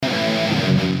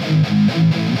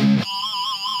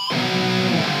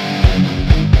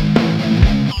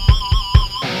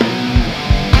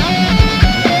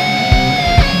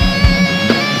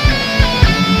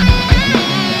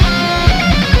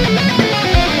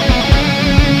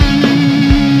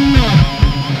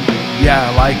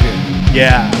like it.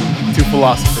 Yeah, two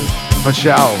philosophers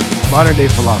Michelle, modern day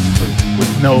philosophers.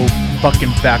 with no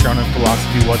fucking background in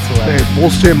philosophy whatsoever. Hey,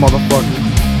 bullshit, motherfucker.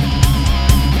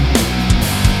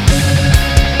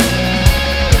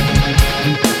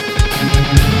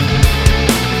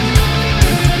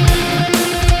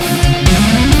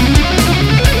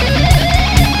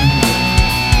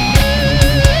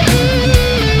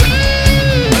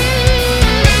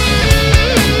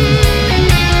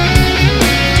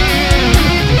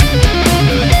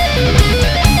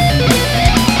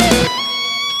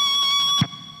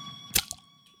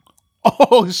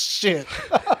 Oh shit!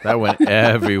 That went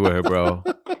everywhere, bro.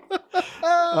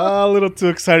 A little too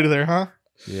excited there, huh?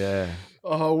 Yeah.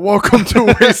 Welcome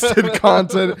to Wasted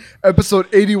Content, episode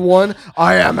 81.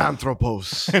 I am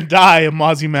Anthropos. And I am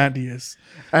Ozymandias.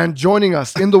 And joining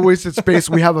us in the Wasted Space,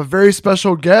 we have a very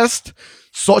special guest,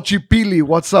 Xochipilli.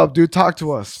 What's up, dude? Talk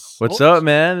to us. What's up,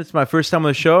 man? It's my first time on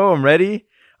the show. I'm ready.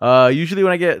 Usually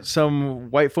when I get some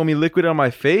white foamy liquid on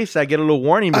my face, I get a little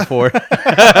warning before.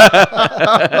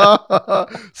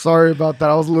 Sorry about that.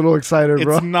 I was a little excited,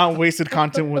 bro. It's not wasted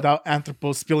content without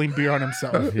Anthropos spilling beer on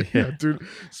himself. Yeah, dude,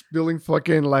 spilling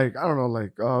fucking like I don't know,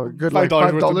 like good like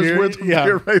 $5 $5 worth of Yeah.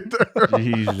 beer right there.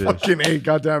 Jesus. Fucking A,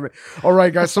 goddamn it! All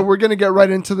right, guys, so we're gonna get right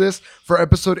into this for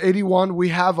episode 81. We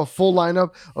have a full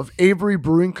lineup of Avery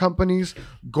Brewing Company's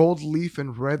gold leaf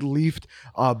and red leafed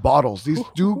bottles. These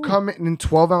do come in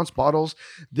 12-ounce bottles.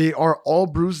 They are all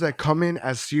brews that come in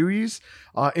as series,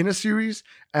 in a series,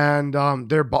 and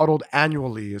they're bottled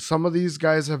annually. Some of these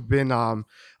guys have been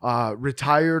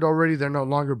retired already. They're no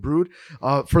longer brewed.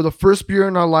 For the first beer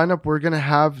in our lineup, we're gonna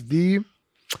have the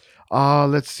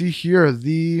let's see here,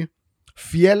 the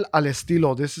Fiel al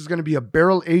Estilo. This is gonna be a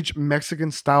barrel-aged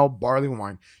Mexican-style barley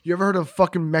wine. You ever heard of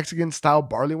fucking Mexican-style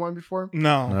barley wine before?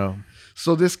 No.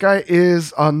 So this guy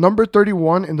is number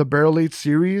 31 in the barrel aged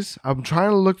series. I'm trying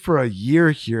to look for a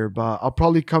year here, but I'll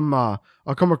probably come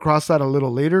across that a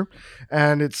little later.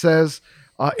 And it says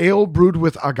ale brewed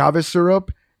with agave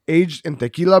syrup, aged in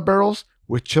tequila barrels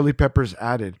with chili peppers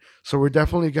added. So we're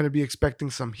definitely going to be expecting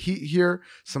some heat here,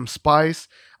 some spice,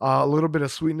 a little bit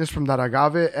of sweetness from that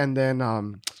agave, and then a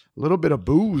little bit of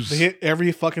booze. They hit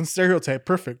every fucking stereotype.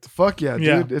 Perfect. Fuck yeah,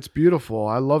 dude. Yeah. It's beautiful.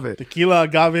 I love it. Tequila,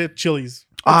 agave, chilies.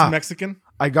 That's Mexican.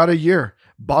 I got a year.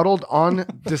 Bottled on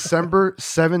December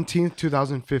 17th,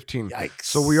 2015. Yikes.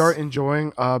 So we are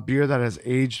enjoying a beer that has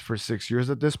aged for 6 years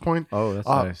at this point. Oh, that's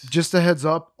nice. Just a heads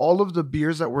up, all of the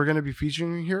beers that we're going to be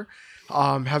featuring here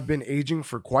have been aging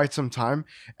for quite some time.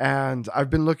 And I've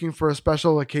been looking for a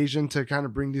special occasion to kind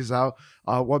of bring these out.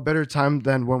 What better time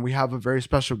than when we have a very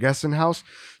special guest in house?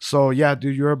 So yeah,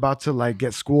 dude, you're about to like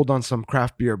get schooled on some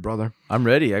craft beer, brother. I'm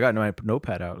ready. I got my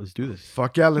notepad out. Let's do this.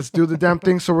 Fuck yeah, let's do the damn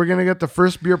thing. So we're going to get the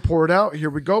first beer poured out. Here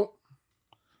we go.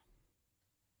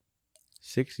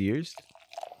 6 years?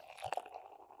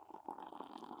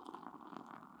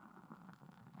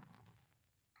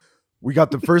 We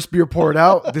got the first beer poured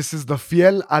out. This is the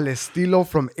Fiel al Estilo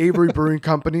from Avery Brewing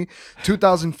Company,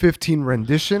 2015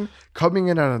 rendition, coming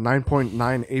in at a 9.9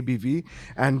 ABV.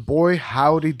 And boy,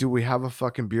 howdy, do we have a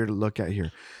fucking beer to look at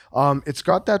here. It's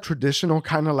got that traditional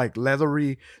kind of like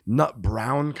leathery nut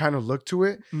brown kind of look to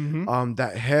it. Mm-hmm.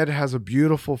 That head has a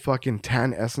beautiful fucking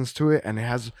tan essence to it, and it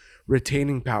has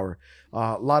retaining power.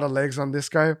 A lot of legs on this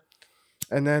guy.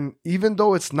 And then even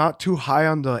though it's not too high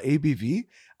on the ABV,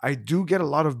 I do get a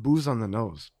lot of booze on the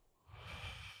nose.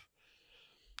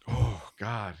 Oh,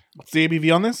 God. What's the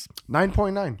ABV on this?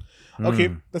 9.9.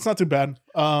 Okay, that's not too bad.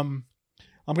 I'm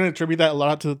gonna attribute that a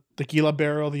lot to tequila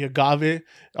barrel, the agave. It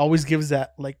always gives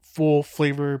that like full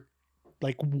flavor,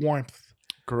 like warmth.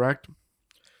 Correct.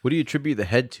 What do you attribute the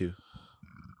head to?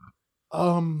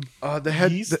 The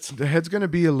head, yeast? the head's gonna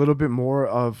be a little bit more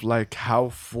of like how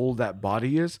full that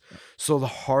body is. So the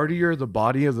heartier the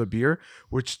body of the beer,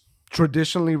 which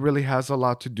traditionally really has a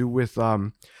lot to do with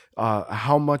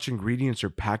how much ingredients you're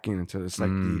packing into this, like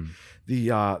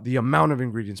the amount of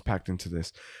ingredients packed into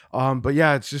this. But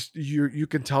yeah, it's just you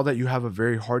can tell that you have a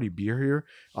very hearty beer here.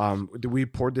 We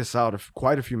poured this out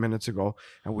quite a few minutes ago,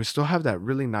 and we still have that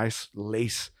really nice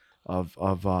lace of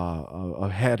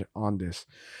head on this.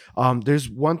 There's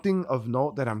one thing of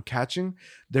note that I'm catching.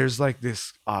 There's like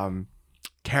this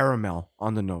caramel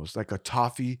on the nose, like a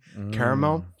toffee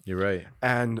caramel. You're right.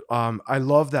 And I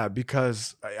love that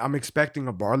because I'm expecting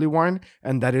a barley wine,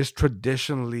 and that is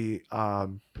traditionally a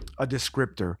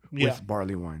descriptor with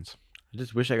barley wines. I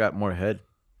just wish I got more head.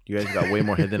 You guys got way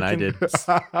more head than I did.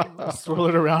 Swirl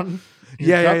it around.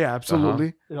 Yeah,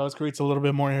 absolutely. It always creates a little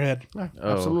bit more in your head.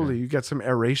 Absolutely. Okay. You get some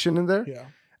aeration in there. Yeah.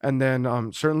 And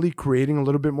then certainly creating a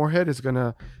little bit more head is going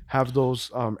to have those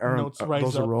Notes rise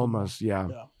those up. aromas. Yeah.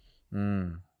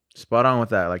 Spot on with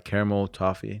that, like caramel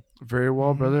toffee. Very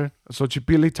well, brother. So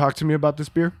Xochipilli, talk to me about this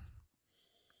beer.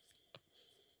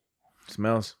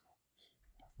 Smells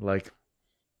like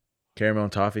caramel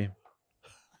and toffee.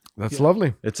 That's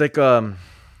lovely. It's like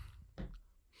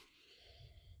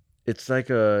it's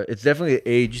definitely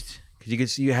aged because you can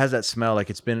see it has that smell. Like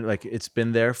it's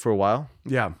been there for a while.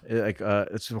 Yeah.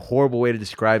 It's a horrible way to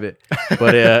describe it,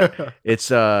 but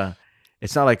it's not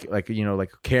like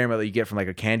caramel that you get from like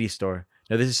a candy store.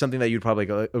 Now this is something that you'd probably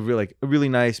like a really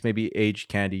nice maybe aged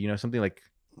candy. Something like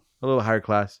a little higher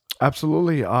class.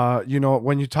 Absolutely.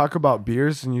 When you talk about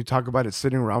beers and you talk about it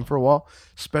sitting around for a while,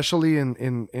 especially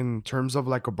in terms of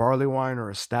like a barley wine or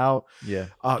a stout, Yeah.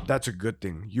 that's a good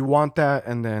thing. You want that,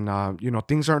 and then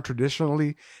things aren't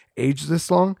traditionally aged this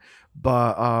long,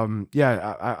 but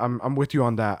I'm with you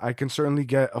on that. I can certainly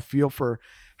get a feel for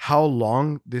how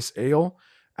long this ale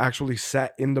actually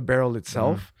sat in the barrel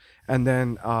itself, and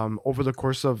then over the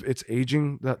course of its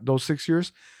aging, those 6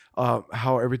 years.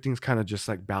 How everything's kind of just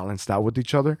like balanced out with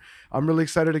each other. I'm really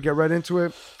excited to get right into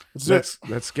it.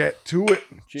 Let's get to it.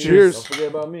 Cheers. Don't forget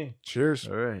about me. Cheers.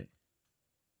 All right.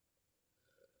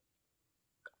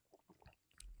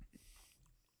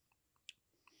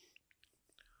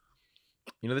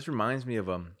 This reminds me of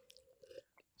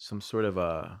some sort of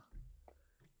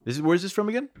where's this from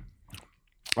again?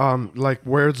 Like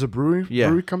where's the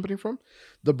brewery company from?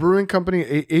 The brewing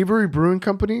company, Avery Brewing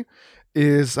Company,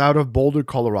 is out of Boulder,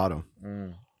 Colorado.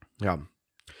 Yeah.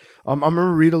 I'm going to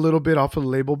read a little bit off of the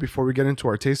label before we get into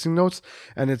our tasting notes.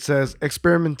 And it says,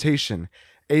 experimentation,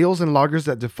 ales and lagers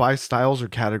that defy styles or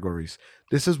categories.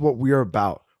 This is what we are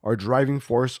about, our driving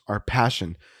force, our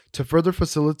passion. To further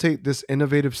facilitate this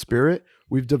innovative spirit,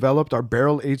 we've developed our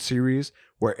Barrel Age series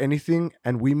where anything,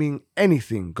 and we mean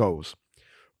anything, goes.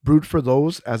 Brewed for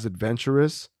those as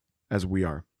adventurous as we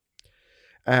are.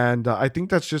 And I think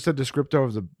that's just a descriptor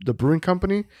of the brewing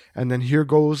company. And then here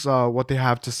goes what they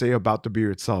have to say about the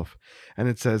beer itself. And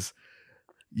it says,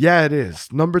 yeah, it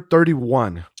is. Number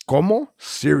 31. Como?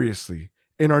 Seriously.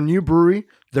 In our new brewery,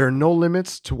 there are no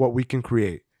limits to what we can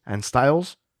create. And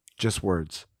styles? Just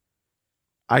words.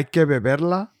 Hay que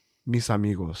beberla, mis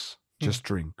amigos. Just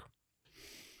drink.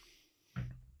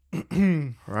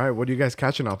 All right. What are you guys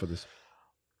catching off of this?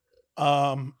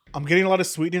 I'm getting a lot of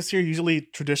sweetness here, usually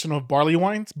traditional barley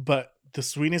wines, but the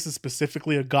sweetness is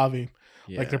specifically agave,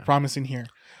 like they're promising here.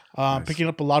 Nice. Picking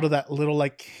up a lot of that little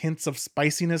like hints of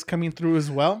spiciness coming through as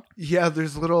well. Yeah,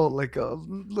 there's a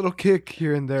little kick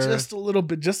here and there. Just a little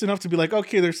bit, just enough to be like,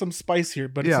 okay, there's some spice here,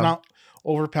 but it's not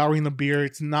overpowering the beer.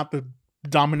 It's not the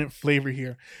dominant flavor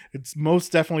here. It's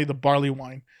most definitely the barley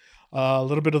wine. A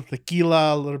little bit of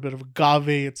tequila, a little bit of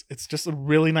agave. It's just a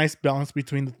really nice balance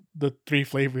between the three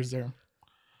flavors there.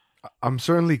 I'm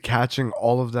certainly catching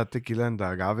all of that tequila and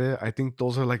the agave. I think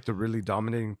those are like the really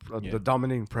dominating, the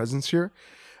dominating presence here.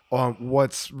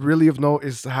 What's really of note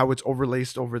is how it's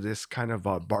overlaced over this kind of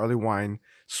barley wine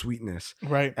sweetness.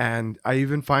 Right. And I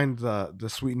even find the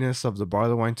sweetness of the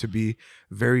barley wine to be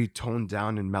very toned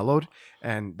down and mellowed.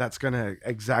 And that's going to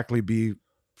exactly be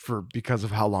because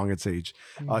of how long it's aged.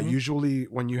 Usually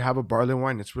when you have a barley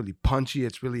wine, it's really punchy.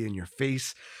 It's really in your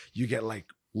face. You get like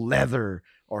leather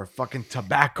or fucking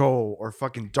tobacco or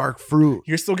fucking dark fruit.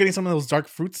 You're still getting some of those dark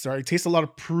fruits there. It tastes a lot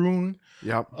of prune.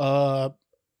 Yep.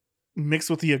 Mixed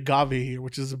with the agave here,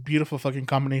 which is a beautiful fucking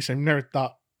combination. I've never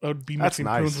thought I would be mixing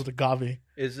prunes with agave.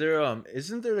 Is there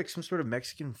isn't there some sort of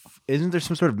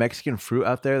Mexican fruit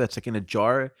out there that's like in a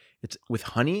jar? It's with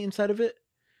honey inside of it.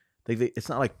 Like it's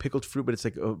not like pickled fruit, but it's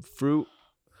like a fruit.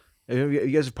 You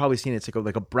guys have probably seen it. It's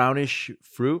like a brownish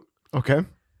fruit. Okay.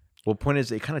 Well, point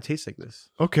is, it kind of tastes like this.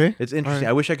 Okay. It's interesting. Right.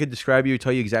 I wish I could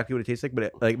tell you exactly what it tastes like,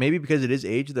 but like maybe because it is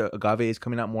aged, the agave is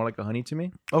coming out more like a honey to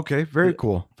me. Okay. Very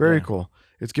cool. Very cool.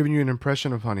 It's giving you an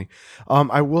impression of honey.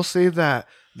 I will say that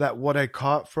what I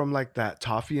caught from like that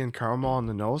toffee and caramel on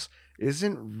the nose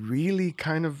isn't really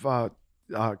kind of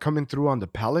coming through on the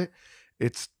palate.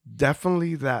 It's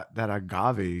definitely that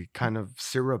agave kind of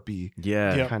syrupy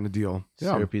kind of deal.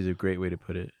 Syrupy is a great way to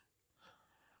put it.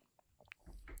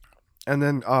 And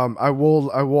then I will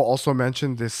also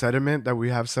mention this sediment that we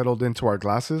have settled into our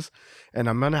glasses, and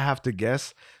I'm gonna have to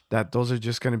guess that those are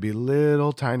just gonna be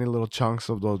tiny little chunks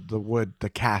of the wood, the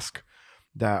cask,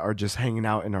 that are just hanging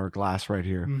out in our glass right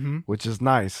here, which is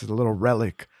nice. It's a little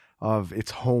relic of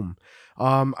its home.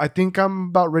 I think I'm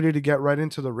about ready to get right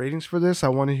into the ratings for this. I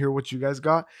want to hear what you guys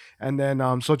got, and then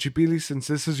Xochipilli, since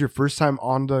this is your first time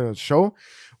on the show,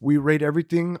 we rate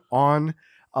everything on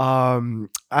out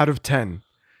of 10.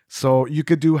 So you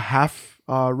could do half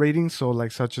ratings, so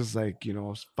like such as like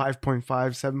 5.5,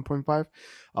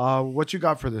 7.5. What you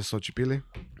got for this, Xochipilli?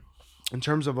 in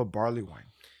terms of a barley wine?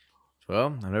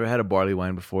 Well, I've never had a barley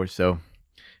wine before, so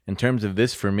in terms of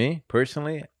this, for me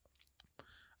personally,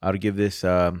 I would give this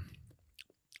an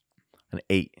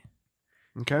 8.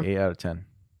 Okay. 8 out of 10.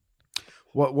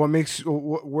 What makes?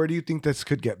 Where do you think this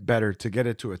could get better to get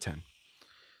it to a 10?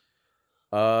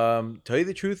 Tell you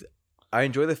the truth, I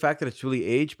enjoy the fact that it's really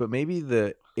aged, but maybe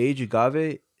the age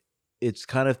agave, it's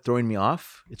kind of throwing me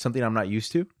off. It's something I'm not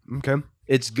used to. Okay.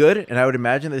 It's good, and I would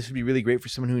imagine this would be really great for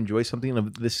someone who enjoys something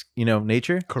of this,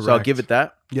 nature. Correct. So I'll give it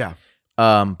that. Yeah.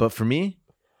 But for me,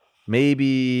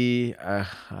 maybe I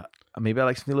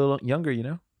like something a little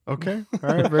younger, Okay. All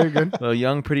right. Very good. A little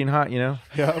young, pretty and hot, Yeah.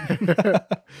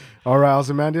 All right,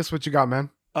 Ozymandias, what you got, man?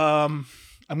 I'm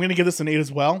gonna give this an 8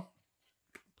 as well.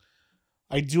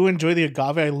 I do enjoy the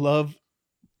agave. I love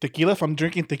tequila. If I'm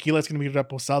drinking tequila, it's gonna be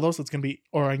reposado, so it's gonna be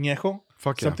or añejo.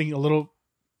 Fuck yeah. Something a little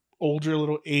older, a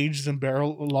little aged and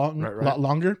barrel a lot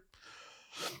longer.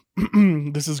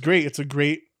 This is great. It's a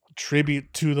great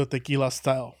tribute to the tequila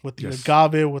style with the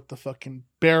agave, with the fucking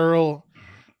barrel.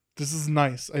 This is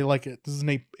nice. I like it. This is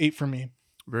an 8 for me.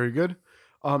 Very good.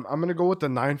 I'm gonna go with the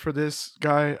 9 for this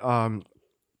guy.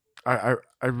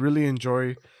 I really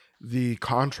enjoy the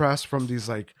contrast from these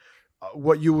like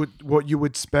what you would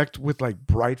expect with like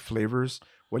bright flavors.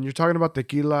 When you're talking about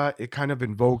tequila, it kind of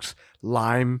invokes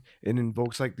lime. It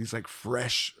invokes like these like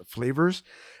fresh flavors,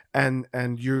 and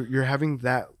you're having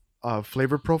that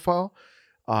flavor profile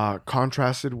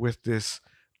contrasted with this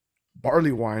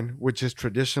barley wine, which is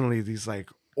traditionally these like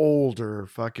older,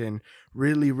 fucking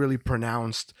really, really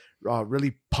pronounced,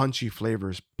 really punchy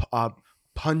flavors,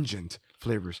 pungent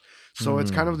flavors. So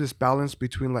it's kind of this balance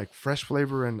between like fresh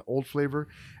flavor and old flavor,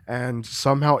 and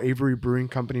somehow Avery Brewing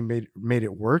Company made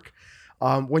it work.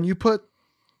 When you put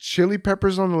chili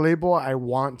peppers on the label, I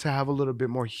want to have a little bit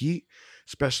more heat,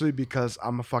 especially because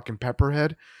I'm a fucking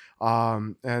pepperhead.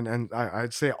 And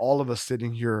I'd say all of us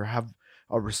sitting here have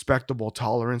a respectable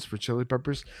tolerance for chili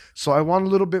peppers. So I want a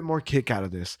little bit more kick out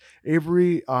of this.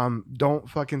 Avery, don't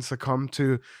fucking succumb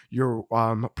to your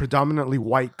predominantly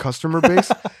white customer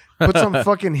base. Put some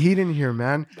fucking heat in here,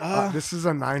 man. This is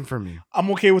a 9 for me.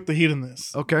 I'm okay with the heat in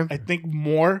this. Okay. I think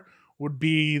more would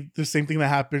be the same thing that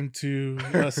happened to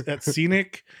us at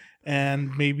Scenic.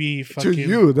 And maybe fucking... To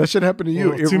you. That should happen to you.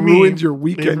 Well, it to ruined me, your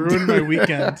weekend. It ruined my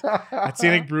weekend at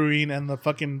Scenic Brewing and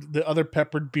the other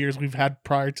peppered beers we've had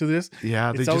prior to this.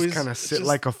 Yeah, they It's just always kind of sit just-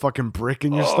 like a fucking brick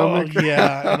in your stomach.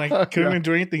 Yeah, and I couldn't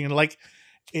enjoy anything. And like,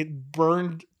 it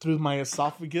burned through my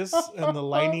esophagus and the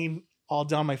lining all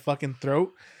down my fucking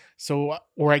throat. So,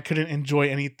 or I couldn't enjoy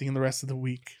anything the rest of the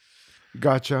week.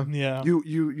 Gotcha. Yeah.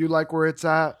 You like where it's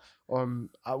at?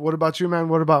 What about you, man?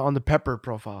 What about on the pepper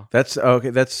profile? That's okay.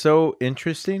 That's so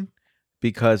interesting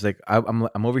because like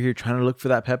I'm over here trying to look for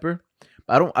that pepper.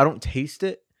 I don't taste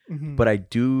it, Mm-hmm. but I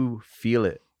do feel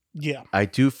it. Yeah. I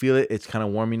do feel it. It's kind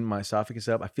of warming my esophagus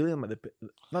up. I feel it in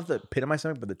not the pit of my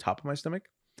stomach, but the top of my stomach.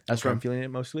 That's where I'm feeling it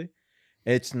mostly.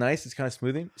 It's nice. It's kind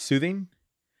of soothing,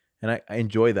 and I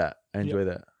enjoy that. I enjoy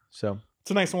that. So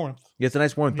It's a nice warmth. yeah, it's a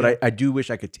nice warmth, but I do wish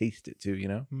I could taste it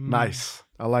too. Nice.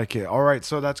 I like it. All right.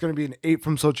 So that's going to be an 8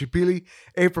 from Xochipilli,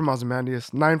 8 from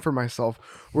Ozymandias, 9 for myself.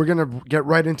 We're going to get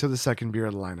right into the second beer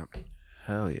of the lineup.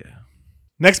 Hell yeah.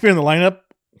 Next beer in the lineup,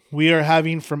 we are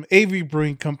having from Avery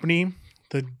Brewing Company,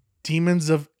 the Demons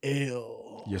of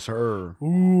Ale. Yes, sir.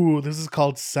 Ooh, this is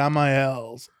called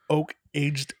Samael's Oak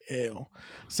Aged Ale.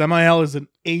 Samael is an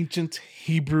ancient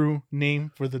Hebrew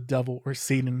name for the devil or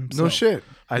Satan himself. No shit.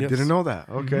 I Yes. didn't know that.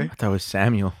 Okay. I thought it was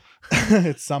Samuel.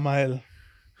 It's Samael.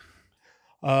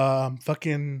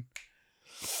 Fucking,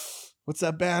 what's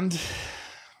that band?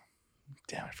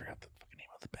 Damn, I forgot the fucking name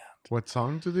of the band. What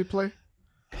song do they play?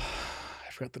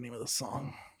 I forgot the name of the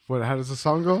song. How does the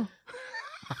song go?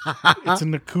 It's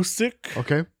an acoustic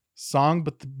Okay. song,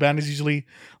 but the band is usually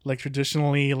like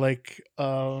traditionally like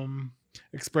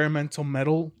experimental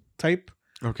metal type.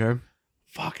 Okay.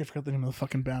 Fuck, I forgot the name of the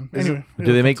fucking band. Is Anyway,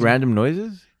 Do they make random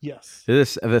noises? Yes.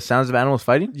 Is this the sounds of animals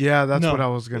fighting? Yeah, that's No, what I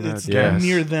was going to It's guess.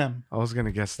 near them. I was going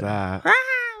to guess that.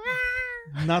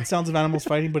 Not sounds of animals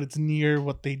fighting, but it's near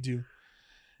what they do.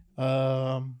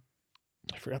 I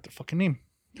forgot the fucking name.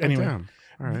 Anyway, Damn.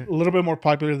 All right. a little bit more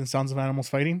popular than Sounds of Animals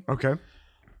Fighting. Okay.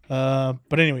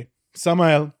 But anyway,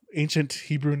 Samael, ancient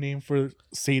Hebrew name for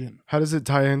Satan. How does it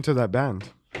tie into that band?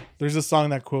 There's a song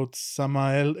that quotes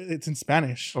Samael. It's in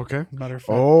Spanish. Okay. As a matter of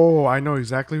fact. Oh, I know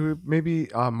exactly who. Maybe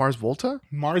Mars Volta?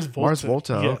 Mars Volta. Mars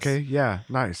Volta. Yes. Okay. Yeah.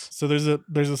 Nice. So there's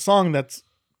a song that's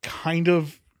kind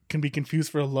of can be confused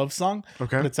for a love song,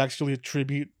 Okay. but it's actually a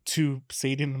tribute to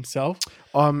Satan himself.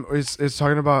 It's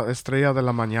talking about Estrella de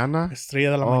la Mañana.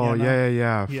 Estrella de la Oh, Mañana.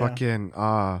 yeah. Yeah. Fucking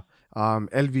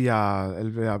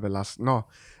Elvia Velas. No,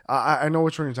 I know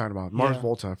which one you're talking about. Mars Yeah.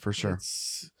 Volta for sure.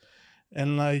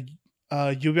 And like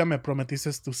Lluvia me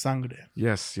prometiste tu sangre.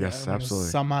 Yes, absolutely.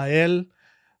 Samael,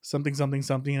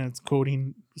 something, and it's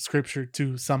quoting scripture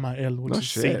to Samael, which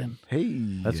is Satan.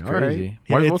 Hey, That's all crazy. right.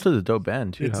 Mars it's- Volta's a dope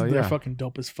band too. They're fucking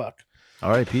dope as fuck.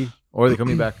 R.I.P. Or are they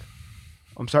coming back?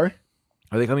 I'm sorry.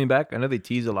 Are they coming back? I know they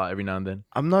tease a lot every now and then.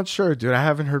 I'm not sure, dude. I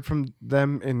haven't heard from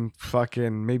them in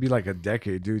fucking maybe like a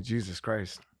decade, dude. Jesus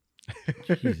Christ.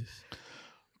 Jesus.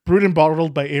 Brewed and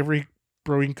bottled by Avery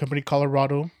Brewing Company,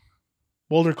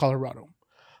 Boulder, Colorado.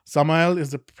 Samael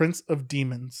is the prince of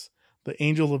demons, the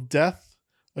angel of death,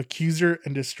 accuser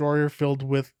and destroyer filled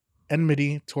with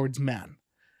enmity towards man.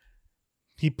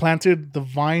 He planted the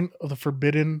vine of the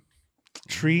forbidden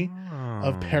tree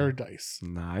of paradise.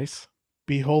 Nice.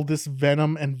 Behold this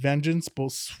venom and vengeance,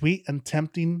 both sweet and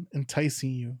tempting, enticing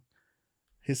you.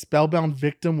 His spellbound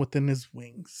victim within his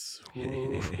wings.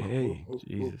 Hey,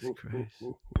 Jesus Christ.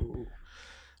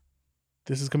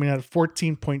 This is coming out at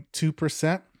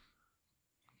 14.2%.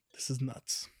 This is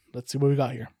nuts. Let's see what we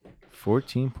got here.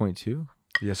 14.2?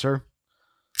 Yes, sir.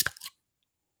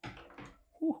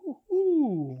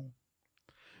 Ooh.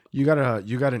 You got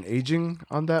an aging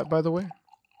on that, by the way?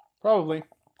 Probably.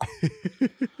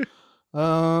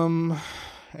 And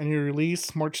your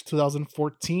release March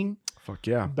 2014. Fuck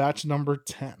yeah. Batch number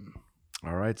 10.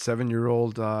 All right,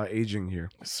 7-year-old aging here.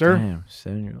 Sir, Damn,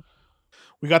 7-year-old.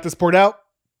 we got this poured out.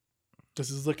 This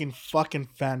is looking fucking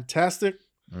fantastic.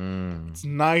 Mm. It's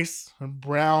nice and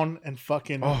brown and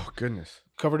fucking Oh goodness.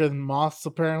 covered in moss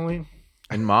apparently.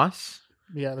 And moss?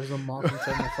 Yeah, there's a moth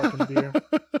inside my fucking beer.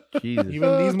 Jesus.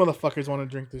 Even these motherfuckers want to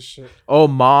drink this shit. Oh,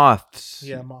 moths.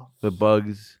 Yeah, moth. The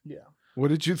bugs. Yeah. What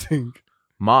did you think?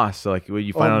 Moss, so like what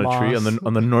you find on a tree, moss.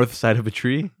 on the north side of a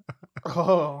tree.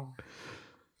 Oh,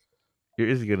 Your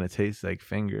is gonna taste like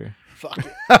finger. fuck it.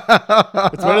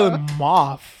 It's better than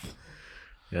moth.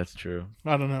 That's true.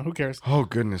 I don't know. Who cares? Oh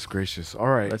goodness gracious. All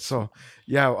right. So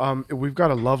yeah, we've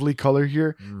got a lovely color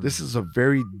here. This is a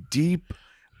very deep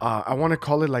I want to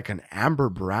call it like an amber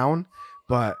brown,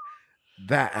 but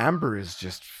that amber is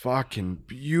just fucking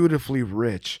beautifully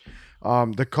rich.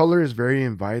 The color is very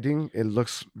inviting. It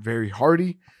looks very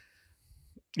hearty.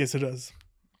 Yes, it does.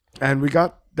 And we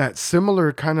got that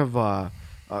similar kind of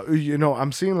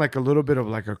I'm seeing like a little bit of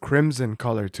like a crimson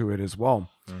color to it as well.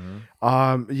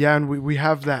 Yeah, and we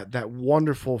have that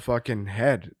wonderful fucking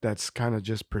head that's kind of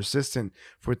just persistent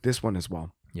for this one as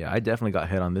well. Yeah, I definitely got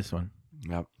hit on this one.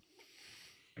 Yep.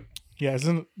 Yeah, this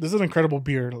is an incredible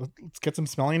beer. Let's get some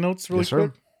smelling notes really Yes, sir.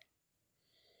 quick.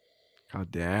 God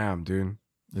damn, dude.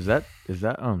 Is that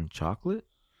chocolate?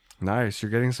 Nice. You're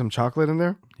getting some chocolate in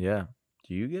there? Yeah.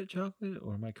 Do you get chocolate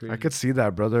or am I crazy? I could see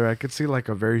that, brother. I could see like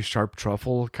a very sharp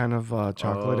truffle kind of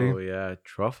chocolatey. Oh yeah,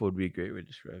 truffle would be a great way to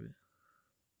describe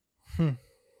it.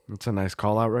 It's a nice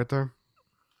call out right there.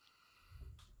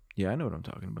 Yeah, I know what I'm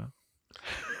talking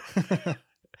about.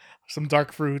 Some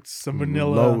dark fruits, some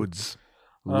vanilla.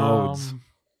 Loads.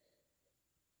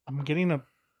 I'm getting a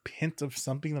hint of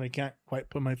something that I can't quite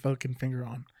put my fucking finger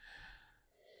on.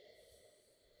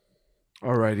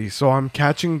 Alrighty, so I'm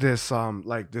catching this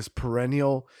like this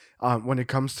perennial when it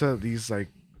comes to these like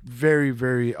very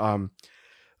very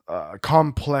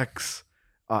complex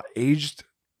aged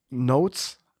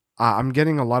notes. I'm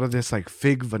getting a lot of this like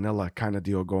fig vanilla kind of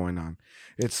deal going on.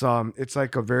 It's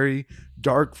like a very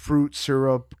dark fruit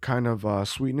syrup kind of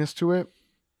sweetness to it,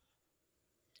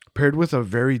 paired with a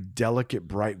very delicate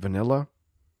bright vanilla.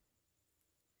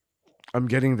 I'm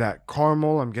getting that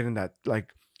caramel. I'm getting that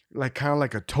like kind of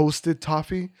like a toasted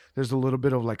toffee. There's a little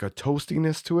bit of like a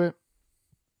toastiness to it.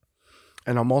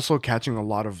 And I'm also catching a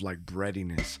lot of like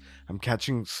breadiness. I'm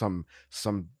catching some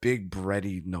big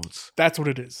bready notes. That's what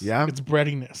it is. Yeah? It's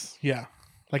breadiness. Yeah.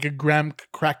 Like a graham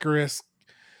cracker-esque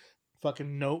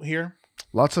fucking note here.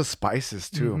 Lots of spices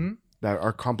too Mhm. that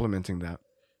are complementing that.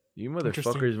 You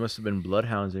Interesting. motherfuckers must have been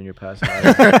bloodhounds in your past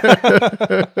life.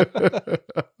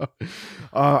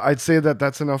 I'd say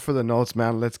that's enough for the notes,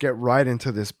 man. Let's get right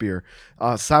into this beer.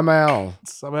 Samael.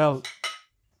 Samuel.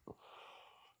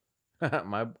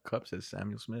 My cup says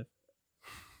Samuel Smith.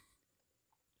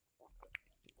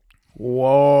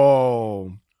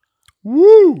 Whoa.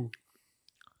 Woo.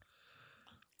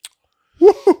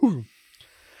 Woo.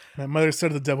 My mother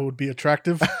said the devil would be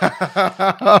attractive.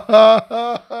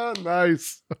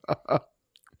 Nice.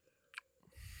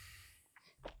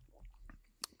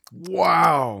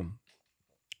 Wow.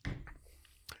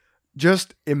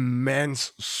 Just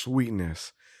immense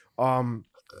sweetness.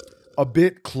 a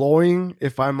bit cloying,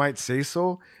 if I might say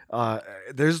so.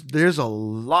 There's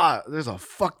a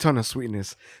fuck ton of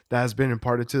sweetness that has been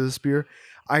imparted to this beer.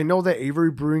 I know that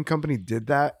Avery Brewing Company did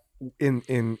that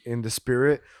in the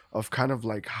spirit of kind of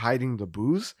like hiding the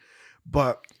booze,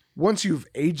 but once you've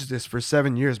aged this for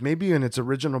 7 years, maybe in its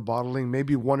original bottling,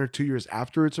 maybe 1 or 2 years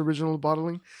after its original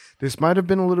bottling, this might have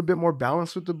been a little bit more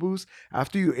balanced with the booze.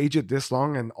 After you age it this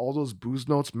long and all those booze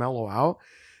notes mellow out,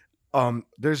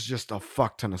 there's just a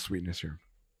fuck ton of sweetness here.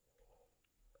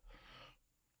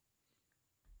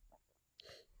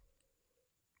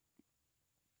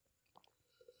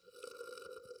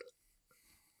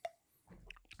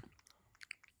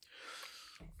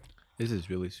 This is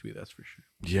really sweet, that's for sure.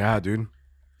 Yeah, dude.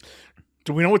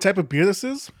 Do we know what type of beer this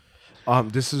is?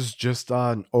 This is just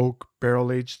an oak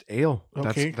barrel aged ale.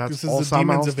 Okay, that's this all is the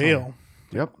Demons of Sam Alston. Ale.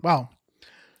 Yep. Wow,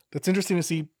 that's interesting to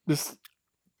see this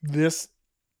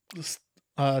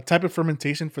type of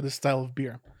fermentation for this style of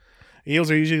beer.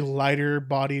 Ales are usually lighter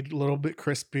bodied, a little bit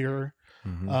crispier,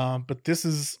 but this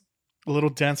is a little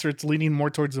denser. It's leaning more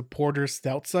towards the porter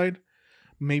stout side,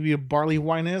 maybe a barley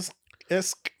wine esque.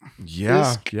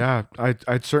 Yeah.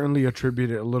 I'd certainly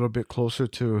attribute it a little bit closer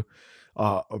to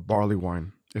a barley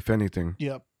wine, if anything.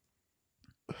 Yep.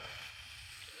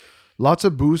 Lots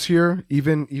of booze here,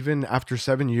 even after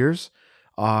 7 years.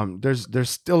 There's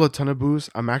still a ton of booze.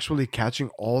 I'm actually catching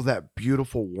all that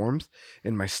beautiful warmth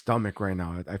in my stomach right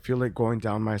now. I feel it going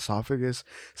down my esophagus,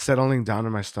 settling down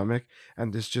in my stomach,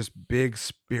 and this just big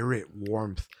spirit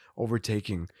warmth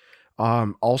overtaking.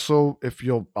 Also,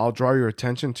 I'll draw your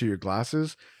attention to your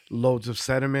glasses. Loads of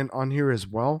sediment on here as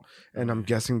well, and I'm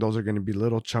guessing those are going to be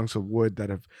little chunks of wood that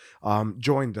have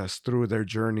joined us through their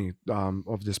journey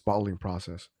of this bottling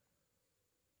process.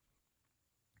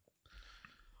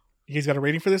 You guys got a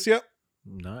rating for this yet?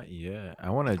 Not yet.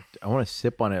 I want to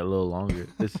sip on it a little longer.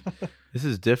 This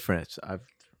is different.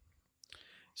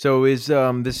 So is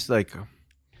this like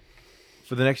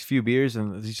for the next few beers,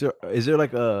 and is there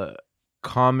like a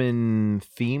common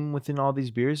theme within all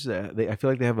these beers? I feel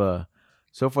like they have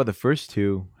so far the first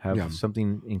two have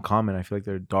something in common. I feel like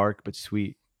they're dark but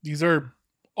sweet. These are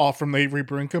all from the Avery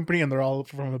Brewing Company, and they're all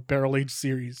from a barrel aged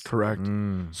series. Correct.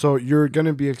 So you're going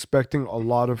to be expecting a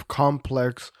lot of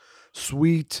complex,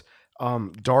 sweet,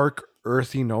 dark,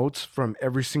 earthy notes from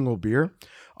every single beer.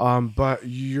 But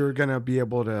you're going to be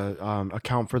able to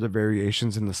account for the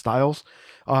variations in the styles.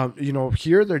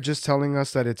 Here they're just telling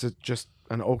us that it's just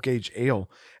an oak age ale,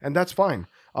 and that's fine.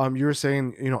 You're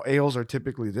saying, ales are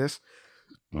typically this.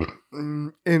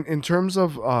 In terms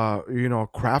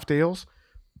of craft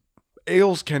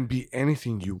ales can be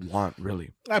anything you want,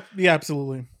 really. Yeah,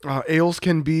 absolutely. Ales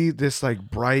can be this like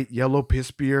bright yellow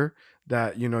piss beer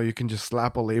that you can just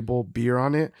slap a label beer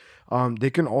on it. They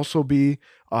can also be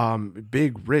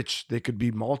big, rich. They could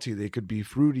be malty. They could be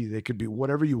fruity. They could be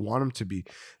whatever you want them to be.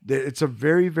 It's a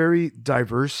very, very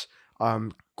diverse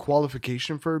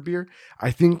qualification for a beer.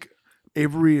 I think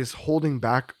Avery is holding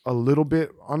back a little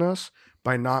bit on us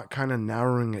by not kind of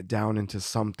narrowing it down into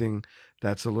something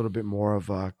that's a little bit more of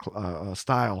a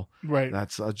style. Right.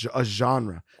 That's a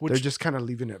genre. They're just kind of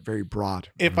leaving it very broad.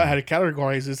 If I had to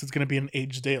categorize this, it's going to be an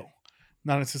aged ale,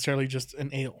 not necessarily just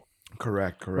an ale.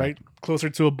 Correct. Right?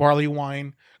 Closer to a barley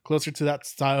wine, closer to that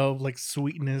style of like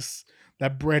sweetness,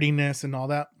 that breadiness and all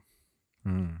that.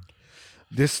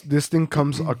 This thing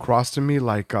comes across to me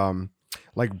like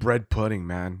bread pudding,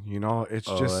 man. It's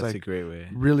just like a great way.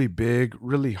 Really big,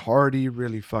 really hearty,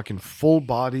 really fucking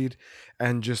full-bodied,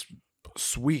 and just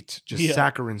sweet, just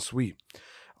saccharine sweet.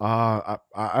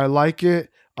 I like it.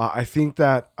 I think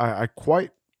that I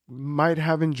quite might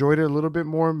have enjoyed it a little bit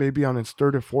more, maybe on its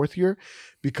 3rd or 4th year,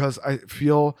 because I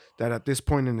feel that at this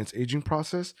point in its aging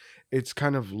process, it's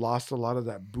kind of lost a lot of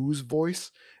that booze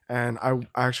voice. And I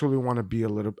actually want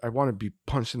to be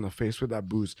punched in the face with that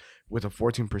booze with a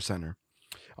 14%er.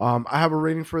 I have a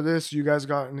rating for this. You guys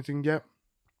got anything yet?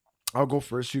 I'll go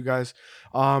first, you guys.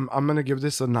 I'm going to give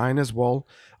this a 9 as well.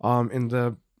 In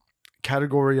the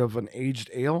category of an aged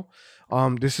ale.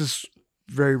 This is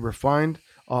very refined.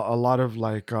 A lot of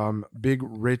like big,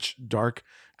 rich, dark,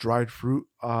 dried fruit.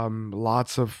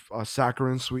 Lots of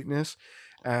saccharine sweetness.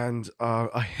 And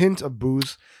a hint of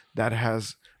booze that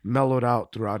has mellowed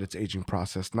out throughout its aging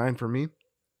process. 9 for me.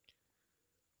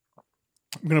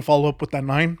 I'm going to follow up with that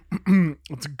 9.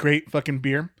 It's a great fucking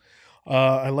beer.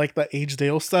 I like that aged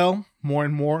ale style more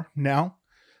and more now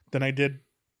than I did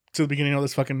to the beginning of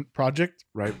this fucking project.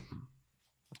 Right.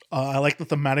 I like the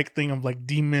thematic thing of like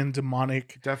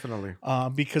demonic. Definitely.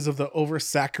 Because of the over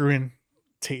saccharine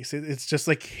taste. It's just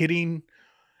like hitting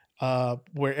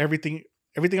where everything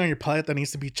on your palate that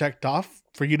needs to be checked off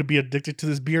for you to be addicted to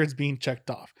this beer is being checked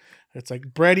off. It's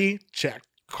like bready, check.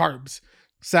 Carbs,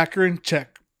 saccharin,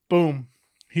 check. Boom.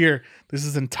 Here, this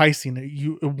is enticing.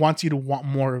 It wants you to want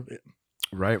more of it.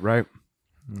 Right.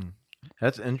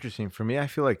 That's interesting. For me, I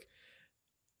feel like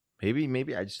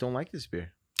maybe I just don't like this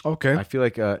beer. Okay. I feel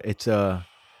like I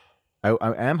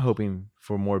am hoping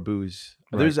for more booze.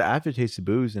 Right. There's an aftertaste of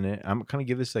booze in it. I'm gonna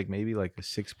give this like maybe like a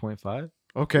 6.5.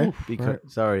 Okay. Oof, because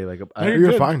sorry, like No,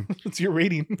 you're good. fine. It's your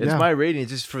rating. It's my rating.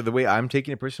 It's just for the way I'm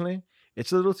taking it personally.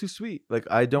 It's a little too sweet. Like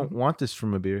I don't want this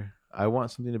from a beer. I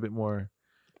want something a bit more.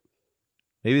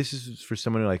 Maybe this is for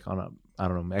someone like I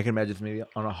don't know. I can imagine it's maybe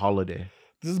on a holiday.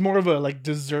 This is more of a like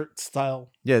dessert style.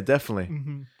 Yeah, definitely.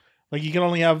 Mm-hmm. Like you can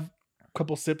only have a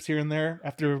couple sips here and there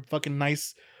after a fucking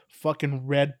nice fucking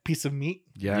red piece of meat.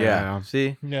 Yeah.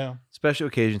 See? Yeah. Special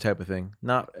occasion type of thing.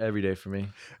 Not every day for me.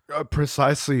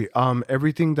 Precisely.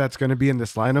 Everything that's going to be in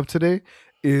this lineup today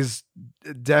is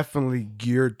definitely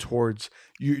geared towards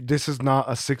you. This is not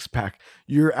a 6-pack.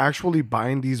 You're actually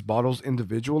buying these bottles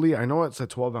individually. I know it's a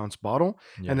 12-ounce bottle,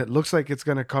 and it looks like it's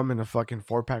going to come in a fucking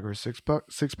 4-pack or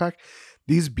 6-pack.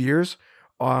 These beers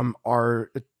are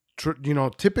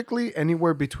typically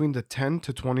anywhere between the $10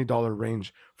 to $20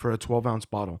 range for a 12-ounce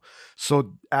bottle.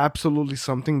 So absolutely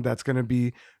something that's going to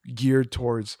be geared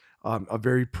towards a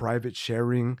very private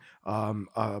sharing,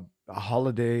 a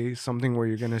holiday, something where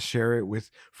you're going to share it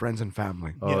with friends and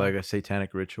family. Oh, like a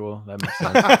satanic ritual? That makes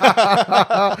sense.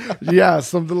 Yeah,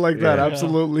 something like that. Yeah.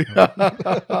 Absolutely.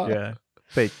 Yeah.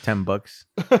 Pay $10.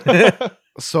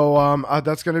 So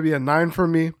that's going to be a 9 for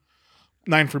me.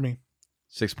 9 for me.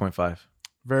 6.5.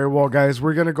 Very well, guys.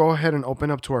 We're going to go ahead and open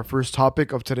up to our first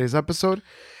topic of today's episode.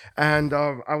 And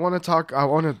I want to talk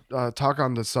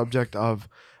on the subject of,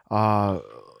 I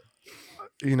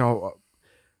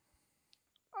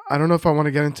don't know if I want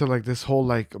to get into like this whole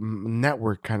like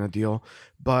network kind of deal,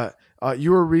 but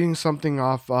you were reading something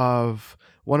off of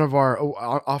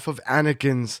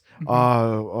Anakin's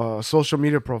social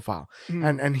media profile,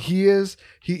 and he is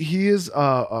he's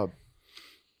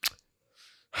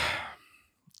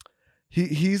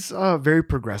very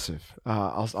progressive.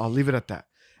 I'll leave it at that,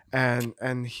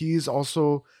 and he's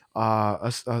also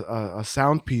a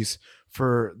sound piece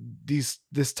for this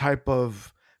type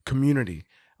of community.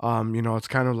 It's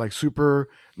kind of like super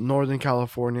Northern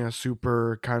California,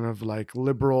 super kind of like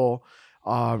liberal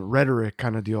rhetoric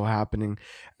kind of deal happening.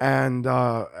 And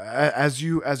as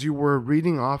you were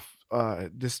reading off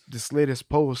this latest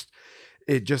post,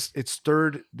 it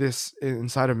stirred this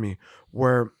inside of me,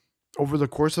 where over the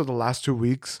course of the last 2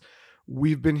 weeks,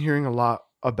 we've been hearing a lot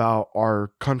about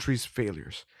our country's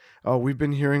failures. We've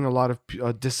been hearing a lot of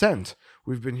dissent.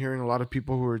 We've been hearing a lot of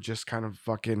people who are just kind of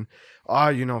fucking,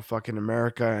 fucking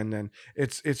America. And then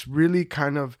it's really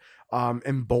kind of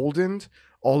emboldened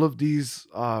all of these,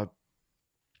 all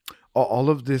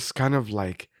of this kind of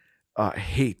like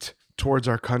hate towards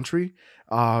our country,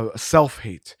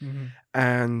 self-hate.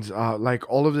 And like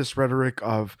all of this rhetoric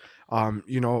of,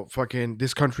 fucking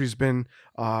this country's been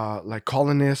like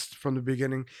colonist from the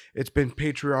beginning. It's been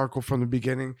patriarchal from the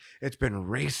beginning. It's been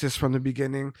racist from the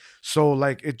beginning. So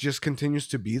like it just continues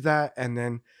to be that. And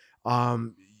then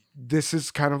this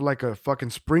is kind of like a fucking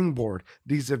springboard.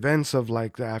 These events of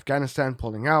like the Afghanistan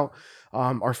pulling out,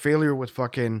 our failure with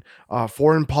fucking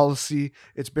foreign policy,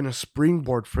 it's been a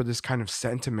springboard for this kind of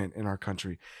sentiment in our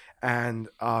country. And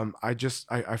I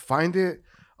find it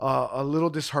a little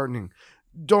disheartening.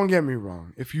 Don't get me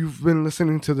wrong. If you've been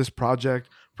listening to this project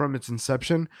from its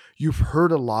inception, you've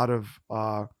heard a lot of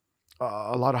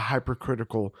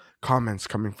hypercritical comments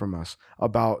coming from us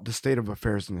about the state of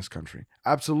affairs in this country.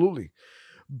 Absolutely.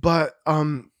 But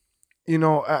I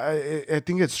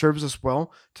think it serves us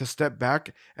well to step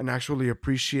back and actually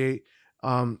appreciate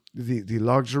the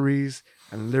luxuries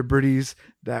and liberties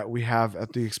that we have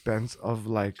at the expense of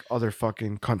like other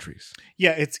fucking countries.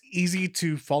 Yeah, it's easy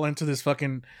to fall into this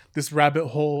rabbit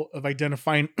hole of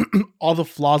identifying all the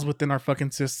flaws within our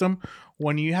fucking system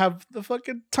when you have the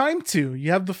fucking time to.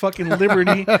 You have the fucking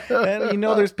liberty, and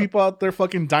there's people out there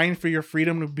fucking dying for your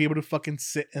freedom to be able to fucking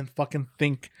sit and fucking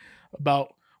think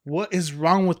about what is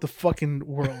wrong with the fucking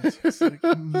world. It's like,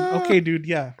 okay, dude,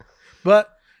 yeah,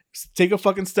 but take a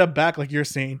fucking step back, like you're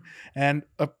saying, and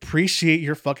appreciate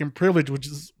your fucking privilege, which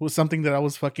was something that I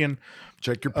was fucking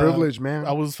check your privilege, man.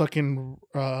 I was fucking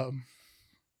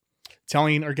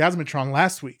telling Orgasmatron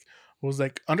last week. I was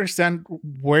like, understand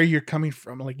where you're coming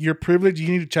from. Like your privilege, you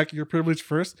need to check your privilege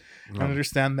first and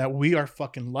understand that we are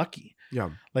fucking lucky. Yeah.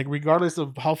 Like regardless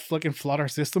of how fucking flawed our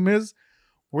system is,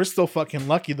 we're still fucking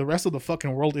lucky. The rest of the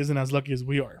fucking world isn't as lucky as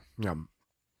we are. Yeah.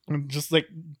 And just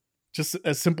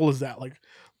as simple as that. Like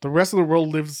the rest of the world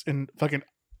lives in fucking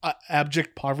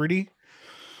abject poverty.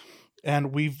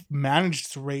 And we've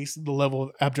managed to raise the level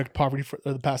of abject poverty for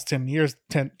the past 10 years,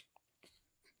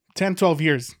 12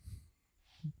 years.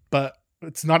 But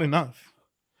it's not enough.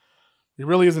 It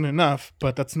really isn't enough,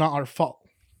 but that's not our fault.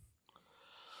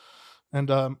 And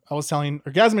I was telling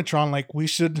Orgasmatron, like, we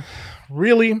should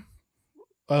really,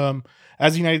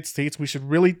 as the United States, we should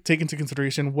really take into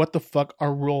consideration what the fuck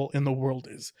our role in the world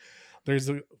is. There's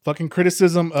a fucking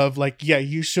criticism of, like, yeah,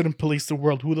 you shouldn't police the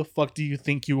world. Who the fuck do you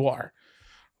think you are?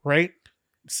 Right?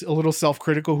 It's a little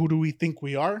self-critical. Who do we think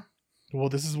we are? Well,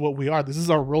 this is what we are. This is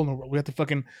our role in the world. We have to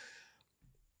fucking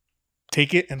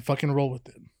take it and fucking roll with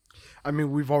it. I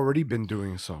mean, we've already been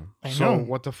doing so. I so know.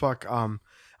 What the fuck?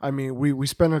 I mean, we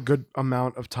spent a good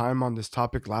amount of time on this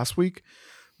topic last week,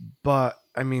 but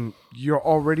I mean, you're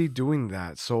already doing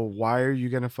that. So why are you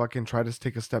gonna fucking try to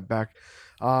take a step back?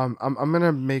 I'm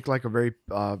gonna make like a very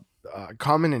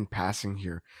comment in passing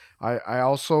here. I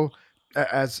also,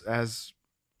 as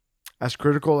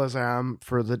critical as I am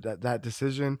for that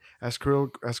decision, as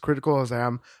critical as I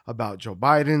am about Joe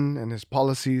Biden and his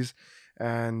policies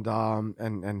and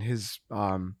his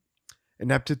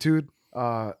ineptitude,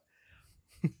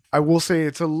 I will say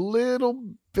it's a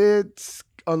little bit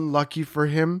unlucky for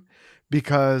him,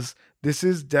 because this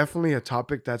is definitely a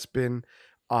topic that's been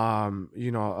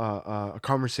a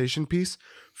conversation piece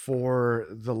for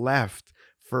the left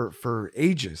for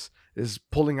ages, is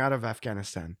pulling out of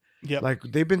Afghanistan. Yeah, like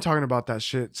they've been talking about that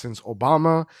shit since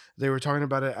Obama. They were talking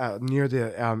about it near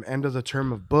the end of the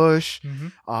term of Bush.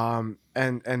 Mm-hmm.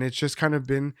 And it's just kind of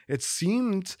been, it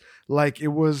seemed like it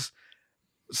was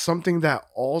something that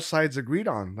all sides agreed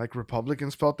on. Like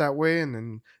Republicans felt that way, and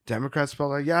then Democrats felt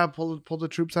like, yeah, pull the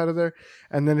troops out of there.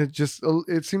 And then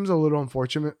it seems a little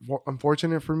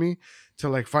unfortunate for me to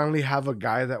like finally have a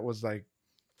guy that was like,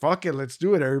 fuck it, let's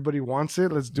do it. Everybody wants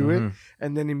it, let's do it.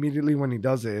 And then immediately when he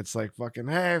does it, it's like fucking,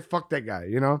 hey, fuck that guy,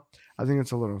 you know? I think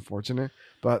it's a little unfortunate,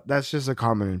 but that's just a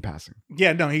comment in passing.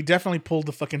 Yeah, no, he definitely pulled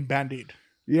the fucking Band-Aid.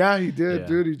 Yeah, he did,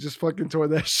 dude. He just fucking tore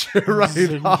that shit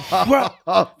right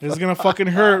off. It's gonna fucking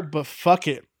hurt, but fuck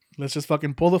it. Let's just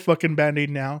fucking pull the fucking Band-Aid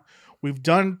now. We've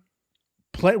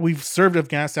served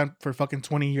Afghanistan for fucking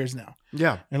 20 years now.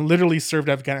 Yeah. And literally served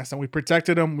Afghanistan. We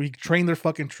protected them. We trained their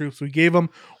fucking troops. We gave them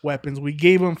weapons. We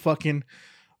gave them fucking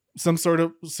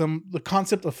the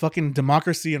concept of fucking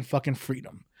democracy and fucking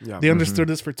freedom. Yeah. They understood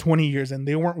this for 20 years, and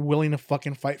they weren't willing to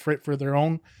fucking fight for it for their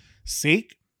own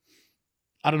sake.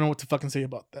 I don't know what to fucking say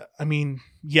about that. I mean,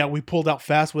 yeah, we pulled out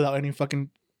fast without any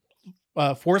fucking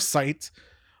foresight,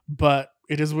 but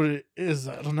it is what it is.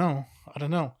 I don't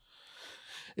know.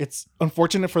 It's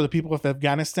unfortunate for the people of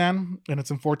Afghanistan, and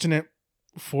it's unfortunate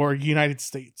for United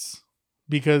States,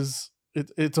 because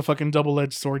it's a fucking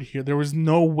double-edged sword here. There was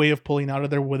no way of pulling out of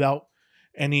there without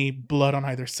any blood on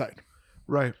either side.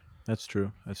 Right. That's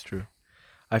true.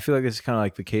 I feel like it's kind of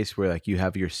like the case where like you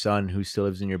have your son who still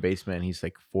lives in your basement and he's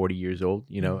like 40 years old.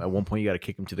 You know, at one point you got to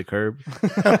kick him to the curb.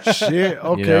 Shit.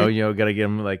 Okay. You know, got to get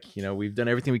him like, you know, we've done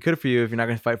everything we could for you. If you're not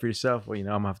going to fight for yourself, well, you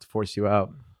know, I'm going to have to force you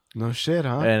out. No shit,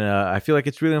 huh? And I feel like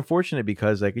it's really unfortunate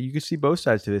because like you can see both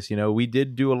sides to this. You know, we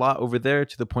did do a lot over there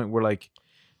to the point where like,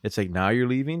 it's like now you're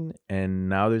leaving and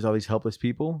now there's all these helpless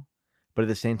people. But at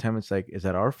the same time, it's like, is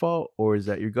that our fault or is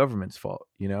that your government's fault?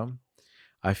 You know,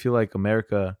 I feel like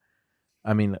America,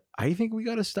 I mean, I think we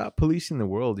got to stop policing the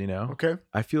world, you know? Okay.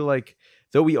 I feel like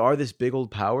though we are this big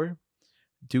old power,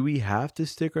 do we have to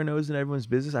stick our nose in everyone's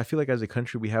business? I feel like as a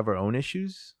country, we have our own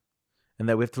issues and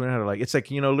that we have to learn how to like, it's like,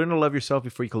 you know, learn to love yourself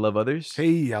before you can love others.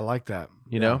 Hey, I like that.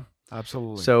 You know?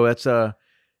 Absolutely. So that's,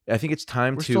 I think it's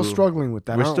time we're to. We're still struggling with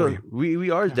that, we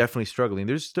are definitely struggling.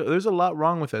 There's a lot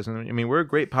wrong with us. And I mean, we're a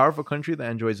great, powerful country that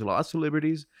enjoys lots of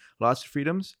liberties, lots of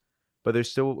freedoms, but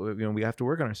there's still, you know, we have to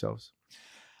work on ourselves.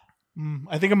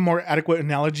 I think a more adequate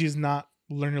analogy is not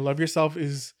learn to love yourself,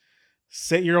 is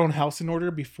set your own house in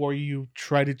order before you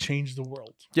try to change the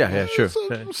world. Yeah, sure.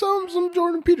 Some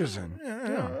Jordan Peterson.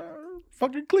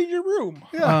 Fucking clean your room.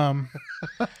 Yeah.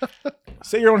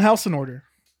 Set your own house in order.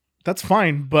 That's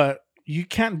fine, but you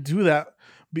can't do that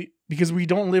because we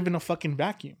don't live in a fucking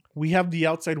vacuum. We have the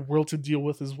outside world to deal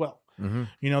with as well. Mm-hmm.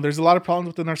 You know, there's a lot of problems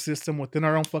within our system, within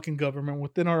our own fucking government,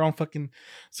 within our own fucking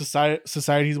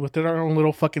societies, within our own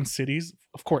little fucking cities,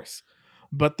 of course.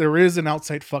 But there is an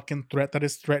outside fucking threat that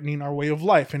is threatening our way of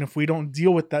life. And if we don't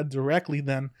deal with that directly,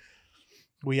 then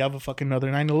we have a fucking another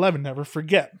 9/11. Never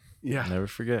forget. Yeah. Never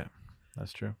forget.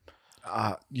 That's true.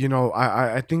 You know,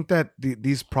 I think that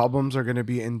these problems are going to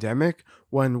be endemic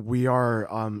when we are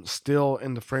still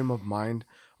in the frame of mind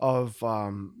of,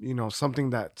 you know, something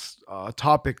that's a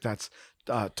topic that's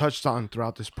touched on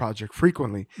throughout this project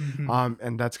frequently.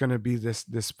 And that's going to be this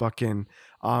fucking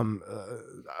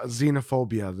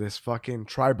xenophobia, this fucking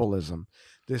tribalism,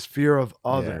 this fear of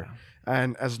other.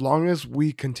 And as long as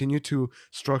we continue to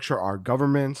structure our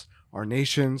governments, our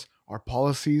nations, our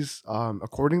policies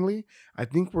accordingly, I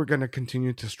think we're going to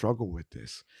continue to struggle with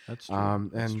this. That's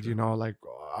true. And you know, like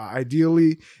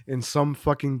ideally in some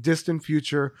fucking distant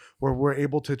future where we're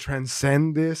able to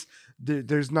transcend this,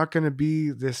 there's not going to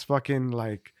be this fucking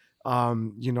like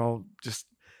you know, just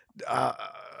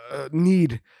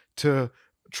need to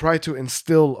try to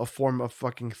instill a form of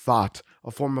fucking thought,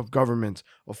 a form of government,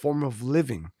 a form of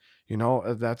living. You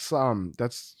know, that's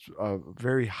a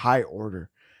very high order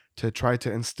to try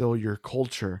to instill your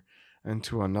culture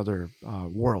into another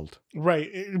world. Right.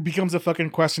 It becomes a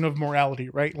fucking question of morality,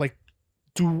 right? Like,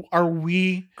 are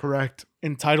we correct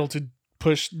entitled to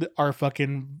push our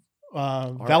fucking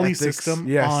our value ethics, system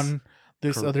yes. on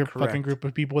this other Correct. fucking group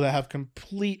of people that have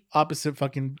complete opposite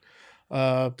fucking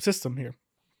system here?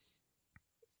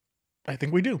 I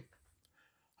think we do.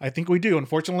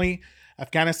 Unfortunately,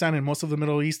 Afghanistan and most of the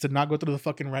Middle East did not go through the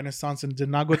fucking Renaissance and did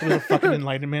not go through the fucking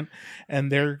Enlightenment,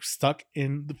 and they're stuck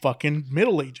in the fucking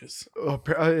Middle Ages.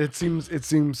 It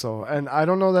seems so, and I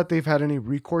don't know that they've had any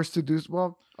recourse to do.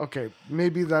 Well, okay,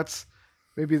 maybe that's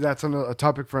a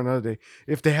topic for another day.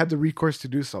 If they had the recourse to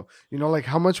do so, you know, like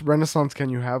how much Renaissance can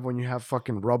you have when you have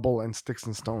fucking rubble and sticks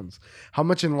and stones? How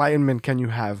much Enlightenment can you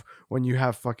have when you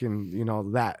have fucking, you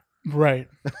know, that? Right.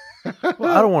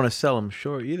 Well, I don't want to sell them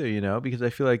short either, you know, because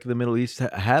I feel like the Middle East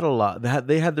had a lot.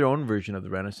 They had their own version of the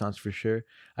Renaissance for sure.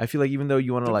 I feel like even though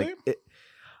you want to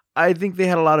I think they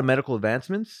had a lot of medical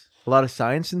advancements, a lot of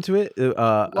science into it,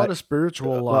 a lot of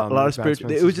spiritual, a lot of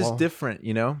spiritual. It was just different,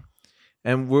 you know.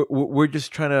 And we're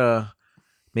just trying to,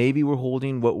 maybe we're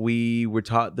holding what we were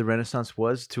taught the Renaissance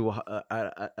was to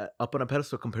up on a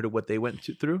pedestal compared to what they went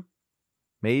through.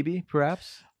 Maybe,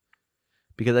 perhaps.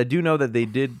 Because I do know that they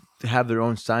did have their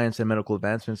own science and medical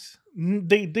advancements.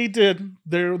 They did.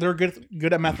 They're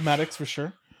good at mathematics for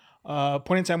sure.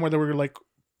 Point in time where they were like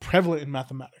prevalent in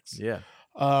mathematics. Yeah.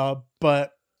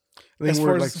 But I think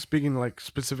we're like speaking like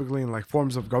specifically in like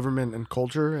forms of government and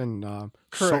culture and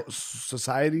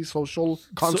society, social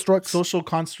constructs. Social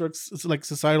constructs, it's like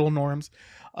societal norms.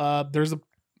 There's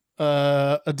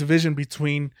a division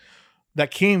between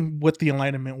that came with the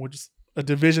Enlightenment, which is a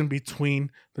division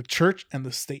between the church and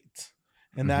the state.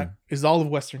 And that is all of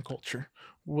Western culture.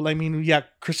 Well, I mean, yeah,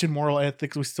 Christian moral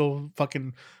ethics, we still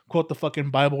fucking quote the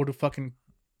fucking Bible to fucking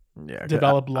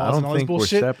develop laws and all this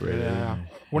bullshit. We're separate.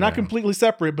 We're not completely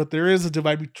separate, but there is a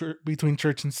divide between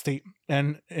church and state.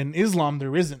 And in Islam,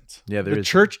 there isn't. Yeah, the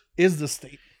church is the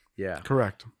state. Yeah.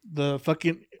 Correct. The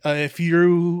fucking, if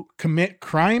you commit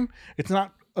crime, it's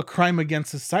not a crime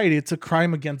against society, it's a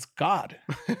crime against God.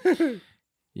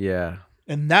 Yeah.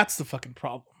 And that's the fucking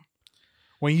problem.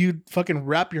 When you fucking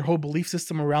wrap your whole belief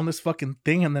system around this fucking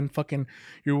thing and then fucking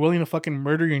you're willing to fucking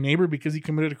murder your neighbor because he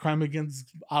committed a crime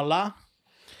against Allah.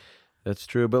 That's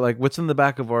true. But like, what's in the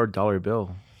back of our dollar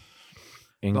bill?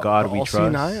 In God we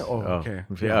trust. Okay.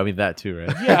 Yeah, I mean that too,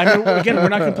 right? Yeah, I mean, again, we're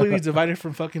not completely divided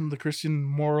from fucking the Christian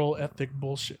moral ethic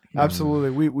bullshit. You know?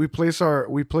 Absolutely. We place our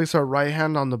right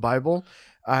hand on the Bible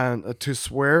and to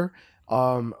swear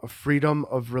freedom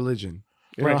of religion.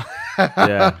 Right.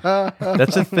 Yeah.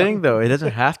 That's the thing though. It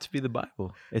doesn't have to be the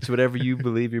Bible. It's whatever you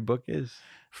believe your book is.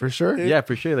 For sure. Yeah,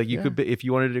 for sure. Like you could be, if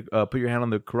you wanted to put your hand on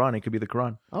the Quran, it could be the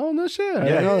Quran. Oh, no shit.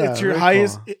 Yeah, it's your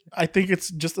highest. Cool. I think it's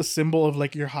just a symbol of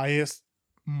like your highest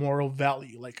moral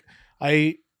value. Like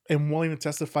I am willing to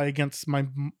testify against my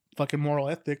fucking moral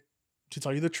ethic to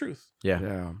tell you the truth. Yeah.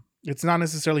 Yeah. It's not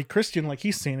necessarily Christian like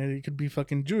he's saying it. It could be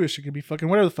fucking Jewish. It could be fucking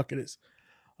whatever the fuck it is.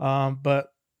 But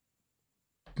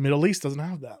Middle East doesn't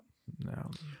have that. No.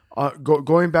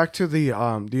 Going back to the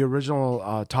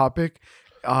original topic,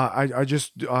 I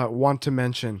just want to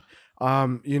mention,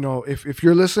 you know, if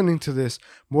you're listening to this,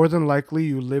 more than likely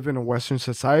you live in a Western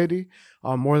society.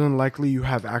 More than likely you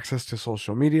have access to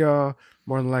social media.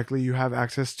 More than likely you have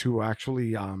access to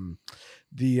actually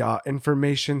the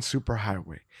information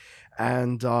superhighway.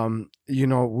 And you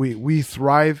know, we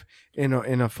thrive in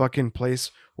a fucking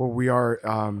place where we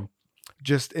are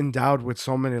just endowed with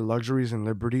so many luxuries and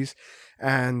liberties,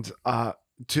 and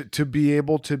to be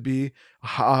able to be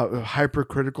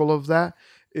hypercritical of that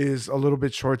is a little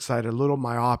bit short-sighted, a little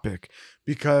myopic,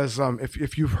 because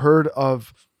if you've heard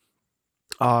of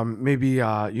maybe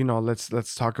you know,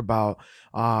 let's talk about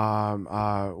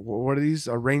what are these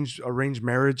arranged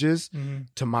marriages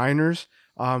to minors.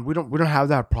 We don't have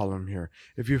that problem here.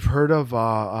 If you've heard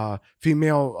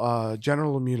female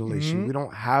genital mutilation, we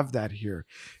don't have that here.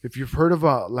 If you've heard of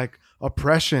like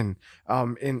oppression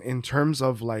in terms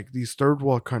of like these third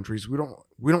world countries. We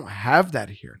don't have that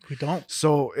here. We don't.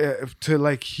 So to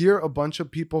like hear a bunch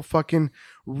of people fucking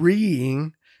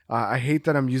reeing, I hate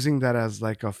that I'm using that as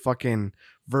like a fucking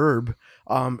verb.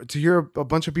 To hear a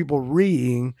bunch of people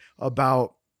reeing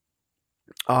about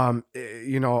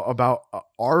about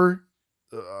our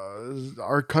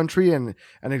country and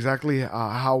exactly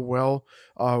how well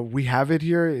we have it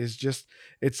here is just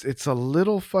it's a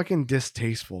little fucking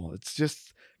distasteful. It's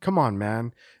just, come on,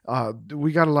 man.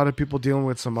 We got a lot of people dealing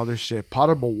with some other shit,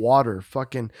 potable water,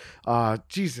 fucking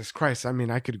Jesus Christ. I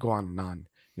mean, I could go on and on,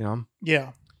 you know?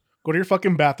 Yeah, go to your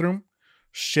fucking bathroom,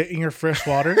 shit in your fresh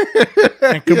water,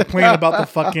 and complain about the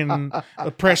fucking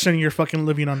oppression you're fucking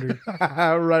living under.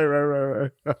 Right.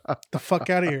 The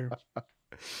fuck out of here.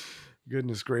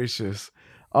 Goodness gracious.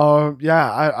 I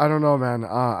don't know, man.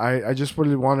 I just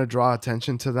really want to draw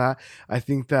attention to that. I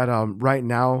think that right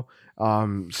now, I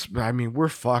mean, we're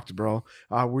fucked, bro.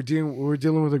 We're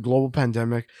dealing with a global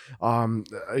pandemic.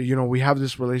 We have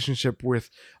this relationship with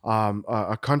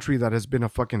a country that has been a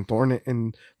fucking thorn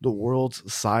in the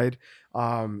world's side,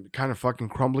 kind of fucking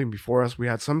crumbling before us. We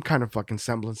had some kind of fucking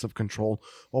semblance of control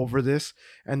over this,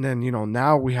 and then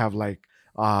now we have like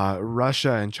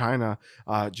Russia and China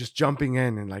just jumping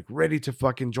in and like ready to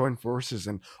fucking join forces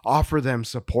and offer them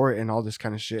support and all this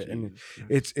kind of shit. And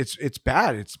it's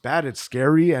bad. It's bad. It's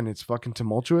scary and it's fucking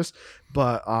tumultuous.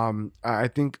 But I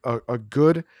think a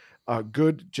good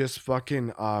just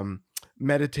fucking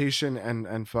meditation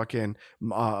and fucking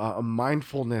a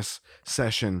mindfulness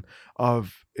session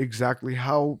of exactly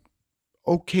how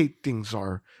okay things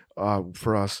are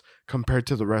for us compared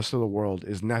to the rest of the world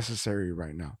is necessary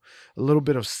right now. A little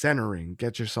bit of centering,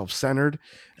 get yourself centered,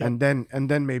 and then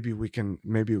maybe we can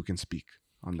speak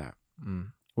on that.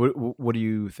 What do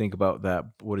you think about that?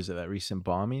 What is it, that recent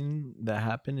bombing that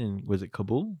happened in, was it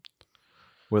Kabul,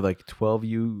 where like 12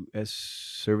 U.S.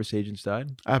 service agents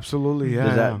died? Absolutely,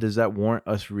 yeah. Does that warrant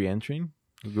us re-entering,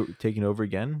 taking over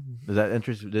again? Does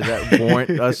that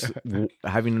warrant us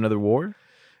having another war?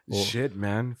 Well, shit,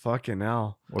 man, fucking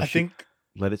hell. I think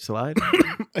let it slide.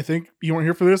 I think you weren't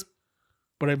here for this,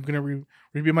 but I'm gonna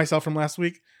review myself from last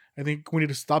week. I think we need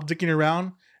to stop dicking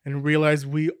around and realize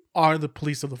we are the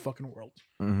police of the fucking world.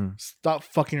 Mm-hmm. Stop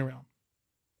fucking around.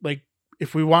 Like,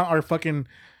 if we want our fucking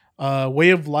way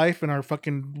of life and our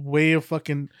fucking way of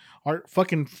fucking our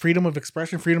fucking freedom of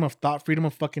expression, freedom of thought, freedom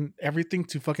of fucking everything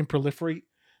to fucking proliferate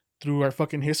through our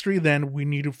fucking history, then we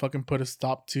need to fucking put a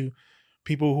stop to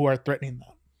people who are threatening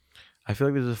that. I feel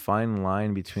like there's a fine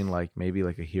line between like maybe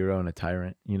like a hero and a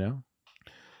tyrant,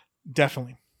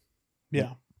 Definitely.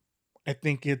 Yeah. I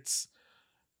think it's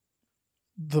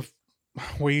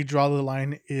where you draw the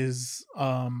line is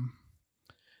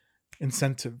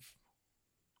incentive.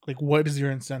 Like, what is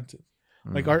your incentive?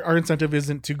 Like, our incentive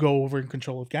isn't to go over and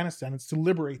control Afghanistan. It's to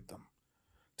liberate them,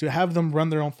 to have them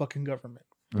run their own fucking government.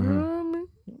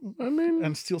 I mean,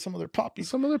 and steal some of their poppies.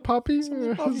 Some of their poppies. Some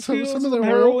of their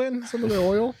heroin. Some of their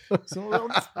oil.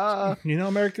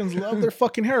 Americans love their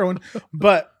fucking heroin.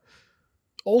 But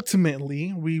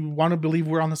ultimately, we want to believe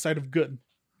we're on the side of good.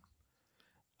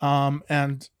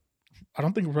 And I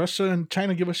don't think Russia and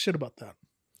China give a shit about that.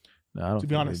 No, I don't, to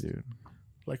be honest, dude.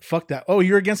 Like, fuck that. Oh,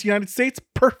 you're against the United States?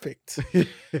 Perfect.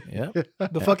 Yeah.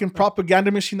 The fucking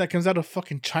propaganda machine that comes out of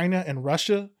fucking China and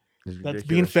Russia that's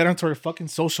being fed onto our fucking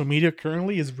social media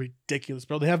currently is ridiculous,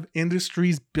 bro. They have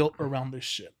industries built around this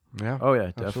shit. Yeah. Oh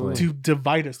yeah, definitely. To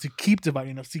divide us, to keep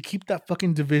dividing us, to keep that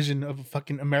fucking division of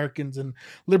fucking Americans and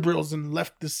liberals and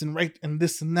leftists and right and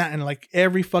this and that, and like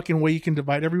every fucking way you can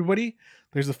divide everybody,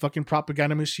 there's a fucking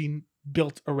propaganda machine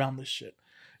built around this shit.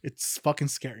 It's fucking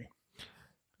scary.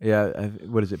 Yeah,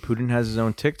 what is it? Putin has his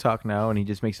own TikTok now, and he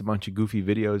just makes a bunch of goofy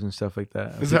videos and stuff like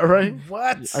that. Is that right?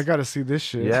 What? I gotta see this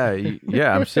shit.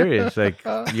 Yeah, I'm serious. Like,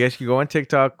 you guys can go on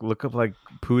TikTok, look up like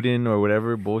Putin or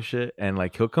whatever bullshit, and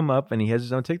like he'll come up and he has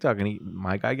his own TikTok, and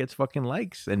my guy gets fucking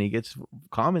likes and he gets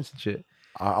comments and shit.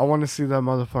 I want to see that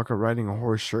motherfucker riding a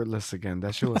horse shirtless again.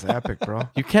 That shit was epic, bro.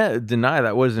 You can't deny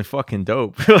that wasn't fucking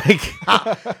dope. Like,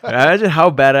 imagine how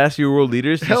badass your world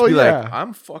leaders just be like,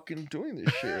 I'm fucking doing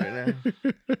this shit right now.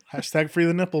 Hashtag free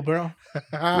the nipple, bro.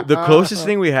 The closest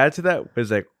thing we had to that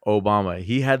was like Obama.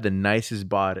 He had the nicest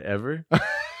bod ever.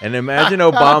 And imagine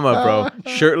Obama, bro,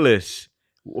 shirtless.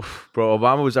 Bro,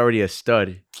 Obama was already a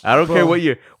stud. I don't care what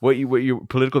your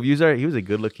political views are. He was a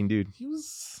good looking dude. He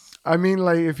was. I mean,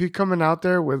 like, if you're coming out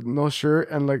there with no shirt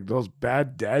and like those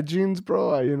bad dad jeans,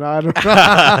 bro, I don't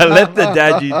know. Let the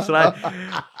dad jeans slide.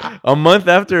 A month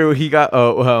after he got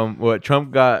Trump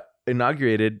got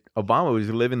inaugurated, Obama was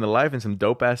living the life in some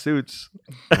dope ass suits.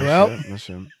 Well,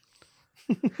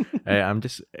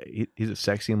 Hey, he's a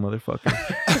sexy motherfucker.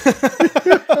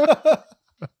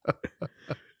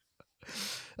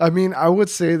 I mean, I would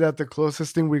say that the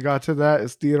closest thing we got to that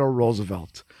is Theodore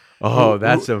Roosevelt. Oh,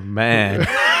 that's a man.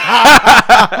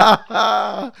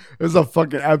 It's a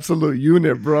fucking absolute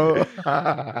unit, bro.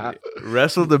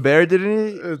 Wrestled the bear,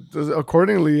 didn't he?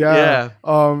 Accordingly, yeah.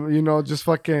 Yeah. Just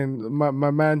fucking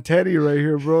my man Teddy right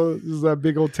here, bro. This is that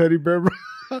big old teddy bear, bro.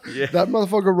 Yeah. That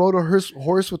motherfucker rode a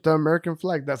horse with the American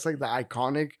flag. That's like the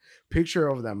iconic picture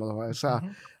of that motherfucker. So,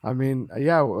 I mean,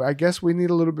 yeah, I guess we need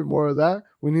a little bit more of that.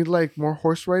 We need like more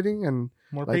horse riding and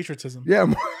more like, patriotism.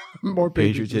 Yeah, more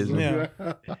patriotism. Yeah.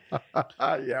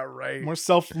 Yeah, right. More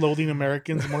self-loathing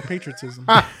Americans, more patriotism.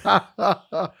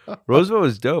 Roosevelt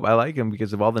was dope. I like him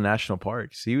because of all the national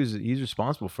parks. He's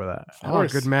responsible for that. Oh,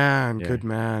 good man. Yeah. Good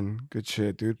man. Good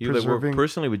shit, dude. He worked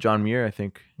personally with John Muir, I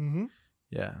think. Mm-hmm.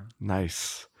 Yeah.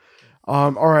 Nice.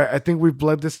 All right. I think we've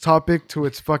bled this topic to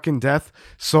its fucking death.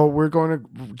 So we're going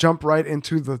to jump right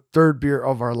into the third beer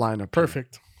of our lineup.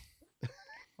 Perfect.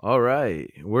 All right.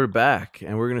 We're back.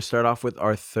 And we're going to start off with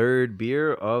our third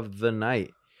beer of the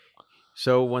night.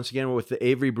 So once again, we're with the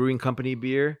Avery Brewing Company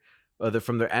beer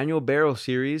from their annual barrel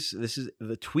series. This is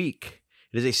the Tweak.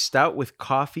 It is a stout with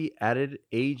coffee added,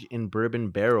 aged in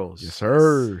bourbon barrels. Yes,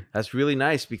 sir. That's really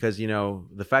nice because,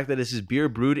 the fact that this is beer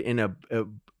brewed in a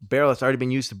barrel that's already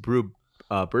been used to brew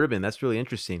bourbon, that's really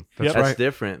interesting. That's That's right.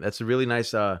 different. That's a really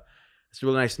nice note to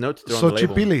throw on the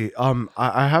label. Xochipilli,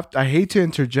 I hate to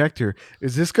interject here.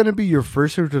 Is this going to be your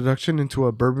first introduction into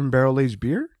a bourbon barrel aged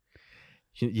beer?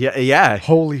 Yeah.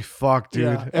 Holy fuck, dude.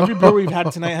 Yeah. Every beer we've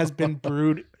had tonight has been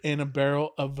brewed in a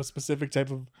barrel of a specific type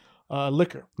of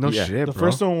liquor. No Yeah. shit, The bro.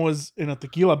 first one was in a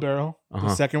tequila barrel. Uh-huh.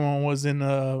 The second one was in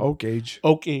a Oak age.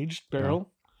 oak aged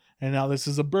barrel, and now this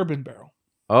is a bourbon barrel.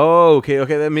 Oh, okay.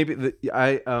 Then maybe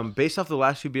based off the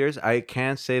last few beers, I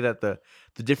can say that the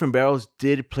different barrels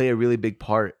did play a really big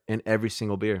part in every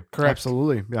single beer. Correct.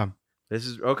 Absolutely. Yeah. This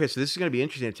is okay. So this is going to be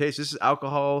interesting to taste. This is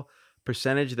alcohol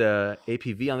percentage. The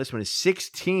APV on this one is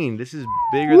 16. This is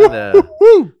bigger than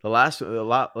the last. A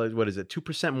lot. What is it?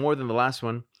 2% more than the last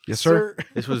one. Yes, sir.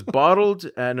 This was bottled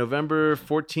at November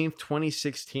 14th,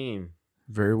 2016.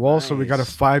 Very well. So we got a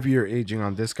Nice. 5-year aging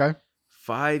on this guy.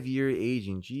 5-year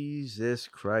aging. Jesus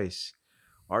Christ.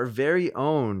 Our very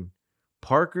own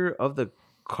Parker of the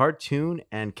cartoon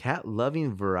and cat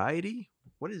loving variety.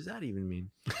 What does that even mean?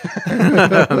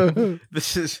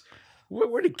 This is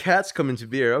where did cats come into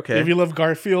beer? Okay. If you love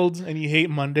Garfield and you hate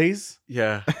Mondays,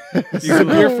 Yeah. this is a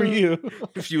beer for you.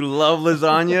 If you love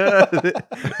lasagna,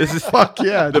 this is Fuck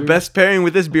yeah. the dude. best pairing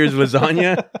with this beer is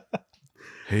lasagna.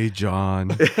 Hey,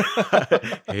 John.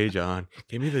 Hey, John,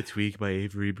 give me the Tweak by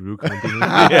Avery Brew Company.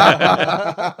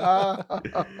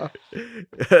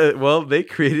 Well, they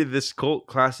created this cult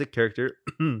classic character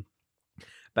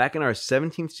back in our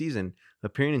 17th season,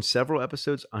 appearing in several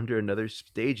episodes under another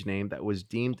stage name that was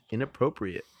deemed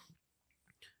inappropriate.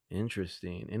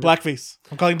 Interesting. Blackface.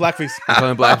 I'm calling blackface. I'm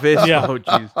calling blackface? Yeah. Oh,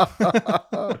 jeez.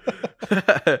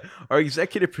 Our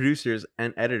executive producers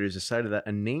and editors decided that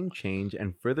a name change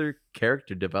and further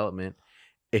character development,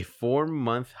 a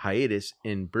 4-month hiatus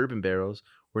in bourbon barrels,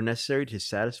 were necessary to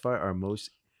satisfy our most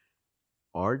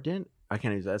ardent, I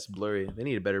can't use that, that's blurry. They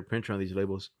need a better printer on these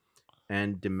labels,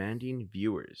 and demanding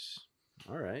viewers.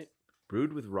 All right.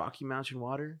 Brewed with Rocky Mountain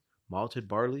water, malted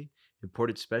barley,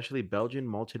 imported specially Belgian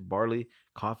malted barley,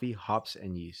 coffee, hops,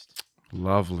 and yeast.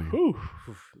 Lovely. Ooh.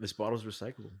 This bottle's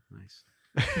recyclable. Nice.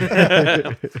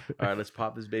 All right, let's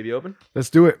pop this baby open. Let's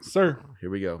do it. Sir. Here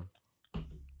we go.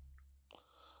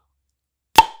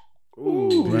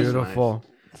 Ooh, that's Beautiful. nice.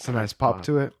 It's a nice pop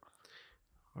to it.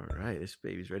 All right, this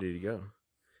baby's ready to go.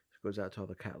 This goes out to all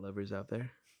the cat lovers out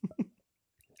there.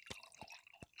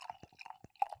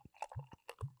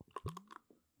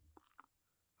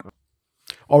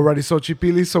 Alrighty, so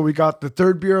Xochipilli. So we got the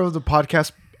third beer of the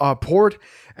podcast poured,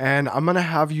 and I'm gonna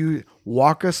have you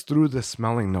walk us through the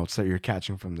smelling notes that you're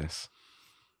catching from this.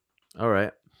 All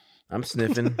right, I'm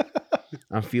sniffing.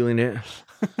 I'm feeling it.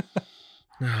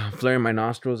 I'm flaring my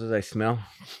nostrils as I smell,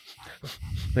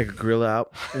 like a gorilla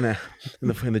out in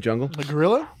the jungle. A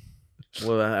gorilla?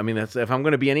 Well, I mean, that's if I'm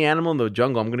gonna be any animal in the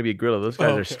jungle, I'm gonna be a gorilla. Those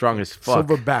guys are Okay. strong as fuck.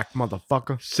 Silverback,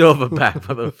 motherfucker. Silverback,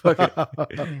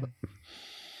 motherfucker.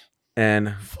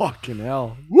 And Fucking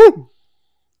hell. Woo!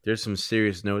 there's some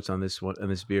serious notes on this one, on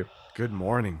this beer. Good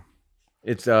morning.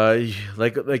 It's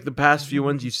like the past few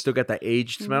ones, you still got that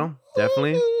aged smell,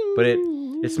 definitely. But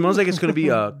it smells like it's gonna be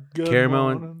Good caramel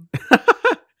and morning.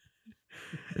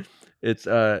 it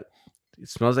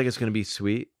smells like it's gonna be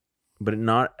sweet, but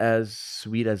not as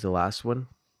sweet as the last one.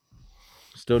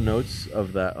 Still notes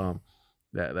of that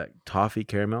that toffee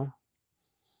caramel.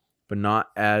 but not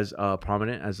as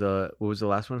prominent as what was the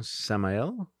last one?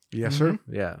 Samael? Yes, sir.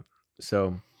 Yeah.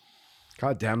 So,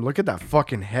 God damn, look at that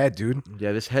fucking head, dude.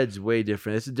 yeah, this head's way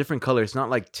different. It's a different color. It's not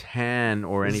like tan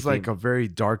or It's anything. like a very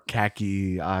dark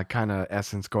khaki kind of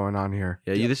essence going on here.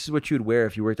 Yeah, this is what you would wear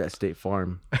if you worked at State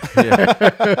Farm.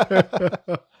 My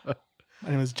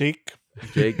name is Jake.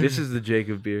 Jake, this is the Jake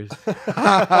of beers.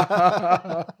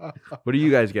 What do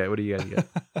you guys get?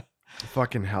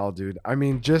 Fucking hell, dude. I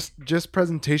mean, just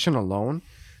presentation alone,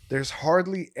 there's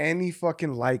hardly any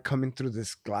fucking light coming through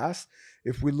this glass.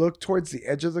 If we look towards the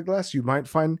edge of the glass, you might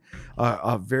find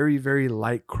a very, very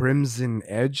light crimson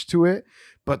edge to it,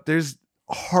 but there's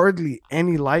hardly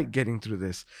any light getting through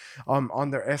this.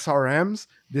 On their SRMs,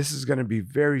 this is going to be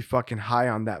very fucking high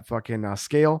on that fucking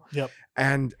scale. Yep.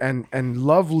 And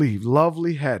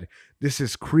lovely head. This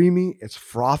is creamy, it's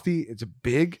frothy, it's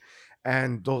big,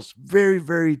 and those very,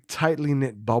 very tightly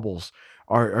knit bubbles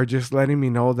are just letting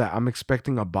me know that I'm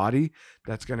expecting a body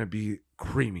that's going to be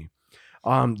creamy.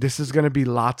 This is going to be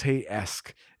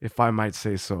latte-esque, if I might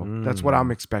say so. That's what I'm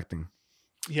expecting.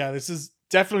 Yeah, this is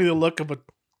definitely the look of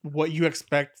what you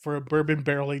expect for a bourbon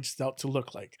barrel-aged stout to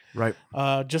look like. Right.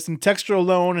 Just in texture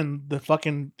alone and the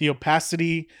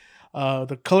opacity,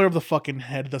 the color of the fucking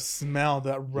head, the smell,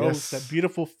 that roast, that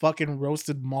beautiful fucking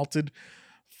roasted, malted,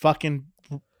 fucking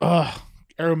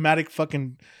aromatic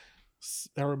smell.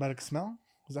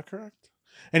 Is that correct?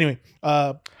 Anyway,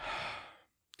 the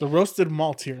roasted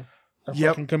malt here are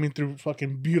fucking coming through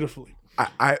fucking beautifully.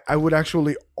 I would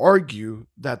actually argue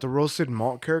that the roasted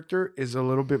malt character is a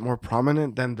little bit more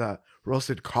prominent than the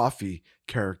roasted coffee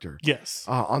character. Yes.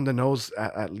 On the nose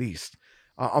at least.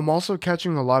 I'm also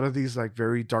catching a lot of these like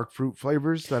very dark fruit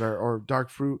flavors or dark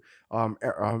fruit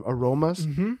aromas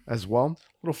as well.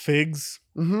 Little figs.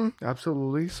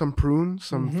 Absolutely. Some prune,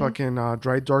 some fucking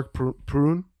dried dark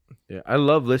prune. Yeah, I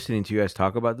love listening to you guys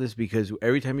talk about this because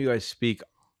every time you guys speak,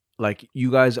 like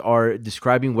you guys are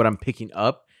describing what I'm picking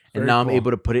up. And now I'm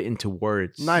able to put it into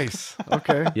words. Nice.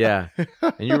 Okay. Yeah.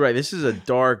 And you're right. This is a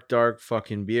dark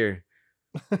fucking beer.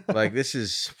 Like this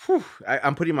is,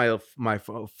 I'm putting my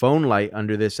phone light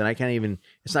under this and I can't even,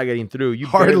 it's not getting through. You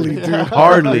hardly, barely, dude.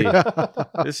 Hardly.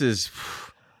 This is,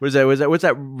 what's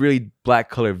that really black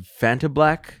color? Fanta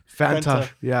black? Fanta.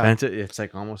 Yeah. Fanta. It's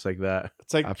like almost like that.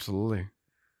 It's like absolutely.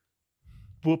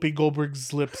 Whoopi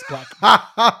Goldberg's lips black.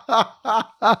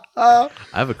 I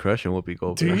have a crush on Whoopi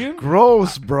Goldberg. Do you?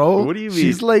 Gross, bro. What do you mean?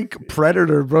 She's like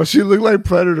Predator, bro. She looked like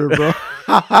Predator, bro.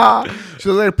 She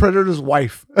looked like Predator's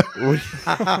wife.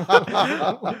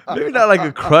 Maybe not like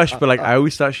a crush, but like I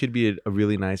always thought she'd be a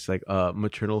really nice like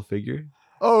maternal figure.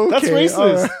 Oh, okay. That's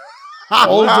racist.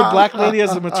 Older black lady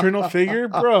as a maternal figure,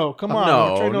 bro. Come on,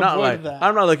 no, we're trying to not avoid like that.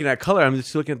 I'm not looking at color. I'm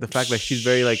just looking at the fact that she's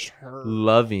very like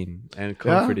loving and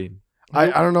comforting.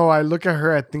 I don't know. I look at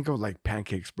her, I think of like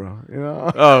pancakes, bro. You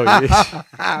know? Oh,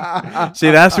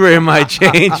 see, that's where it might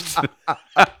change.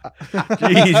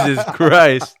 Jesus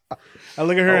Christ! I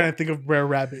look at her and I think of Brer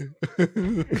Rabbit.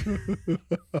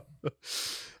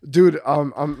 Dude,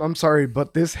 I'm sorry,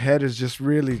 but this head is just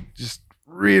really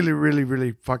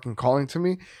fucking calling to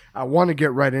me. I want to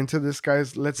get right into this,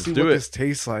 guys. Let's see what this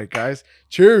tastes like, guys.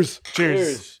 Cheers.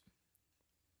 Cheers.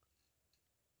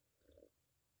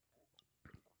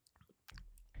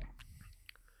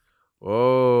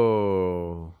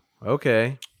 Oh,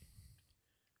 okay.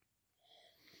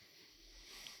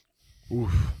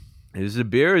 Oof. Is this a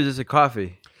beer or is this a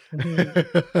coffee?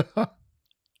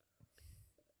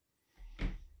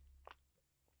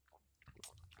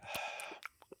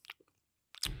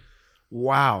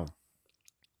 Wow.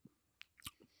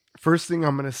 First thing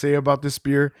I'm going to say about this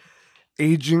beer,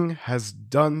 aging has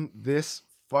done this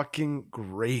fucking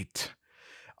great.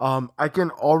 I can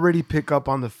already pick up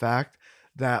on the fact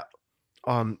that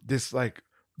this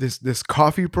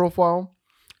coffee profile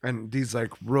and these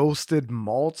like roasted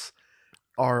malts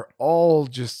are all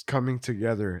just coming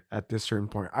together at this certain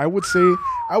point. I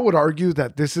would argue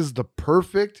that this is the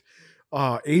perfect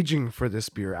aging for this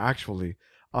beer, actually.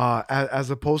 As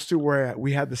opposed to where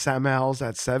we had the Samals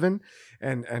at 7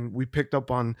 and we picked up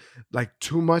on like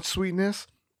too much sweetness,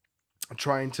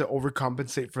 trying to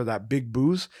overcompensate for that big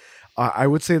booze. I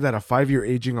would say that a 5-year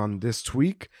aging on this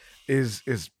tweak is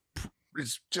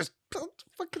just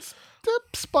fucking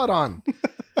spot on.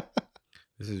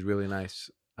 This is really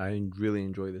nice. I really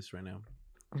enjoy this right now.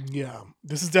 Yeah,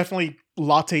 this is definitely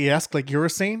latte-esque, like you were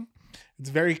saying. It's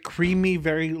very creamy,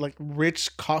 very like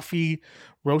rich coffee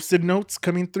roasted notes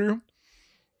coming through.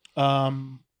 A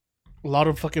lot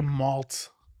of fucking malt,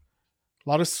 a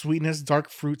lot of sweetness, dark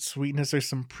fruit sweetness. There's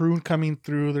some prune coming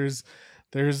through. There's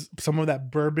some of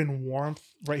that bourbon warmth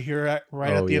right here, at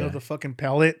the end of the fucking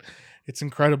palate, It's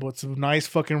incredible. It's a nice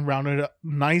fucking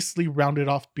nicely rounded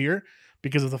off beer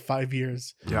because of the 5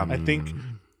 years. Yeah. I think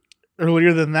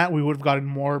earlier than that, we would have gotten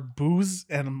more booze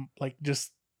and like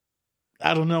just,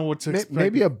 I don't know what to expect.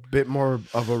 Maybe a bit more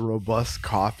of a robust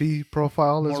coffee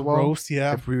profile more as well. roast,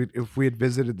 yeah. If we had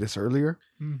visited this earlier.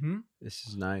 Mm-hmm. This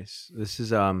is nice. This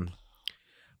is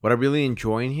what I really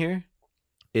enjoy in here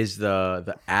is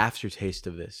the aftertaste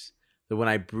of this. That when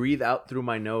I breathe out through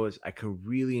my nose, I can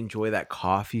really enjoy that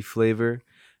coffee flavor.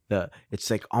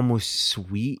 It's like almost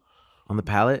sweet on the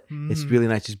palate. It's really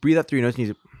nice. Just breathe out through your nose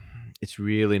and it's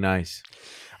really nice.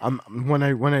 When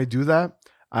I do that,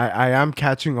 I am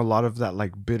catching a lot of that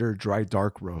like bitter, dry,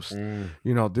 dark roast.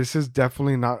 You know, this is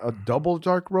definitely not a double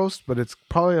dark roast, but it's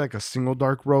probably like a single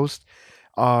dark roast.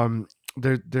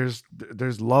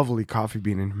 There's lovely coffee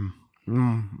bean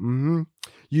in.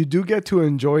 You do get to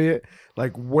enjoy it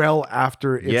like well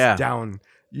after it's down.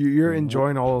 You're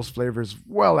enjoying all those flavors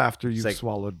well after you've like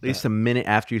swallowed. At least a minute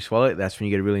after you swallow it, that's when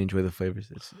you get to really enjoy the flavors.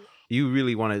 You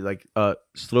really want to like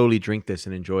slowly drink this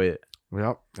and enjoy it.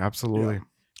 Yep, absolutely. Yeah.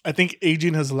 I think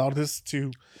aging has allowed this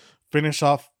to finish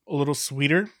off a little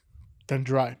sweeter than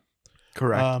dry.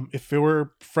 Correct. If it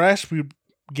were fresh, we'd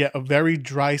get a very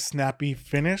dry, snappy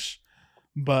finish.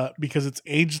 But because it's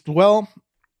aged well,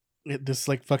 this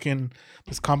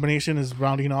combination is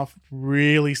rounding off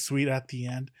really sweet at the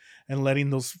end and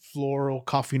letting those floral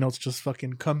coffee notes just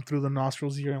fucking come through the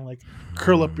nostrils here and like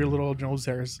curl up your little nose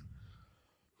hairs.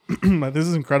 This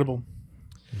is incredible.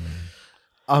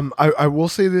 I will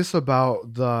say this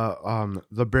about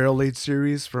the barrel aged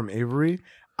series from Avery.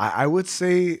 I would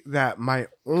say that my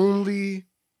only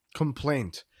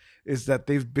complaint is that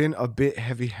they've been a bit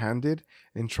heavy handed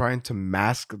in trying to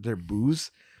mask their booze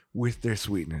with their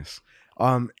sweetness.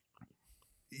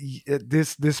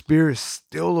 This beer is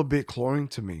still a bit cloying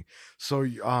to me. So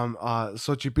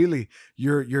Xochipilli,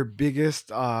 your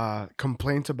biggest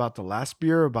complaint about the last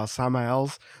beer, about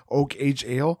Samael's Oak Age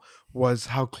Ale, was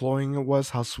how cloying it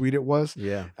was, how sweet it was.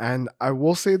 Yeah. And I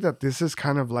will say that this is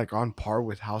kind of like on par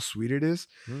with how sweet it is.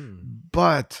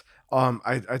 But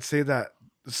I'd say that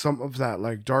some of that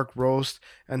like dark roast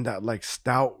and that like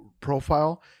stout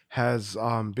profile has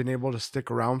been able to stick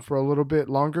around for a little bit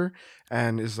longer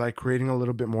and is like creating a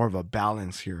little bit more of a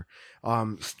balance here.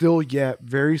 Still yet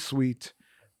very sweet,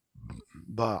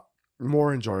 but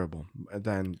more enjoyable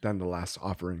than the last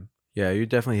offering. Yeah, you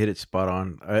definitely hit it spot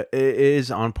on. It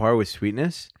is on par with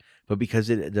sweetness, but because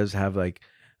it does have like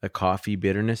the coffee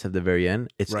bitterness at the very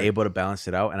end, it's able to balance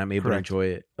it out, and I'm able to enjoy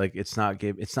it. Like it's not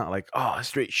like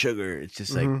straight sugar. It's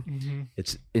just like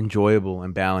it's enjoyable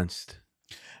and balanced.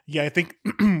 Yeah, I think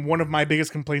one of my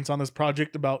biggest complaints on this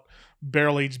project about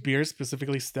barrel aged beers,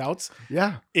 specifically stouts,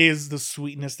 is the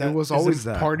sweetness that was always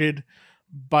imparted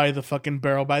by the fucking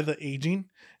barrel, by the aging.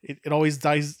 It always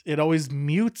dies. It always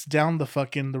mutes down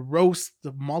the roast,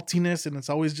 the maltiness, and it's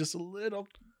always just a little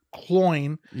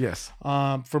cloying. Yes.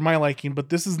 For my liking, but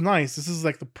this is nice. This is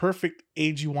like the perfect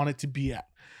age you want it to be at.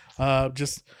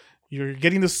 Just you're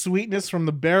getting the sweetness from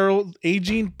the barrel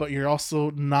aging, but you're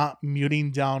also not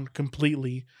muting down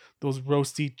completely those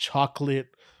roasty chocolate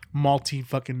malty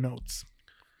fucking notes.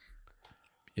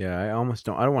 Yeah, I don't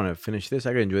want to finish this.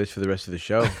 I gotta enjoy this for the rest of the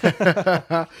show.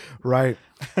 Right.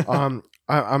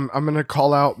 I'm gonna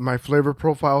call out my flavor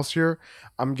profiles here.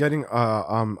 I'm getting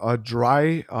a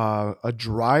dry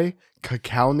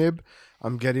cacao nib.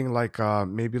 I'm getting like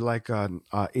maybe like a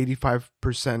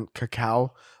 85%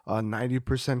 cacao,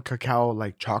 90% cacao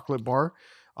like chocolate bar.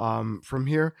 From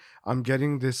here, I'm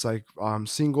getting this like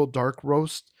single dark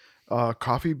roast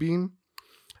coffee bean,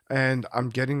 and I'm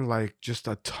getting like just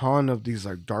a ton of these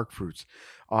like dark fruits.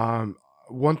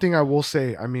 One thing I will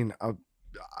say, I mean,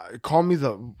 call me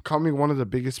one of the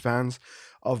biggest fans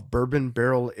of bourbon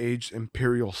barrel aged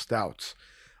imperial stouts.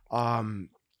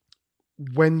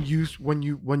 When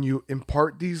you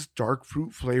impart these dark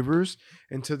fruit flavors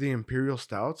into the imperial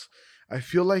stouts, I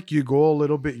feel like you go a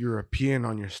little bit European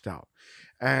on your stout.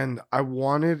 And I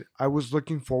was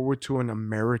looking forward to an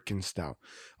American stout.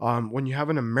 When you have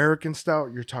an American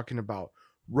stout, you're talking about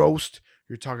roast,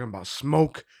 you're talking about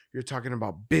smoke, you're talking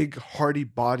about big hearty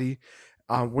body.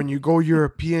 When you go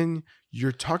European,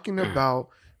 you're talking about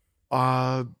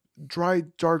dry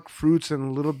dark fruits and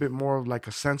a little bit more of like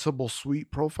a sensible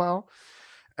sweet profile.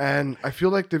 And I feel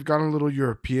like they've gone a little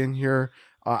European here.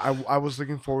 I was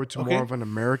looking forward to more of an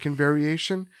American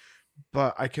variation,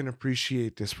 but I can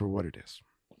appreciate this for what it is.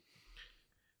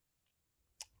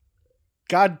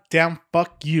 Goddamn,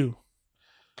 fuck you.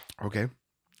 Okay.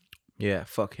 Yeah,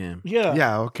 fuck him. Yeah.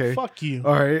 Yeah, okay. Fuck you.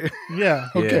 All right. Yeah.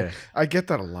 Okay. Yeah. I get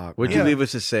that a lot. What'd you leave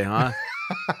us to say, huh?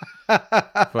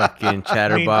 Fucking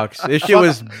chatterbox. This shit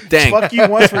was dank. Fuck you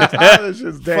once for This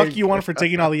shit's dank. fuck you one for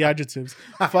taking all the adjectives.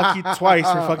 Fuck you twice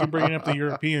for fucking bringing up the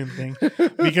European thing.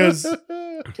 Because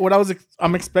what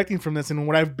I'm expecting from this and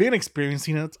what I've been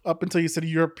experiencing up until you said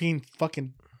European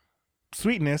fucking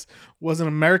sweetness was an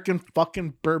American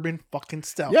fucking bourbon fucking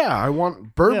stout. Yeah, I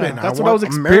want bourbon. Yeah, that's what I was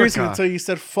experiencing until you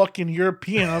said fucking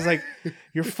European. I was like,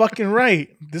 you're fucking right.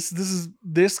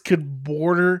 This could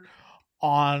border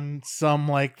on some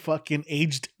like fucking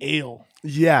aged ale.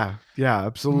 Yeah,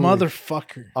 absolutely,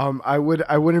 motherfucker. I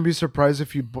wouldn't be surprised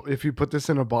if you put this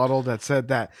in a bottle that said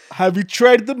that. Have you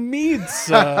tried the meads?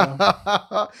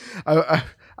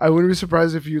 I wouldn't be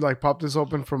surprised if you like pop this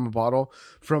open from a bottle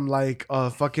from like a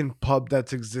fucking pub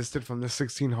that's existed from the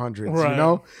 1600s. Right. You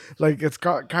know, like it's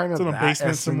got kind of it's in a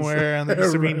basement somewhere, and they're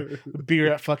serving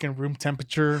beer at fucking room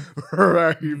temperature.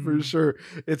 Right, for sure.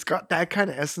 It's got that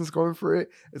kind of essence going for it.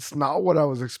 It's not what I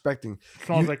was expecting. It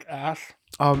smells like ash.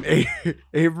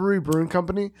 Avery Brewing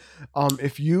Company.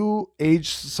 If you age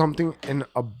something in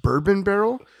a bourbon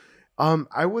barrel,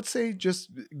 I would say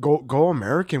just go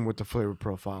American with the flavor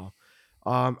profile.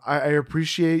 I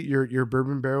appreciate your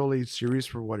bourbon barrel aged series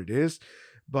for what it is,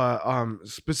 but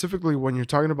specifically when you're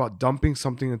talking about dumping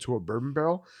something into a bourbon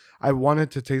barrel, I want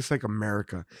it to taste like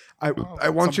America. I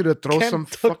want you to throw some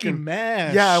fucking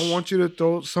mash. Yeah, I want you to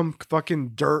throw some fucking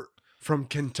dirt from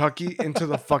Kentucky into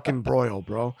the fucking broil,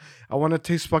 bro. I want to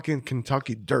taste fucking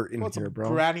Kentucky dirt in here, bro.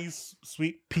 Granny's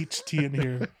sweet peach tea in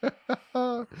here.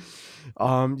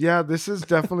 Yeah, this is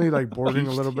definitely like bordering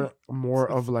a little bit more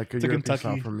of like a European Kentucky,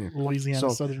 style for me. Louisiana, So,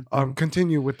 southern.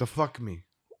 continue with the fuck me.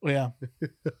 Yeah.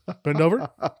 Bend over.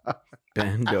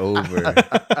 Bend over.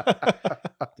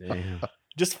 Damn.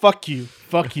 Just fuck you,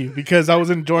 because I was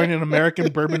enjoying an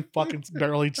American bourbon fucking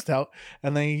barrel aged stout,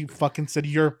 and then he fucking said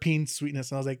European sweetness,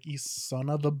 and I was like, you son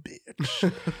of a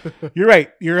bitch. You're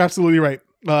right. You're absolutely right.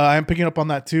 I'm picking up on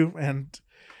that too, and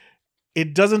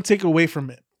it doesn't take away from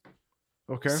it.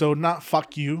 Okay. So not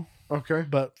fuck you. Okay.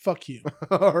 But fuck you.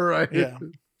 All right. Yeah.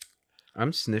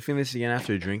 I'm sniffing this again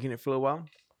after drinking it for a while.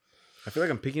 I feel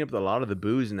like I'm picking up a lot of the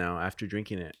booze now after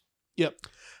drinking it. Yep.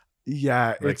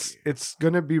 Yeah, Like- it's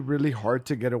gonna be really hard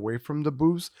to get away from the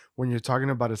booze when you're talking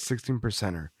about a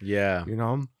 16%er. Yeah. You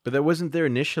know? But that wasn't there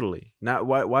initially. Not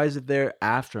why is it there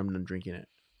after I'm done drinking it?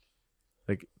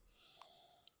 Like,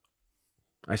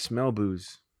 I smell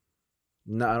booze.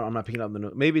 No, I'm not picking up the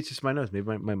nose. Maybe it's just my nose. Maybe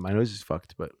my nose is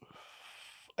fucked, but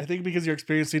I think because you're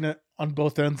experiencing it on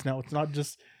both ends now. It's not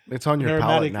just It's on your palate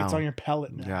aromatic, now. it's on your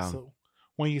palate now. Yeah. So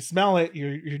when you smell it,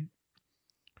 you're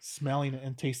smelling it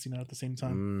and tasting it at the same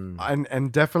time.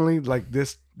 And definitely like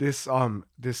this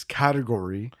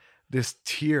category, this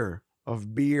tier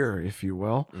of beer, if you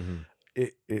will,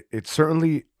 it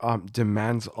certainly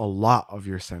demands a lot of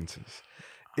your senses.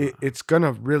 It's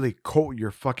gonna really coat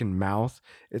your fucking mouth.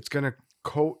 It's gonna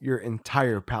coat your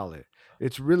entire palate.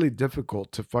 It's really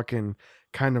difficult to fucking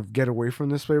kind of get away from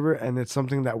this flavor, and it's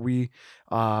something that we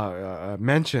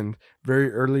mentioned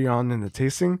very early on in the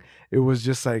tasting. It was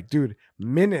just like, dude,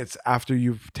 minutes after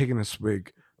you've taken a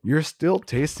swig, you're still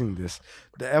tasting this.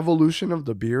 The evolution of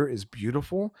the beer is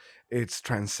beautiful. It's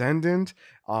transcendent.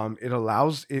 It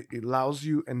allows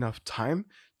you enough time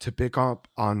to pick up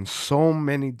on so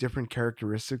many different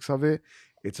characteristics of it.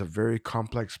 It's a very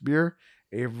complex beer.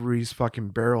 Avery's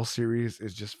fucking barrel series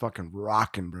is just fucking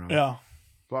rocking, bro. Yeah.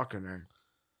 Fucking A.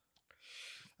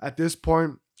 At this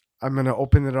point, I'm gonna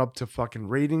open it up to fucking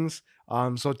ratings.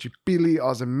 Xochipilli,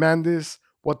 Ozymandias,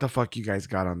 what the fuck you guys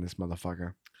got on this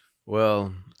motherfucker?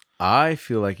 Well, I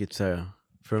feel like it's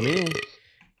for me,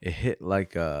 it hit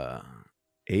like a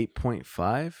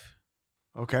 8.5.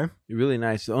 Okay. Really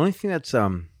nice. The only thing that's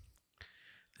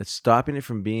stopping it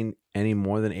from being any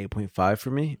more than 8.5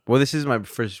 for me. Well, this is my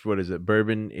first, what is it,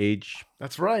 bourbon age?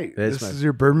 That's right. That's This is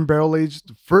your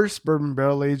first bourbon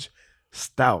barrel aged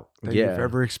stout that you've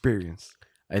ever experienced.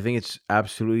 I think it's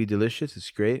absolutely delicious. It's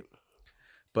great.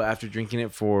 But after drinking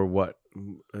it for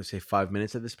let's say 5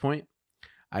 minutes at this point,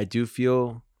 I do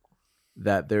feel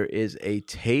that there is a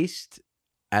taste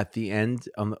at the end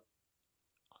on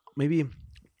maybe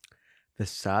the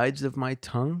sides of my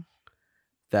tongue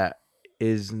that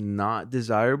is not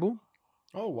desirable.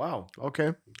 Oh wow.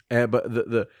 Okay. But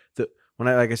the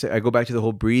when like I said, I go back to the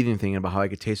whole breathing thing about how I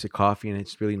could taste the coffee and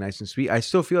it's really nice and sweet. I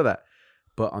still feel that.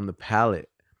 But on the palate,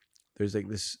 there's like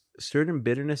this certain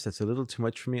bitterness that's a little too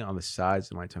much for me on the sides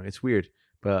of my tongue. It's weird,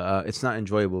 but it's not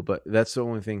enjoyable. But that's the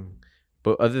only thing.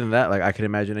 But other than that, like I could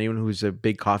imagine anyone who's a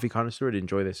big coffee connoisseur would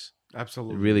enjoy this.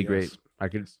 Absolutely. Really great. I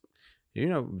could,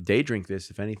 day drink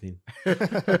this if anything.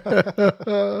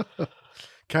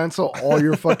 Cancel all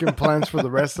your fucking plans for the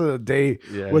rest of the day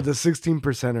with a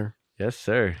 16%er. Yes,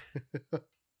 sir.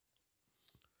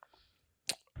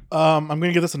 I'm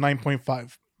gonna give this a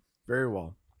 9.5. Very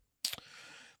well.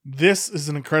 This is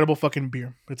an incredible fucking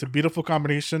beer. It's a beautiful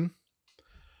combination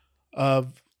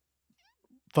of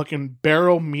fucking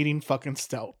barrel meeting fucking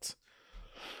stout.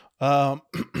 You're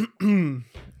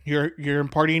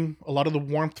imparting a lot of the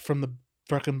warmth from the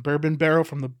fucking bourbon barrel,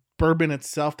 from the bourbon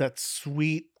itself, that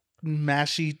sweet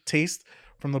mashy taste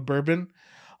from the bourbon.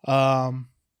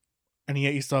 And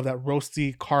yet you still have that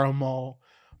roasty caramel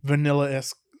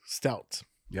vanilla-esque stout.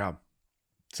 Yeah.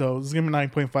 So this is gonna be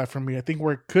 9.5 for me. I think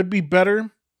where it could be better,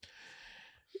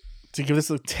 to give this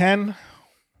a 10,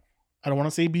 I don't want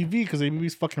to say ABV because ABV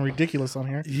is fucking ridiculous on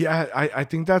here. Yeah, I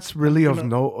think that's really of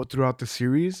note throughout the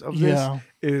series of this.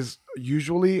 Is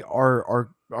usually our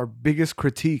biggest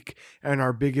critique and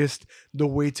the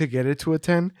way to get it to a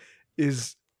 10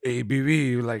 is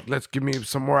ABV. Like, let's give me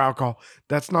some more alcohol.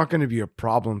 That's not going to be a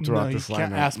problem throughout this lineup. You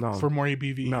can't ask for more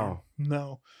ABV.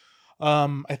 No.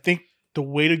 I think the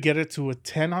way to get it to a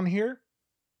 10 on here,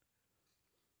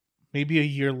 maybe a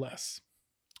year less.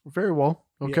 Very well.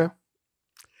 Okay.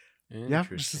 Yeah.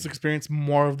 Just to experience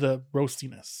more of the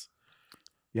roastiness.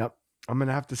 Yep. I'm going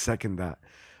to have to second that.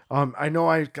 I know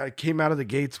I came out of the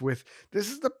gates with,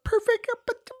 this is the perfect,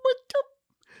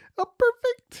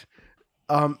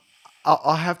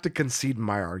 I'll have to concede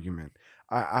my argument.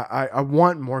 I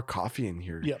want more coffee in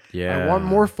here. Yep. Yeah. I want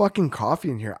more fucking coffee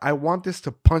in here. I want this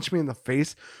to punch me in the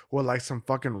face with like some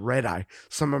fucking red eye,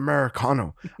 some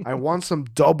Americano. I want some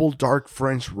double dark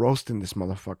French roast in this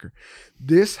motherfucker.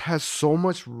 This has so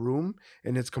much room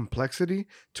in its complexity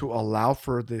to allow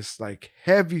for this like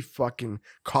heavy fucking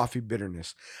coffee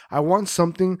bitterness. I want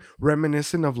something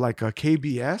reminiscent of like a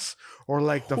KBS or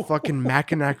like the fucking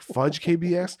Mackinac Fudge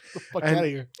KBS. Fuck out of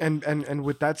here. And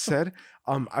with that said,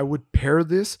 I would pair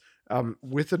this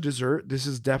with a dessert. This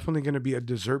is definitely going to be a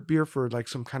dessert beer for like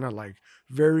some kind of like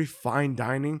very fine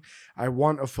dining. I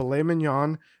want a filet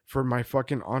mignon for my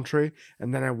fucking entree,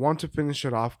 and then I want to finish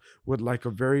it off with like a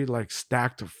very like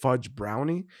stacked fudge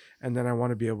brownie, and then I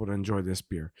want to be able to enjoy this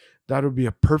beer. That would be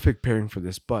a perfect pairing for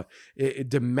this, but it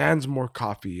demands more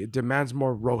coffee. It demands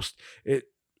more roast.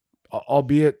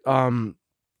 Albeit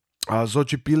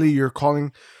Xochipilli, you're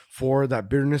calling for that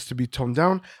bitterness to be toned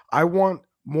down. I want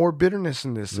more bitterness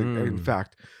in this. In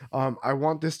fact, I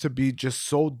want this to be just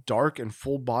so dark and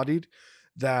full-bodied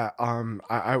that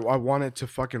I want it to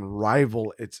fucking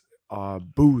rival its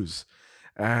booze.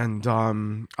 And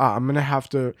I'm gonna have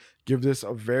to give this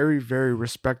a very, very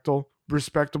respectable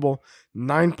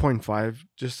 9.5,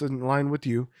 just in line with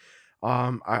you.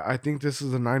 I think this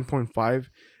is a 9.5,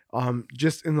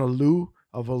 just in the lieu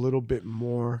of a little bit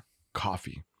more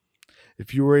coffee.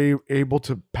 If you were able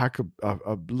to pack a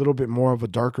little bit more of a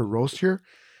darker roast here,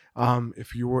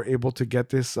 if you were able to get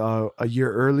this a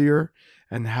year earlier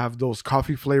and have those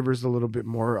coffee flavors a little bit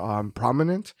more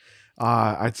prominent,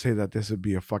 I'd say that this would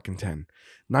be a fucking 10.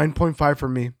 9.5 for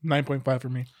me. 9.5 for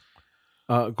me.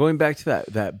 Going back to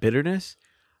that bitterness,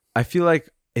 I feel like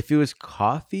if it was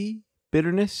coffee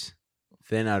bitterness,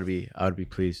 then I would be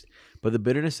pleased. But the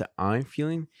bitterness that I'm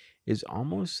feeling is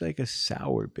almost like a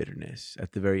sour bitterness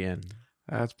at the very end.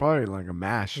 That's probably like a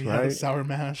mash, right? The sour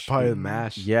mash. Probably a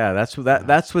mash. Yeah, that's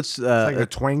what's it's like a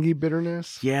twangy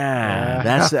bitterness. Yeah.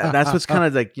 That's what's kind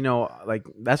of like, like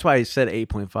that's why I said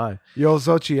 8.5. Yo,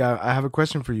 Xochi, I have a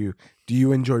question for you. Do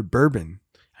you enjoy bourbon?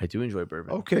 I do enjoy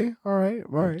bourbon. Okay, all right.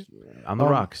 On the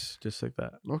rocks, just like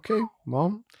that. Okay,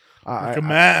 well, like a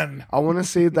man. I want to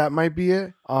say that might be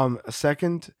it. A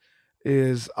second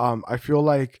is I feel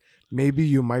like maybe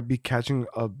you might be catching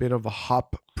a bit of a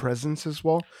hop presence as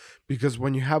well, because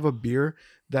when you have a beer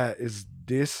that is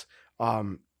this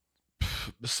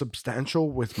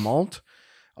substantial with malt,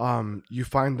 you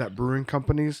find that brewing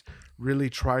companies really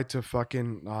try to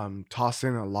fucking toss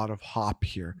in a lot of hop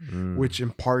here, which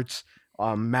imparts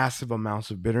massive amounts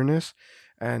of bitterness,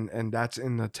 and that's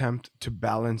in an attempt to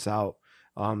balance out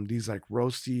these like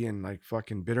roasty and like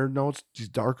fucking bitter notes, these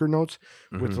darker notes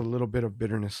with a little bit of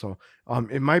bitterness. So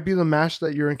it might be the mash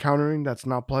that you're encountering that's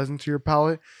not pleasant to your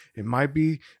palate. It might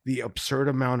be the absurd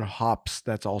amount of hops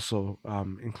that's also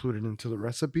included into the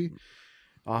recipe.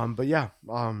 But yeah,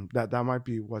 that might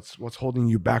be what's holding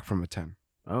you back from a 10.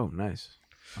 Oh, nice.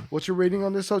 What's your rating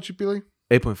on this, Xochipilli?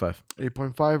 8.5.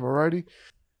 8.5. Alrighty.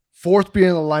 Fourth beer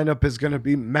in the lineup is going to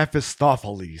be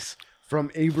Mephistopheles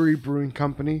from Avery Brewing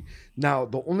Company. Now,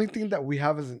 the only thing that we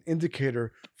have as an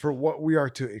indicator for what we are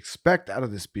to expect out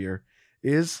of this beer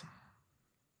is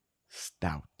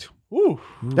stout. Ooh,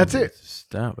 that's it.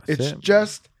 Stout. It's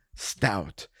just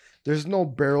stout. There's no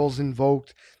barrels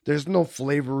invoked. There's no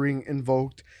flavoring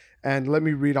invoked. And let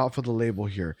me read off of the label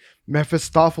here.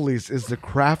 Mephistopheles is the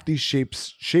crafty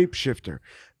shapeshifter,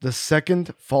 the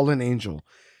second fallen angel,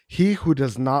 he who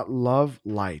does not love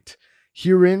light.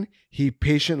 Herein he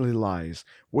patiently lies,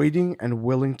 waiting and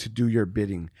willing to do your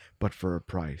bidding, but for a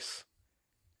price.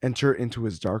 Enter into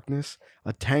his darkness,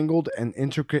 a tangled and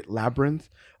intricate labyrinth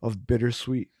of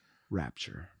bittersweet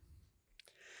rapture.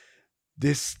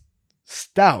 This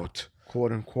stout,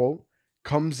 quote unquote,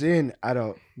 comes in at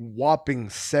a whopping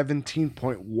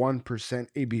 17.1%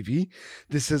 ABV.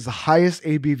 This is the highest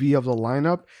ABV of the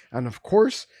lineup, and of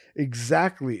course,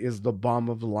 exactly is the bomb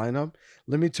of the lineup.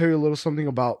 Let me tell you a little something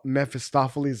about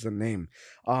Mephistopheles, the name.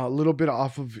 A little bit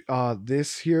off of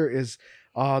this here is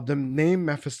the name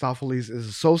Mephistopheles is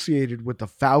associated with the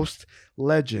Faust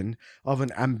legend of an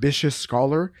ambitious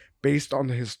scholar based on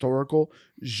the historical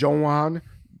Johann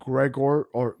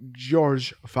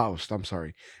George Faust. I'm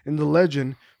sorry. In the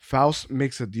legend, Faust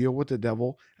makes a deal with the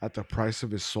devil at the price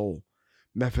of his soul.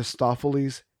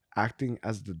 Mephistopheles acting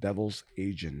as the devil's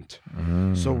agent.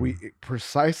 So we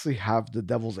precisely have the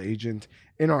devil's agent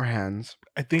in our hands.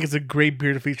 I think it's a great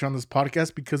beer to feature on this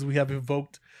podcast because we have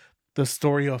evoked the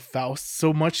story of Faust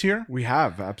so much here. We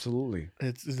have, absolutely.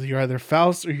 You're either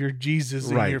Faust or you're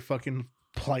Jesus in Right. your fucking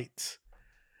plight.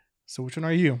 So which one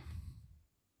are you?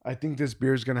 I think this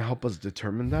beer is going to help us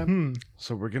determine that.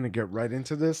 So we're going to get right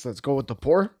into this. Let's go with the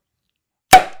pour.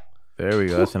 There we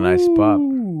go. That's a nice pop.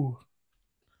 Ooh.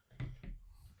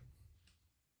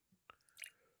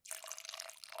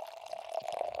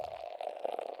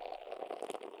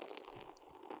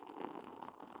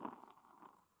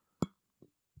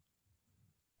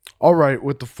 All right,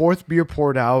 with the fourth beer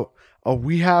poured out,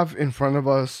 we have in front of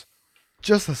us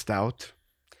just a stout.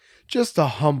 Just a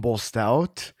humble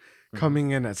stout.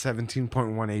 Coming in at 17.1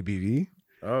 ABV.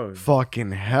 Oh,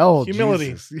 Fucking hell. Humility.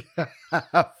 Jesus.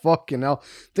 Yeah, fucking hell.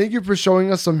 Thank you for showing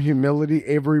us some humility,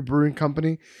 Avery Brewing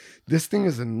Company. This thing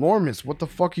is enormous. What the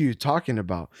fuck are you talking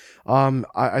about?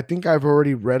 I think I've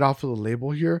already read off of the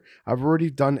label here. I've already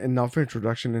done enough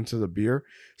introduction into the beer.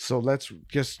 So let's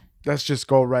just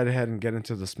go right ahead and get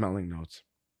into the smelling notes.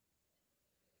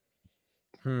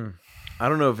 I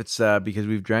don't know if it's because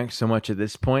we've drank so much at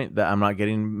this point that I'm not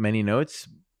getting many notes.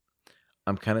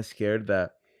 I'm kind of scared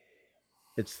that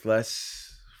it's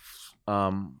less,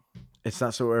 it's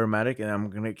not so aromatic, and I'm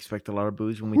going to expect a lot of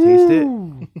booze when we taste it.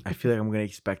 I feel like I'm going to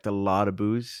expect a lot of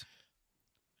booze.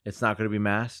 It's not going to be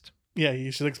masked. Yeah,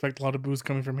 you should expect a lot of booze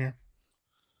coming from here.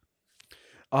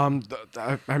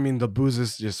 I mean, the booze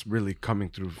is just really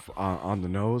coming through on the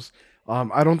nose.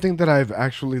 I don't think that I've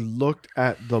actually looked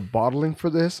at the bottling for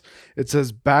this. It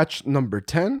says batch number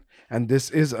 10, and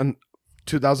this is an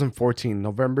 2014,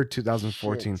 November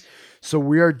 2014. Shit. So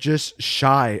we are just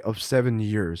shy of 7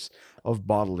 years of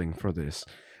bottling for this.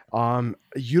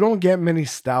 You don't get many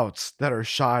stouts that are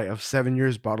shy of 7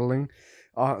 years bottling,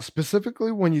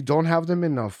 specifically when you don't have them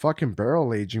in a fucking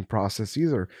barrel aging process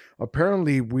either.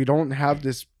 Apparently, we don't have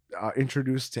this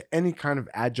introduced to any kind of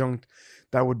adjunct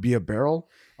that would be a barrel.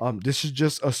 This is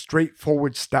just a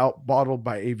straightforward stout bottled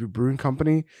by Avery Brewing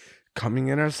Company, coming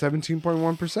in at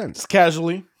 17.1%. It's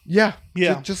casually. Yeah.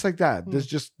 Yeah. Just like that.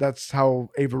 That's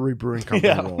how Avery Brewing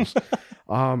Company rolls.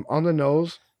 On the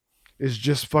nose is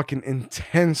just fucking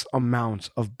intense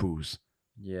amounts of booze.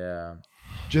 Yeah.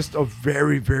 Just a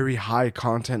very, very high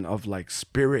content of like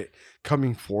spirit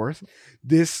coming forth.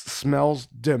 This smells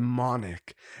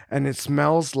demonic, and it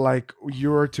smells like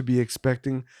you're to be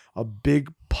expecting a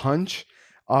big punch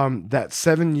that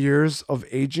 7 years of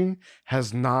aging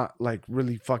has not like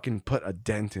really fucking put a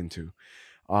dent into.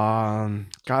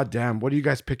 God damn, what are you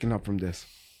guys picking up from this?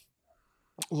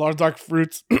 A lot of dark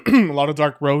fruits, a lot of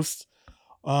dark roast.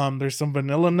 There's some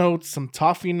vanilla notes, some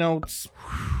toffee notes.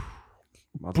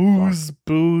 Booze.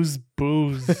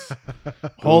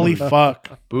 Holy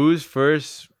fuck. Booze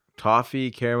first,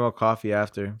 toffee, caramel, coffee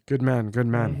after. Good man.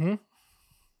 Mm-hmm.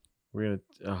 We're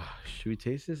gonna. Should we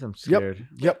taste this? I'm scared.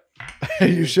 Yep.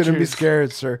 You shouldn't be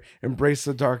scared, sir. Embrace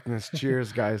the darkness.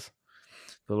 Cheers, guys.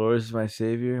 The Lord is my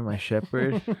savior, my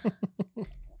shepherd.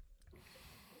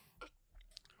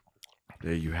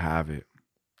 There you have it.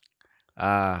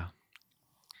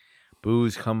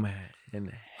 Booze come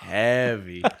in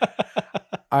heavy.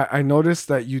 I noticed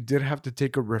that you did have to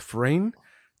take a refrain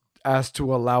as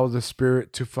to allow the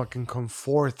spirit to fucking come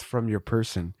forth from your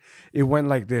person. It went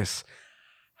like this.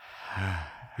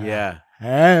 Yeah.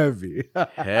 Heavy.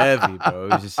 Heavy, bro.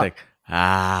 It was just like,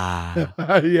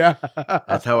 Yeah.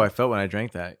 That's how I felt when I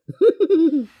drank that.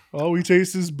 All we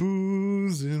taste is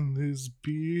booze in this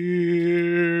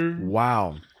beer.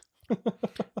 Wow.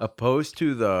 Opposed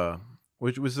to the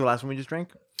Which was the last one we just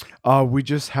drank? We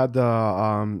just had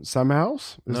the Salmon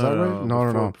House. Is that right?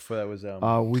 No. Before that was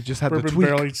We just had the Bourbon Tweak.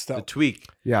 barrel aged stout. the Tweak.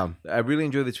 Yeah. I really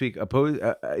enjoyed the Tweak.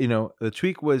 The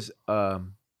Tweak was a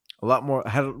lot more.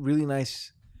 Had a really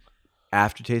nice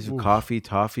aftertaste of coffee,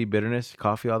 toffee, bitterness,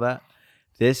 coffee, all that.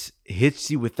 This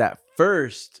hits you with that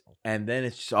first, and then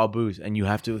it's just all booze, and you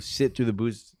have to sit through the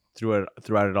booze throughout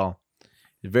it all.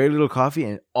 Very little coffee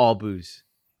and all booze.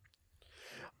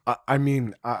 I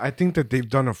mean, I think that they've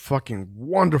done a fucking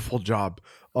wonderful job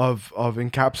of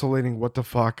encapsulating what the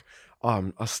fuck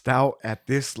a stout at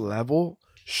this level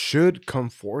should come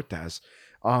forth as.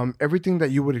 Everything that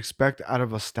you would expect out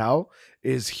of a stout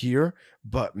is here,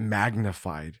 but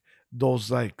magnified.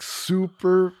 Those like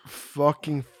super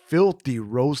fucking filthy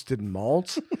roasted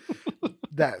malts,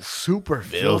 that super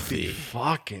filthy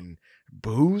fucking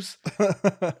booze.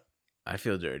 I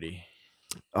feel dirty.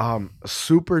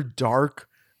 Super dark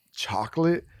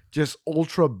chocolate, just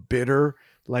ultra bitter,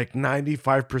 like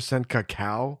 95%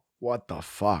 cacao. What the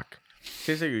fuck?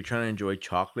 Tastes like you're trying to enjoy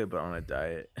chocolate, but on a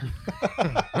diet.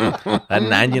 That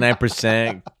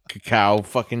 99% cacao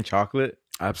fucking chocolate.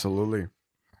 Absolutely.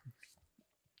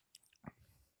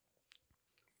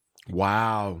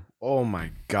 Wow. Oh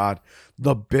my God.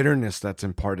 The bitterness that's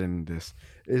imparted in this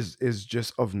is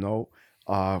just of note.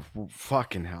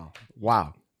 Fucking hell.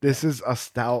 Wow. This is a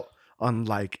stout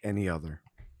unlike any other.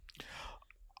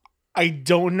 I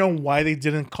don't know why they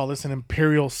didn't call this an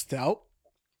imperial stout.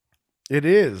 It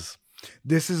is.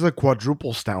 This is a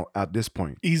quadruple stout at this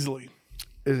point. Easily.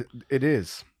 It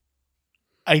is.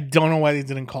 I don't know why they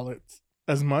didn't call it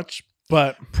as much,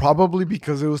 but probably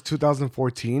because it was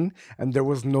 2014 and there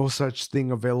was no such thing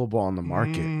available on the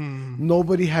market.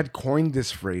 Nobody had coined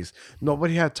this phrase.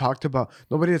 Nobody had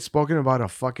spoken about a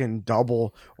fucking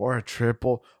double or a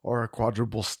triple or a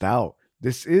quadruple stout.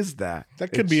 This is that.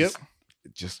 That could be it.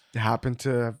 It just happened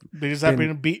to. They just happened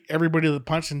to beat everybody to the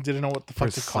punch and didn't know what the fuck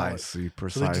to call it. Precisely.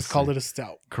 So they just called it a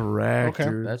stout. Correct. Okay.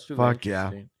 Dude. That's really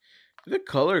interesting. The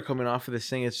color coming off of this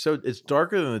thing, it's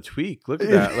darker than the Tweak. Look at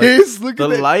that. Like, Look the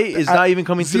at light is not even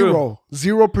coming through.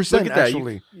 0%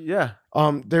 actually. Yeah.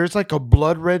 There's like a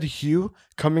blood red hue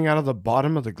coming out of the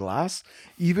bottom of the glass.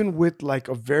 Even with like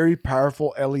a very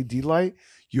powerful LED light,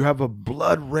 you have a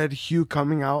blood red hue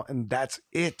coming out, and that's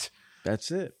it. That's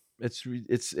it. It's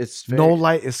very, no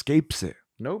light escapes it.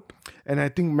 Nope. And I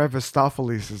think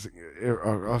Mephistopheles is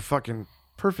a fucking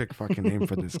perfect fucking name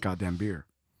for this goddamn beer.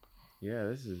 Yeah,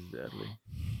 this is deadly.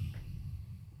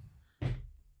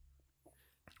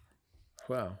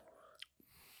 Wow.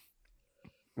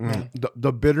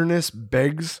 The bitterness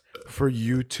begs for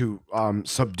you to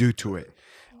subdue to it.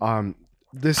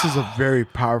 This is a very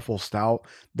powerful stout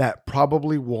that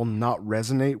probably will not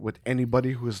resonate with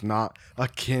anybody who is not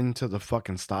akin to the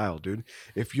fucking style, dude.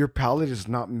 If your palate is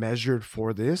not measured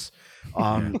for this,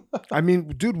 I mean,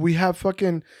 dude, we have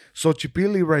fucking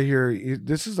Xochipilli right here.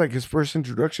 This is like his first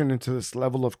introduction into this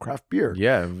level of craft beer.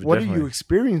 Yeah. What definitely. Are you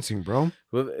experiencing, bro?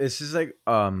 Well, this is like,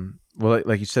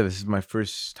 like you said, this is my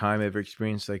first time ever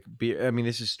experienced like beer. I mean,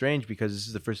 this is strange because this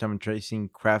is the first time I'm tasting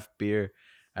craft beer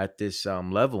at this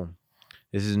level.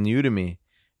 This is new to me,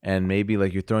 and maybe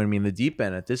like you're throwing me in the deep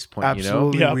end at this point.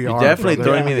 Absolutely, you know, we you're are, definitely brother.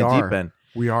 throwing me in the deep end.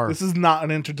 We are. This is not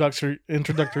an introductory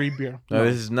beer. No,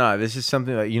 this is not. This is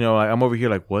something that I'm over here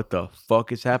like, what the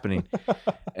fuck is happening?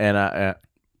 And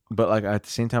but like at the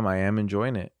same time, I am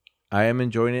enjoying it. I am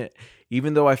enjoying it,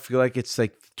 even though I feel like it's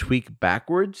like Tweak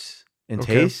backwards in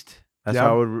taste. That's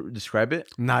how I would describe it.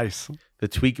 Nice. The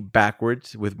Tweak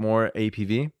backwards with more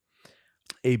ABV.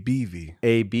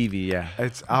 ABV, yeah.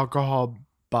 It's alcohol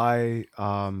by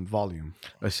volume.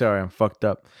 Oh, sorry, I'm fucked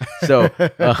up. So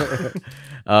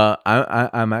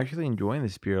I'm actually enjoying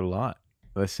this beer a lot.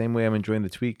 The same way I'm enjoying the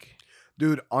Tweak.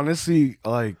 Dude, honestly,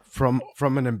 like from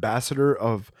an ambassador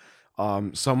of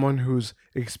someone who's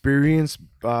experienced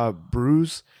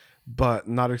brews but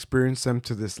not experienced them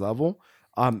to this level,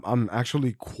 I'm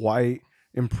actually quite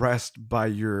impressed by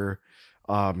your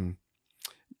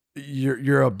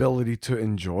ability to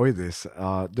enjoy this.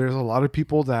 There's a lot of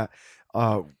people that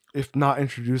if not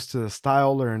introduced to the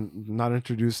style or not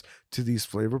introduced to these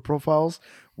flavor profiles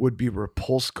would be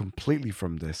repulsed completely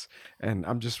from this, and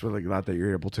I'm just really glad that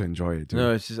you're able to enjoy it, dude.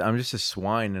 No, it's just I'm just a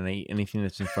swine and I eat anything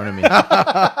that's in front of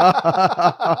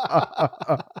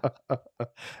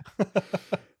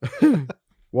me.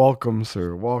 Welcome,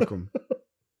 sir. Welcome.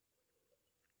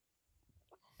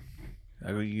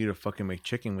 I go you to fucking make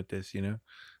chicken with this, you know.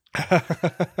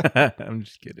 I'm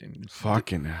just kidding.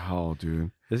 Fucking hell,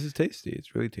 dude. This is tasty.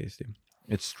 It's really tasty.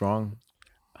 It's strong.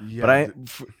 Yeah, but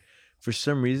for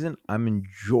some reason, I'm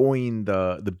enjoying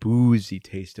the boozy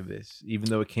taste of this. Even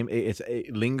though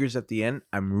it lingers at the end,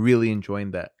 I'm really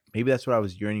enjoying that. Maybe that's what I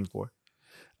was yearning for.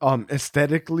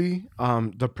 Aesthetically,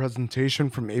 the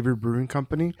presentation from Avery Brewing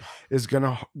Company is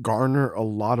gonna garner a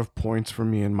lot of points for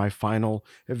me in my final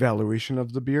evaluation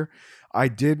of the beer. I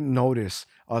did notice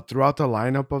throughout the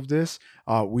lineup of this,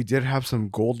 we did have some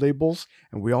gold labels,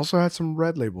 and we also had some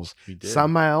red labels.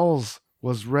 Samael's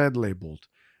was red labeled.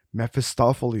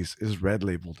 Mephistopheles is red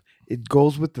labeled. It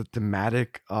goes with the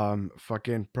thematic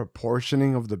fucking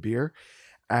proportioning of the beer,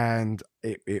 and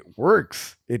it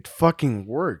works. It fucking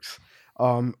works.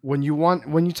 When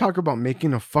you talk about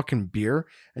making a fucking beer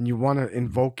and you want to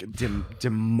invoke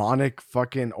demonic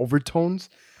fucking overtones,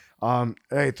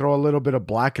 hey, throw a little bit of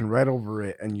black and red over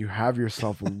it, and you have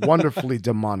yourself a wonderfully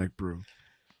demonic brew.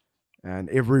 And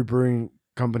Avery Brewing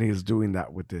Company is doing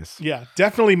that with this. Yeah,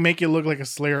 definitely make it look like a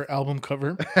Slayer album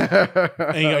cover.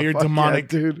 And you got your demonic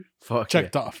dude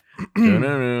checked off.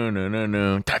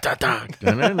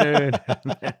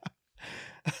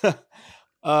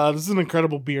 This is an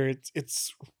incredible beer.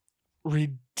 It's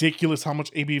ridiculous how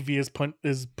much ABV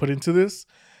is put into this,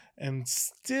 and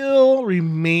still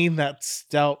remain that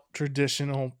stout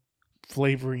traditional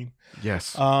flavoring.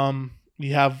 Yes.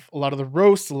 You have a lot of the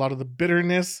roast, a lot of the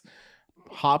bitterness,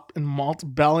 hop and malt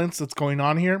balance that's going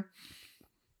on here.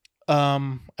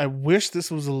 I wish this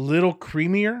was a little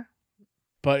creamier,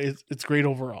 but it's great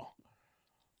overall.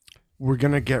 We're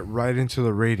gonna get right into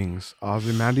the ratings.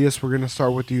 Vimandius, we're gonna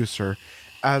start with you, sir.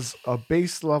 As a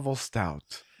base level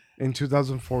stout in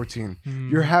 2014,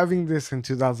 you're having this in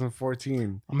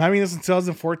 2014. I'm having this in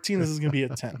 2014. This is gonna be a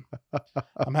 10.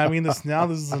 I'm having this now.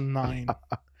 This is a 9.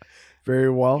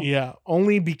 Very well. Yeah,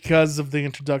 only because of the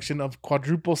introduction of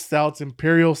quadruple stouts,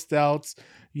 imperial stouts.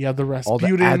 You have the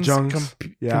Rasputins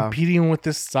competing with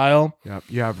this style. Yeah,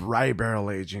 you have rye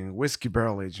barrel aging, whiskey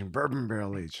barrel aging, bourbon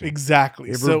barrel aging. Exactly.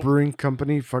 Avery Brewing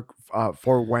Company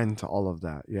forewent all of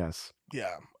that. Yes.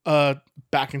 Yeah.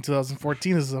 Back in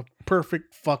 2014 this is a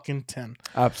perfect fucking 10.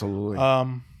 Absolutely. I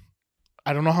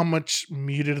don't know how much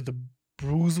muted the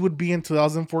brews would be in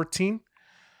 2014,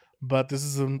 but this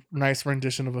is a nice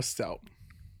rendition of a stout.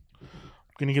 I'm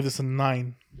gonna give this a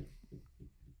 9.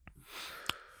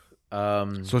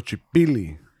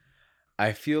 Xochipilli.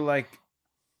 I feel like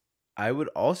I would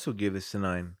also give this a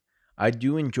 9. I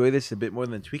do enjoy this a bit more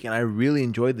than the tweak, and I really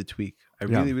enjoyed the tweak. I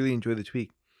really enjoyed the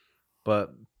tweak.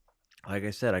 But like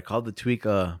I said, I called the tweak.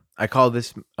 I call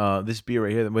this beer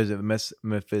right here. Was it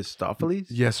Mephistopheles?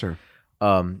 Yes, sir.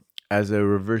 As a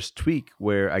reverse tweak,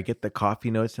 where I get the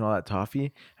coffee notes and all that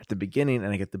toffee at the beginning,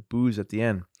 and I get the booze at the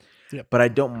end. Yep. But I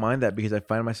don't mind that because I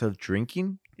find myself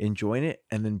drinking, enjoying it,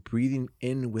 and then breathing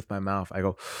in with my mouth. I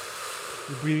go,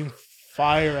 you're breathing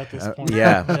fire at this point.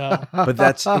 Yeah. But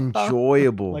that's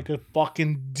enjoyable. Like a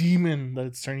fucking demon that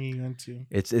it's turning you into.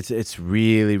 It's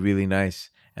really, really nice.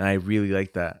 And I really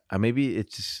like that. Maybe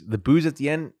it's just the booze at the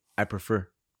end I prefer.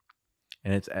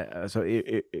 And it's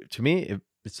to me,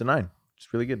 it's a 9.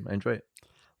 It's really good. I enjoy it.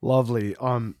 Lovely.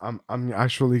 I'm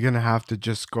actually gonna have to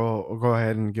just go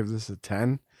ahead and give this a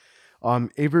 10.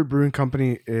 Avery Brewing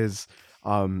Company is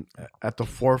at the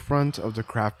forefront of the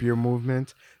craft beer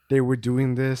movement. They were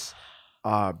doing this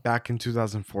back in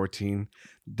 2014.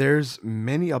 There's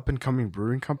many up and coming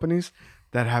brewing companies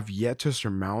that have yet to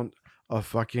surmount a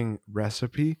fucking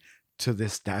recipe to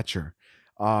this stature.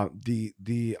 The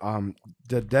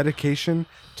dedication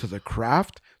to the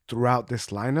craft throughout this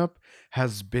lineup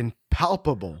has been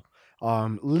palpable,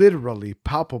 literally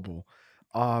palpable.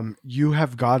 You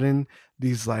have gotten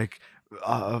these like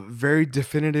very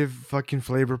definitive fucking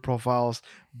flavor profiles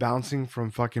bouncing from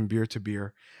fucking beer to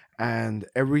beer, and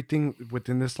everything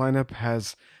within this lineup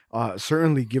has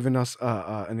certainly given us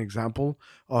an example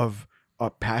of a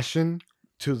passion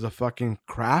to the fucking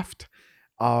craft,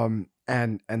 and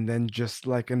then just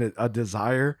like a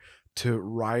desire to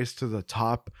rise to the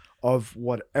top of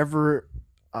whatever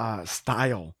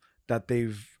style that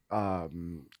they've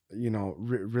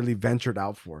really ventured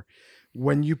out for.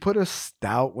 When you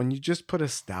just put a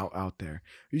stout out there,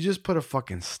 you just put a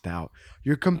fucking stout,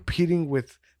 you're competing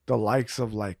with the likes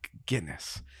of like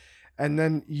Guinness, and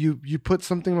then you put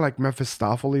something like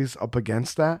Mephistopheles up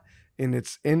against that in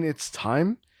its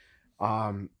time.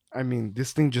 I mean,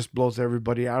 this thing just blows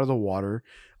everybody out of the water.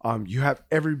 You have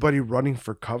everybody running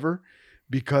for cover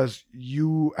because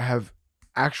you have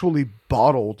actually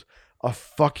bottled a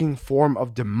fucking form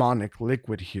of demonic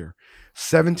liquid here.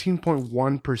 17.1%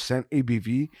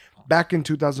 ABV back in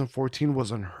 2014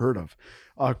 was unheard of.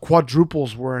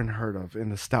 Quadruples were unheard of in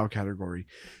the stout category.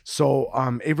 So,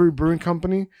 Avery Brewing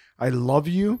Company, I love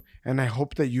you, and I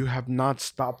hope that you have not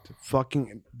stopped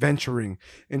fucking venturing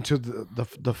into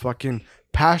the fucking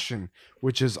passion,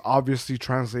 which is obviously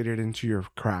translated into your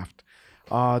craft.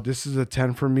 This is a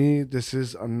 10 for me. This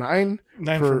is a 9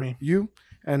 for me. You,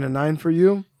 and a 9 for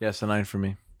you. Yes, a 9 for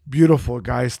me. Beautiful,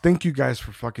 guys. Thank you guys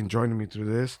for fucking joining me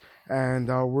through this. And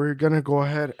we're going to go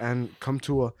ahead and come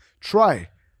to a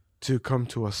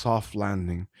soft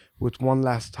landing with one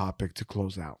last topic to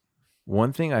close out.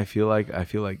 One thing I feel like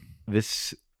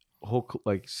this whole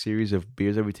like series of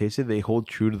beers that we tasted, they hold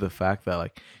true to the fact that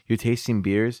like you're tasting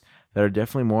beers that are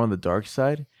definitely more on the dark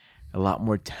side, a lot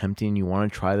more tempting. You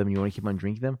want to try them, you want to keep on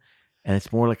drinking them. And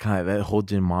it's more like kind of that whole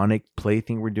demonic play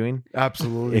thing we're doing.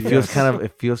 Absolutely. It feels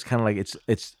kind of like it's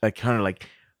like kind of like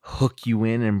hook you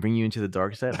in and bring you into the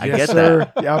dark side. I get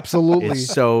that. Yeah, absolutely. It's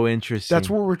so interesting. That's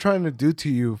what we're trying to do to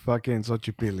you, fucking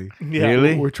Xochipilli. Yeah.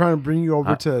 Really? We're trying to bring you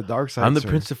over to the dark side. I'm the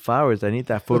Prince of Flowers. I need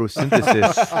that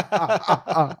photosynthesis.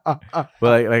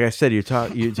 But like I said, you're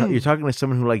talking to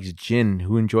someone who likes gin,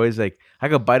 who enjoys like I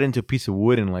could bite into a piece of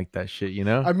wood and like that shit, you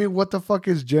know? I mean, what the fuck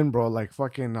is gin, bro? Like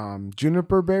fucking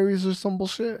juniper berries or some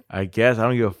bullshit? I guess I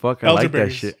don't give a fuck. I like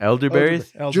that shit.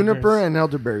 Elderberries? Juniper and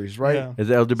elderberries, right? Yeah. Does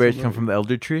the elderberries come from the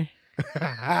elder tree?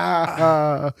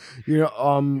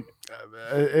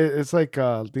 It's like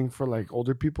a thing for like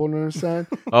older people to understand.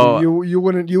 Oh, you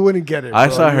wouldn't get it. I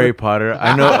bro. saw Harry Potter.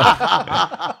 I know.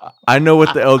 I know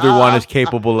what the Elder Wand is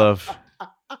capable of.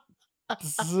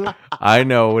 I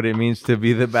know what it means to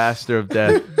be the master of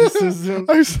death. This isn't.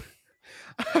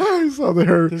 I saw the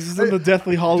hair. This isn't the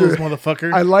Deathly Hollows, Dude,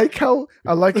 motherfucker. I like how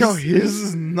this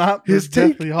is not his the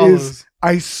take Deathly Hollows. is.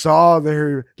 I saw the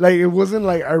hair. Like it wasn't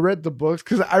like I read the books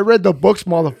because I read the books,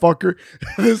 motherfucker.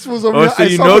 This was a. Oh, so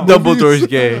you know Dumbledore's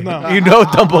gay. No. You know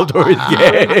Dumbledore's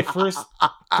I read gay. the first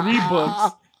 3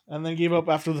 books and then gave up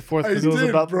after the 4th because it was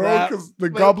about bro, that. because the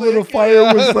Goblet of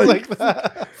Fire was like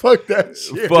that. fuck that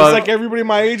shit. Fuck. Just like everybody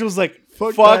my age was like,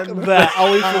 fuck that.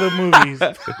 I'll wait for the movies.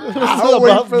 I'll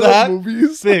wait for the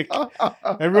movies. Sick.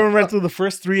 Everyone read through the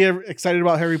first 3 excited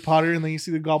about Harry Potter, and then you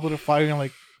see the Goblet of Fire, and you're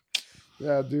like,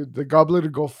 yeah, dude, the Goblet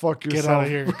of Go Fuck yourself.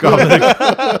 get out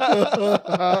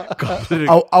of here.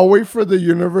 I'll wait for the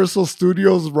Universal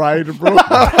Studios ride, bro.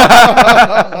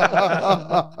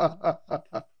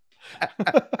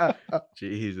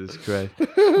 Jesus Christ.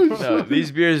 No,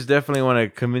 these beers definitely want to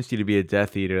convince you to be a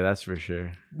Death Eater, that's for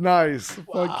sure. Nice.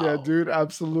 Wow. Fuck yeah, dude.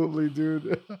 Absolutely,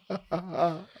 dude.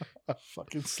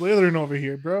 Fucking Slytherin over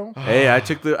here, bro. Hey, I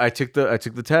took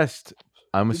the test.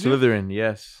 I'm a Slytherin,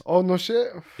 yes. Oh, no shit?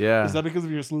 Yeah. Is that because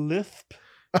of your lisp?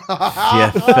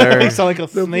 Yes, sir. You sound like a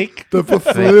snake. The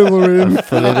Slytherin.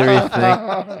 Slytherin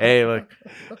snake. Hey, look.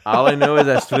 All I know is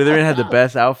that Slytherin had the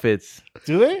best outfits.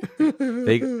 Do they?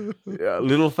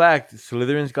 Little fact,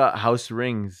 Slytherin's got house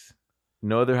rings.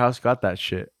 No other house got that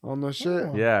shit. Oh, no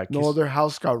shit? Yeah. No other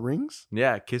house got rings?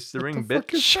 Yeah, kiss the ring, the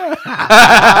bitch.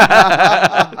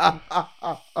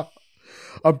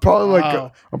 I'm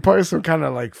probably some kind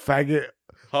of like faggot.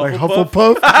 Like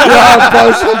Hufflepuff? Hufflepuff? Yeah, I'm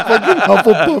probably some fucking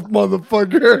Hufflepuff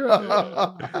motherfucker.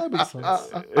 That makes sense.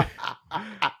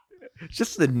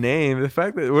 Just the name. The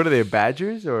fact that, what are they,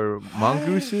 badgers or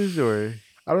mongooses or?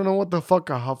 I don't know what the fuck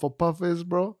a Hufflepuff is,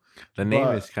 bro. The name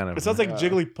is kind of. It sounds like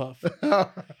Jigglypuff.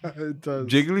 It does.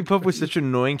 Jigglypuff was such an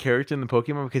annoying character in the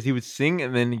Pokemon because he would sing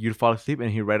and then you'd fall asleep and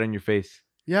he'd write on your face.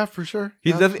 Yeah, for sure.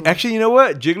 He's definitely, actually, you know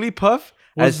what? Jigglypuff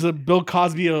was the Bill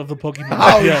Cosby of the Pokemon.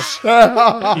 Oh, yes. You're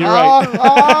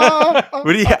right.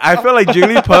 But I felt like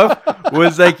Jigglypuff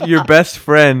was like your best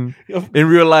friend in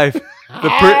real life.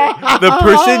 The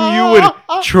person you would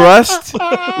trust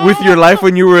with your life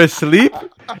when you were asleep.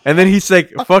 And then he's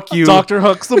like, fuck you. Dr.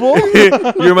 Huxtable?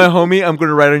 You're my homie. I'm going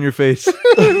to write on your face.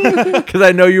 Because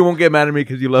I know you won't get mad at me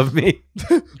because you love me.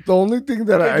 The only thing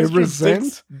that I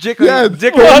resent...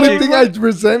 the only thing I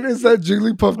resent is that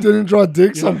Jigglypuff didn't draw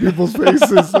dicks on people's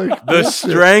faces. Like the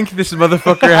strength this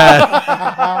motherfucker had.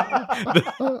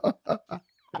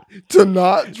 To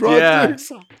not draw dicks.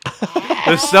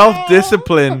 The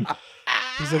self-discipline.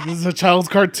 He's like, this is a child's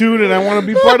cartoon and I want to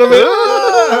be part of it.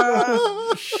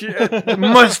 Shit.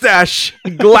 Mustache.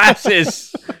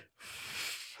 Glasses.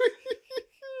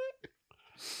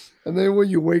 And then when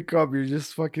you wake up, you're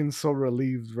just fucking so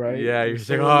relieved, right? Yeah, you're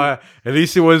just like, oh, at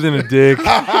least it wasn't a dick.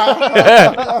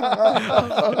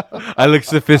 I look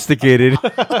sophisticated.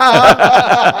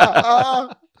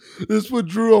 This one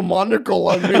drew a monocle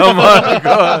on me.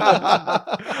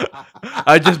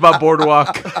 I just bought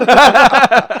Boardwalk.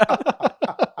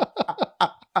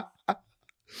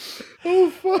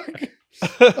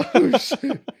 Oh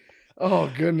shit.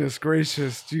 Oh goodness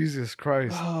gracious, Jesus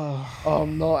Christ.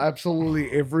 No,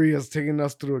 absolutely. Avery has taken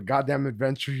us through a goddamn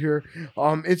adventure here.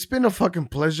 It's been a fucking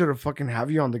pleasure to fucking have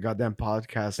you on the goddamn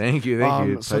podcast. Thank you.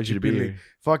 It's a pleasure to be here.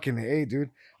 Fucking hey, dude.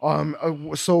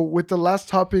 So with the last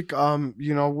topic,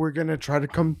 we're gonna try to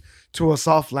come to a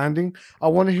soft landing. I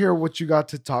want to hear what you got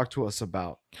to talk to us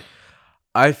about.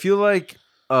 I feel like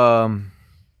I'm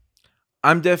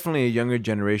definitely a younger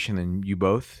generation than you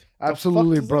both.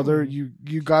 Absolutely, brother.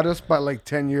 You got us by like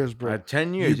 10 years, bro.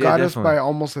 10 years. You got us by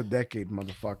almost a decade,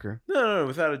 motherfucker. No,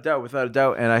 without a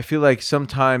doubt. And I feel like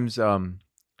sometimes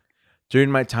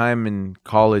during my time in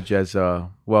college I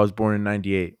was born in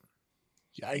 98.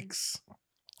 Yikes.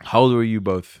 How old were you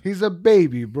both? He's a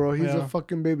baby, bro. He's a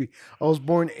fucking baby. I was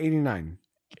born 89.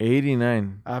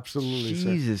 89. Absolutely,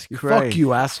 Jesus sir. Christ. Fuck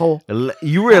you, asshole.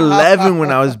 You were 11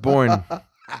 when I was born.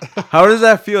 How does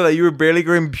that feel that you were barely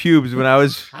growing pubes when I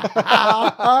was...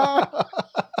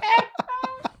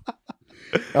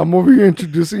 I'm over here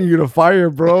introducing you to fire,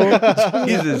 bro.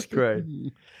 Jesus Christ.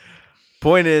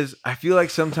 Point is, I feel like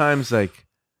sometimes, like,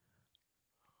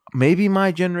 maybe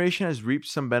my generation has reaped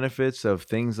some benefits of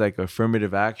things like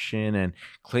affirmative action and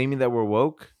claiming that we're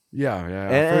woke. Yeah.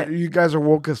 And you guys are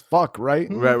woke as fuck, right?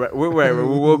 Right. We're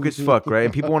woke as fuck, right?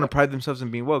 And people want to pride themselves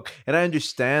in being woke. And I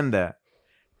understand that.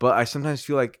 But I sometimes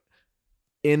feel like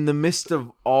in the midst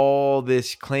of all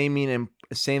this claiming and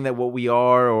saying that what we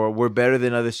are or we're better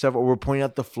than other stuff or we're pointing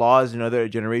out the flaws in other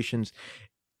generations,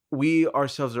 we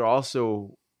ourselves are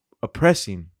also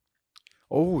oppressing.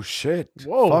 Oh, shit.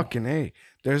 Whoa. Fucking A.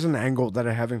 There's an angle that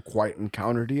I haven't quite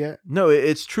encountered yet. No,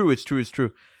 it's true.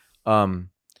 I mean,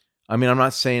 I'm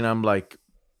not saying I'm like,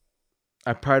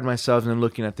 I pride myself in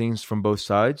looking at things from both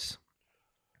sides.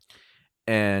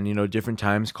 And, different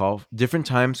times call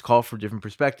for different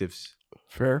perspectives.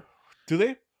 Fair. Do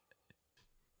they?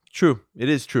 True. It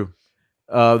is true.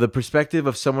 The perspective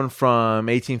of someone from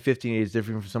 1850 is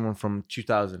different from someone from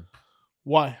 2000.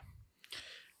 Why?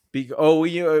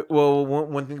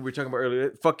 One thing we were talking about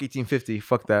earlier. Fuck 1850.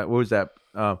 Fuck that. What was that?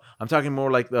 I'm talking more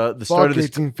like the start of the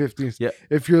 1850s. Yeah.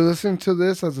 If you're listening to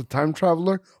this as a time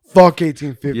traveler, fuck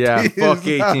 1850s. Yeah. Fuck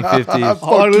 1850s.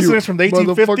 All our listeners from the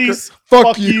 1850s.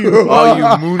 Fuck you. All you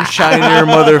moonshiner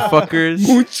motherfuckers.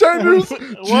 Moonshiners.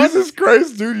 Jesus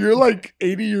Christ, dude. You're like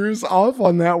 80 years off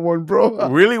on that one, bro.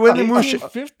 Really? When the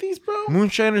 50s, bro?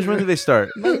 moonshiners, when did they start?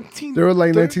 They were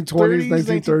like 1920s,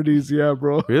 1930s. Yeah,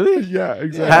 bro. Really? Yeah,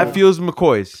 exactly. Hatfields,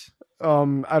 McCoys.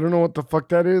 I don't know what the fuck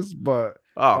that is, but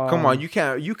Oh, come on. You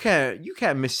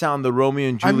can't missound the Romeo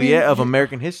and Juliet of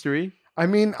American history. I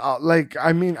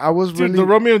was really the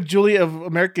Romeo and Juliet of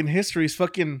American history is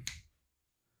fucking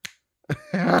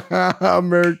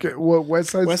American. What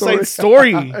West Side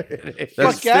Story? That's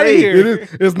Fuck out of here.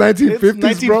 It's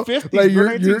 1950s, bro. 1950s, Like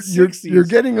bro, you're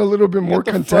getting a little bit more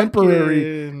the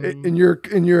contemporary in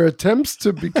your attempts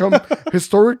to become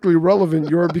historically relevant.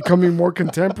 You're becoming more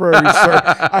contemporary, sir.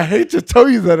 I hate to tell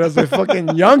you that as a fucking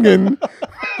youngin.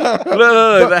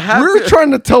 We're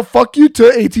trying to tell fuck you to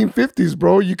 1850s,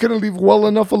 bro. You couldn't leave well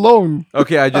enough alone.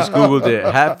 Okay, I just googled it.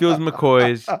 Hatfields,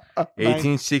 McCoys,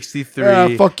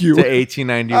 1863 fuck you. to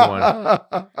 1891.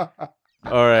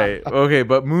 All right. Okay,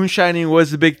 but moonshining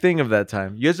was the big thing of that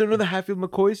time. You guys don't know the Hatfield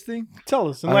McCoys thing? Tell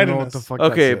us. I don't know Enlighten what us. the fuck.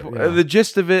 Okay, that's it, yeah. the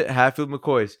gist of it, Hatfield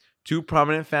McCoys. Two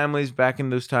prominent families back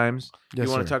in those times. Yes,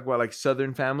 you want to sir. talk about like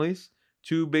Southern families?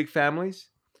 Two big families.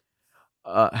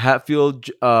 Hatfield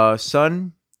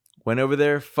son went over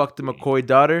there, fucked the McCoy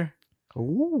daughter.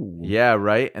 Ooh. Yeah,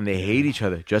 right. And they hate each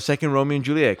other, just like in Romeo and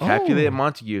Juliet, Capulet and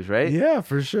Montagues, right? Yeah,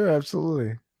 for sure,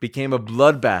 absolutely. Became a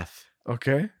bloodbath.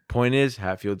 Okay. Point is,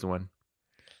 Hatfield's won.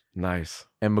 Nice.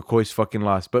 And McCoy's fucking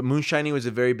lost. But moonshining was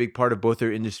a very big part of both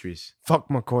their industries. Fuck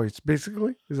McCoy's,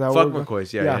 basically. Is that Fuck what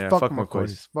McCoy's, yeah. Fuck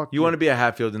McCoy's. Fuck You want to be a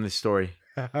Hatfield in this story.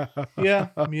 Yeah.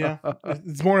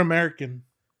 It's more American.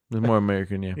 It's more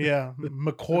American, yeah. Yeah.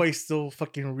 McCoy still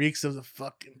fucking reeks of the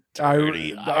fucking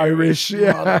Irish, dirty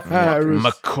yeah. Irish.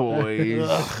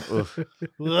 McCoy's.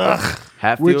 Ugh.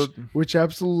 Hatfield. Which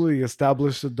absolutely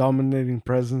established a dominating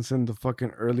presence in the fucking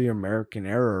early American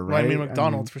era, right? I mean,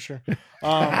 McDonald's for sure. If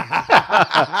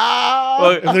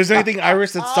there's anything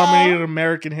Irish that's dominated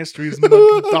American history, is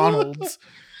McDonald's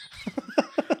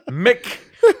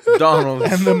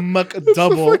McDonald's. and the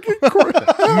McDouble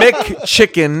Mick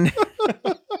Chicken.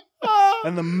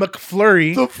 and the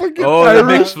McFlurry. The fucking The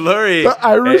Irish, McFlurry. the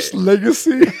Irish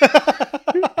legacy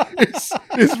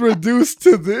is reduced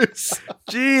to this.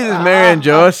 Jesus, Mary and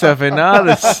Joseph and all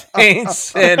the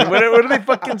saints. And what do they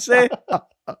fucking say? I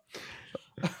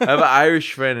have an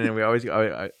Irish friend, and we always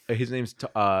his name's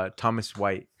Thomas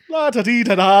White. La da dee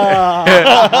da da.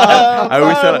 I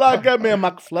always thought like me a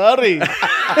McFlurry.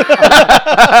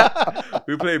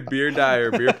 we play beer die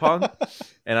or beer pong,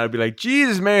 and I'd be like,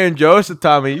 Jesus, Mary and Joseph,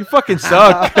 Tommy, you fucking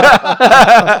suck.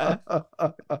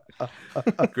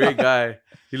 Great guy.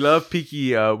 He loved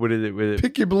Peaky. What is it? With it?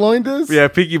 Peaky Blinders. Yeah,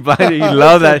 Peaky Blinders. He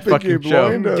loved that Peaky fucking show.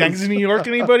 Blinders. Gangs of New York,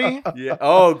 anybody? Yeah.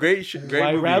 Oh, great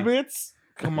White movie. Rabbits?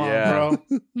 Come on, Yeah.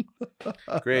 bro.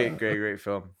 Great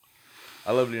film.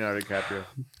 I love Leonardo DiCaprio.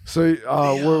 So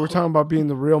we're talking about being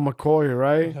the real McCoy,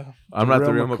 right? I'm not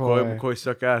the real McCoy. McCoy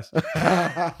suck ass.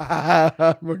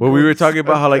 Well, we were talking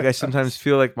about how like I sometimes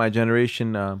feel like my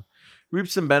generation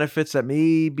reaps some benefits that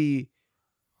maybe,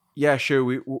 yeah, sure,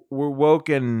 we're woke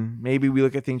and maybe we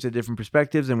look at things at different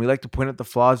perspectives and we like to point out the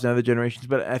flaws in other generations.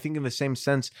 But I think in the same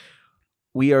sense,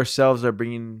 we ourselves are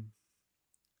bringing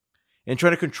and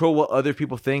trying to control what other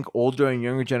people think. Older and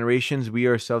younger generations, we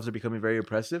ourselves are becoming very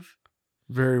oppressive.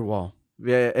 Very well.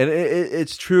 Yeah, and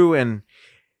it's true, and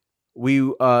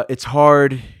we it's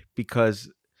hard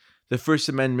because the First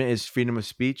Amendment is freedom of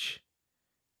speech,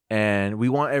 and we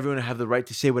want everyone to have the right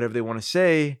to say whatever they want to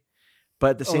say,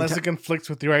 but at the same time, Unless it conflicts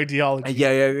with your ideology.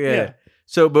 Yeah.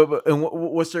 So, but and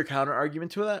what's their counter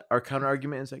argument to that? Our counter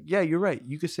argument is like, yeah, you're right.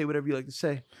 You can say whatever you like to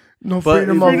say. No, But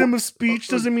Freedom of speech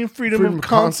doesn't mean freedom of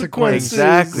consequences.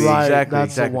 Exactly. Right, Exactly.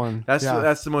 that's exactly. the one.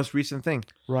 That's the most recent thing.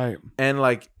 Right. And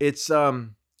like it's you're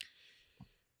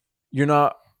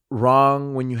not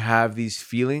wrong when you have these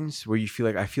feelings where you feel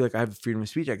like I have freedom of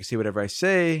speech. I can say whatever I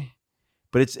say,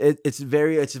 but it's a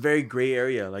very gray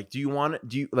area. Like, do you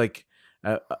like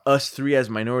us three as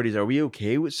minorities? Are we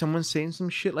okay with someone saying some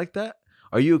shit like that?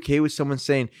 Are you okay with someone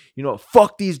saying, you know,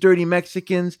 fuck these dirty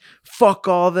Mexicans, fuck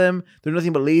all them, they're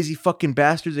nothing but lazy fucking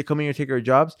bastards that come in here and take our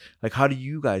jobs? Like, how do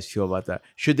you guys feel about that?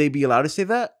 Should they be allowed to say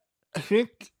that? I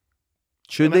think.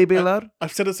 Should they be allowed?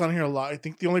 I've said this on here a lot. I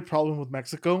think the only problem with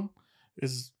Mexico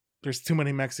is there's too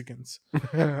many Mexicans.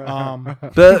 You're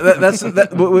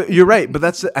right, but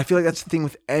I feel like that's the thing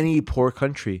with any poor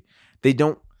country. They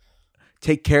don't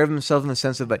take care of themselves in the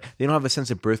sense of like they don't have a sense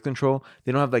of birth control.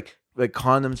 They don't have like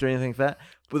condoms or anything like that.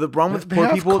 But the problem with poor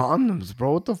people, condoms,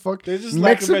 bro. What the fuck? There's just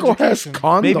Mexico lack of has education.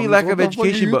 condoms. maybe lack What of the fuck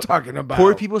education, are you but talking about?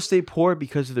 poor people stay poor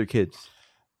because of their kids.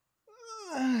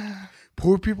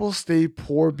 Poor people stay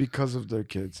poor because of their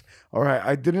kids. All right,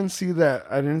 I didn't see that.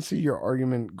 I didn't see your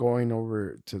argument going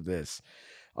over to this.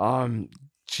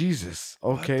 Jesus.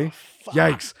 Okay.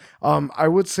 Yikes. I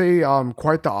would say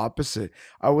quite the opposite.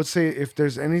 I would say if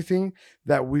there's anything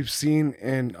that we've seen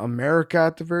in America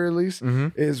at the very least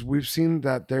is we've seen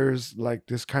that there's like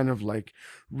this kind of like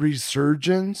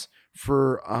resurgence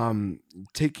for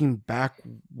taking back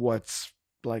what's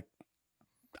like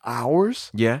ours.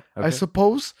 Yeah, okay. I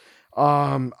suppose.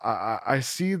 I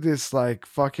see this like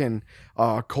fucking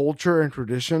culture and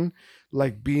tradition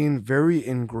like being very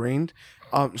ingrained,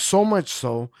 so much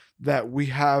so that we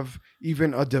have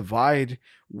even a divide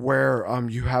where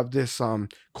you have this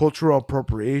cultural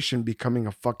appropriation becoming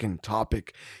a fucking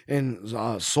topic in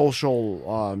social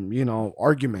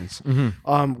arguments.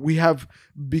 We have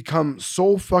become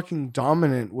so fucking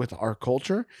dominant with our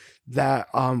culture that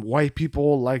white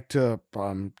people like to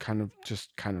kind of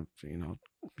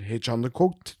hitch on the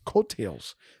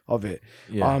coattails of it.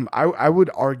 Yeah. I would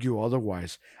argue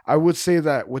otherwise. I would say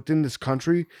that within this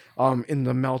country, in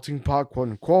the melting pot, quote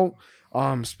unquote,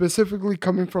 specifically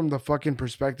coming from the fucking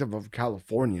perspective of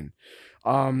Californian,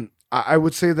 I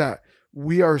would say that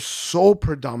we are so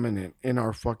predominant in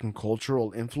our fucking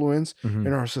cultural influence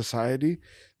in our society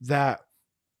that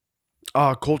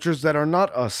cultures that are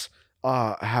not us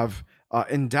have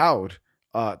endowed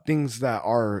things that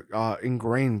are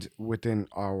ingrained within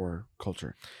our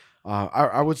culture.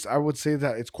 I would say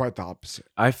that it's quite the opposite.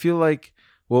 I feel like,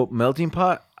 well, melting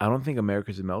pot, I don't think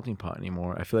America's a melting pot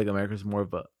anymore. I feel like America's more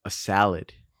of a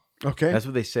salad. Okay. That's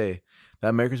what they say. That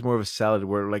America's more of a salad,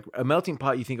 where like a melting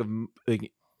pot, you think of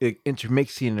like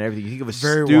intermixing and everything. You think of a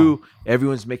stew,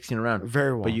 everyone's mixing around.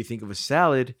 Very well. But you think of a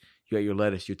salad, you got your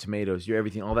lettuce, your tomatoes, your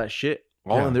everything, all that shit,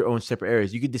 all in their own separate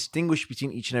areas. You could distinguish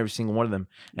between each and every single one of them.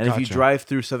 And if you drive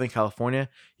through Southern California,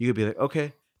 you could be like,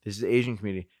 okay, this is the Asian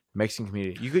community, Mexican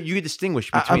community. You could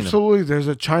distinguish between Absolutely. them. There's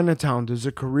a Chinatown. There's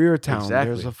a Koreatown.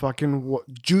 Exactly. There's a fucking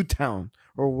Jewtown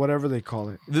or whatever they call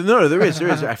it. No, there is.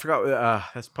 I forgot.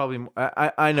 That's probably.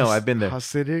 I know. I've been there.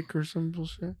 Hasidic or some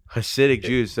bullshit. Hasidic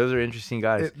Jews. Those are interesting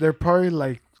guys. They're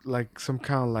probably like some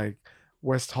kind of like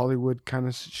West Hollywood kind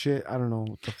of shit. I don't know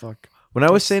what the fuck. When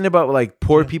I was saying about like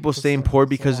poor people staying poor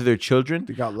because of their children,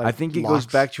 They got, like, I think it locks.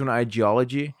 goes back to an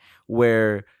ideology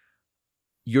where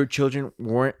your children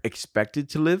weren't expected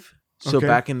to live. So Okay.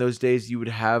 back in those days, you would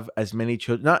have as many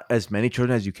children, not as many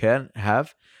children as you can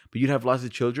have, but you'd have lots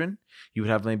of children. You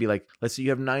would have maybe like, let's say you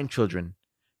have 9 children,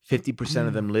 50%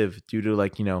 of them live due to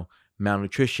like,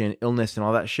 malnutrition, illness, and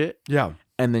all that shit. Yeah.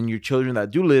 And then your children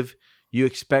that do live, you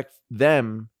expect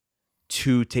them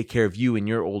to take care of you in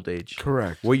your old age.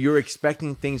 Correct. Where you're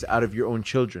expecting things out of your own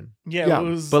children. Yeah. It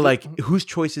was, But like, whose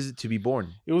choice is it to be born?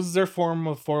 it was their form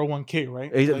of 401k,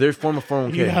 right? Their form of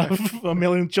 401k. You have a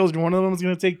million children. One of them is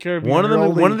going to take care of you. One of in your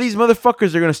them, old one of age. these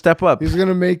motherfuckers are gonna step up. He's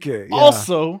gonna make it. Yeah.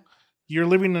 Also, you're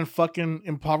living in a fucking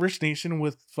impoverished nation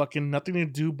with fucking nothing to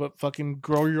do but fucking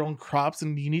grow your own crops,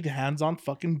 and you need hands on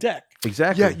fucking deck.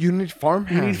 Exactly. Yeah, you need farm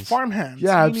You hands. need farm hands.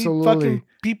 Yeah, you absolutely. Need fucking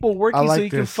people working I like so you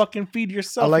can this. fucking feed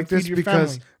yourself. I like and feed this your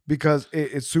because family.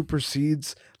 it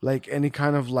supersedes like any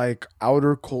kind of like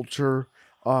outer culture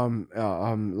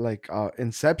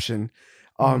inception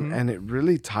Mhm. and it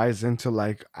really ties into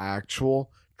like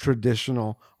actual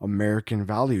traditional American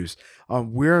values.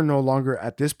 We're no longer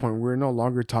at this point, we're no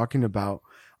longer talking about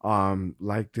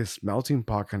like this melting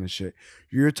pot kind of shit.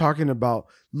 You're talking about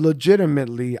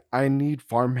legitimately, I need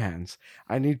farm hands.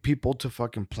 I need people to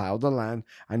fucking plow the land.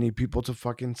 I need people to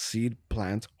fucking seed,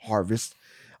 plant, harvest.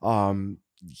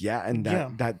 Yeah, and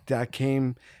that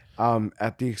came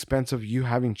at the expense of you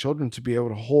having children to be able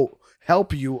to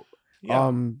help you. Yeah.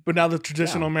 But now the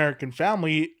traditional American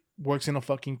family works in a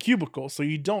fucking cubicle, so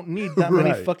you don't need that many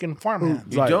Right. fucking farm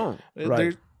hands. You don't.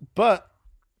 Right. But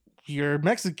you're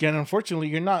Mexican. Unfortunately,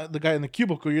 you're not the guy in the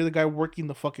cubicle. You're the guy working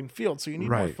the fucking field, so you need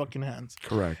more Right. fucking hands.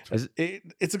 Correct.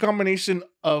 It's a combination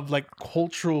of like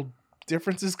cultural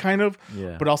differences, kind of,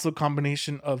 Yeah. but also a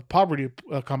combination of poverty,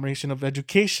 a combination of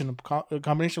education, a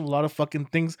combination of a lot of fucking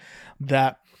things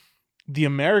that the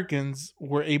Americans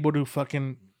were able to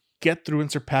fucking get through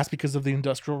and surpass because of the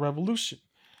Industrial Revolution.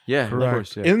 Yeah, Correct. of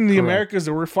course. Yeah. In the Correct. Americas,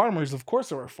 there were farmers. Of course,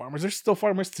 there were farmers. There's still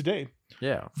farmers today.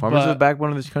 Yeah. Farmers are the But backbone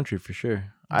of this country for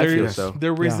sure. I There feel is- so.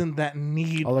 There Yeah. isn't that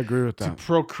need I'll agree with to that.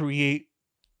 procreate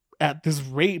at this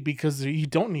rate because you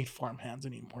don't need farm hands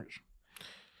anymore.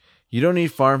 You don't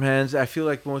need farm hands. I feel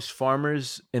like most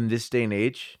farmers in this day and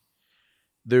age,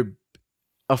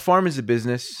 a farm is a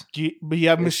business. But you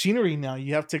have machinery now.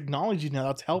 You have technology now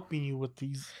that's helping you with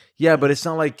these. Yeah, but it's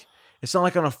not like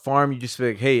on a farm you just feel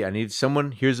like, hey, I need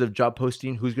someone. Here's a job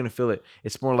posting. Who's gonna fill it?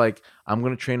 It's more like I'm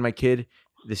gonna train my kid.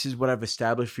 This is what I've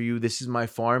established for you. This is my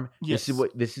farm. Yes.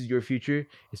 This is your future.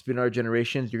 It's been our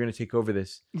generations. You're gonna take over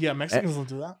this. Yeah, Mexicans don't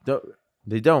do that.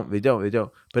 They don't.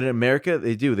 But in America,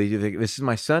 they do. This is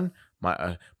my son.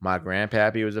 My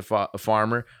grandpappy was a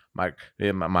farmer.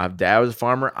 My dad was a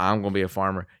farmer. I'm gonna be a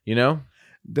farmer. You know.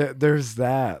 There's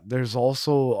that. There's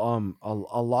also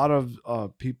a lot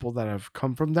of people that have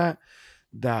come from that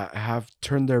have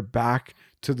turned their back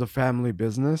to the family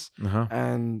business Uh-huh.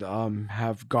 and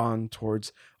have gone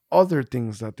towards other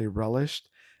things that they relished.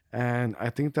 And I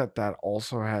think that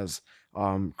also has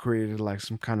created like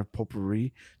some kind of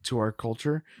potpourri to our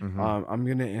culture. Mhm. I'm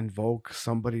gonna invoke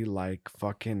somebody like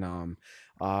fucking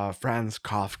Franz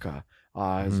Kafka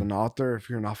as Mhm. an author. If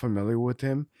you're not familiar with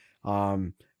him,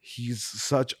 he's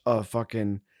such a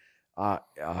fucking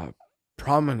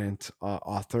prominent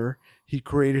author. He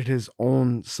created his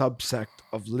own subsect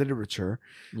of literature.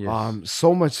 Yes.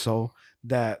 So much so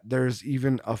that there's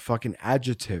even a fucking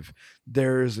adjective.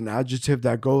 There's an adjective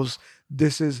that goes,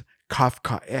 this is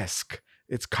Kafkaesque.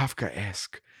 It's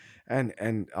Kafkaesque. And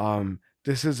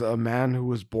this is a man who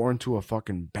was born to a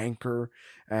fucking banker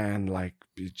and like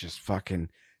he just fucking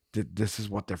this is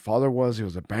what their father was. He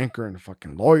was a banker and a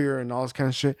fucking lawyer and all this kind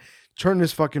of shit. Turned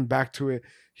his fucking back to it.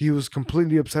 He was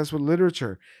completely obsessed with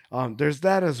literature. There's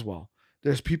that as well.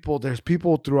 There's people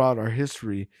throughout our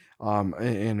history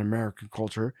in American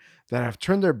culture that have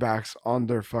turned their backs on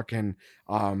their fucking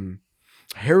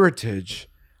heritage,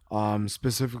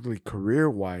 specifically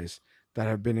career-wise, that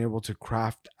have been able to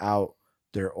craft out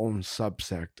their own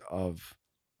subsect of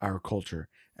our culture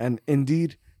and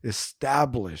indeed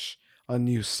establish a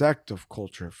new sect of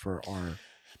culture for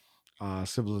our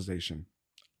civilization.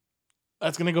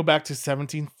 That's gonna go back to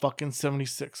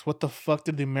 1776. What the fuck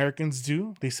did the Americans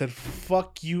do? They said,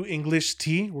 "Fuck you, English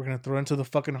tea. We're gonna throw into the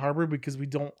fucking harbor because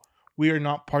we are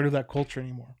not part of that culture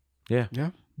anymore." Yeah.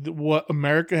 What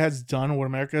America has done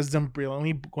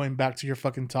brilliantly, going back to your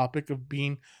fucking topic of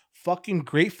being fucking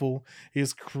grateful,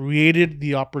 is created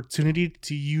the opportunity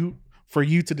for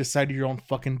you to decide your own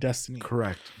fucking destiny.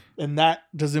 Correct. And that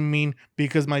doesn't mean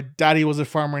because my daddy was a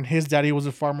farmer and his daddy was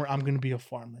a farmer, I'm gonna be a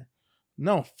farmer.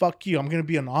 No, fuck you. I'm going to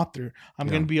be an author. I'm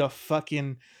going to be a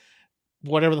fucking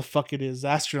whatever the fuck it is,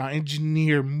 astronaut,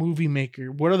 engineer, movie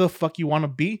maker, whatever the fuck you want to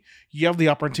be. You have the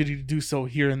opportunity to do so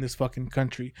here in this fucking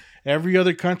country. Every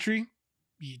other country,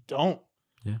 You don't.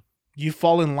 Yeah. You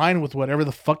fall in line with whatever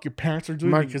the fuck your parents are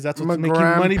doing because that's what's making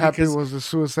money. Because was a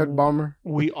suicide bomber.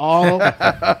 We all.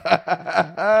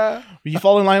 You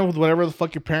fall in line with whatever the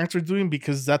fuck your parents are doing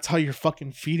because that's how you're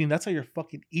fucking feeding. That's how you're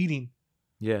fucking eating.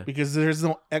 Yeah. Because there's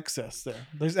no excess there.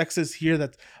 There's excess here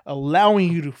that's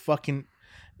allowing you to fucking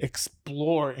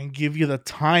explore and give you the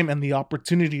time and the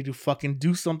opportunity to fucking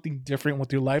do something different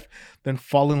with your life than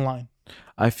fall in line.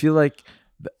 I feel like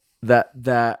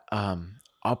that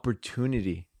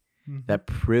opportunity, that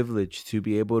privilege to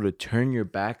be able to turn your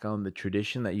back on the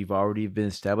tradition that you've already been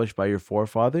established by your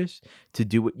forefathers to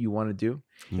do what you want to do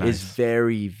is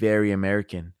very, very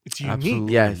American. It's unique.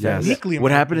 Absolutely. Yeah, uniquely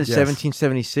what happened in Yes.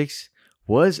 1776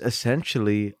 was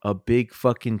essentially a big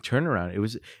fucking turnaround. It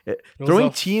was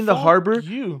throwing tea in the harbor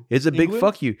is a big England?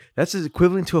 fuck you. That's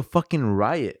equivalent to a fucking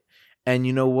riot. And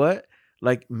you know what?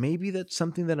 Like, maybe that's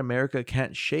something that America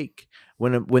can't shake.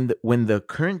 When the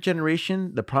current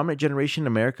generation, the prominent generation in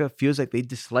America feels like they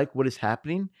dislike what is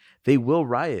happening, they will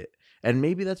riot. And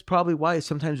maybe that's probably why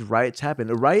sometimes riots happen.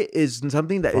 A riot is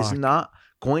something that is not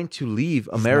going to leave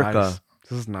America. Nice.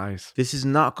 This is nice. This is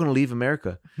not going to leave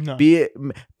America. No. Be it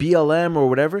BLM or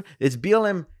whatever. It's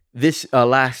BLM this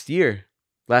last year.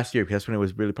 Last year, because that's when it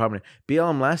was really prominent.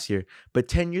 BLM last year. But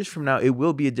 10 years from now, it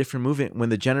will be a different movement when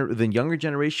the younger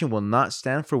generation will not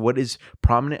stand for what is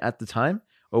prominent at the time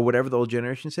or whatever the old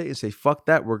generation say and say, fuck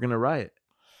that, we're going to riot.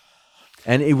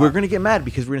 And we're going to get mad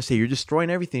because we're going to say, you're destroying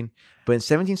everything. But in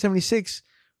 1776,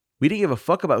 we didn't give a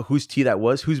fuck about whose tea that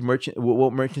was, whose merchant,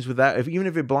 what merchants with that. Even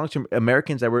if it belonged to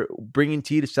Americans that were bringing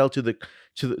tea to sell to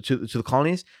the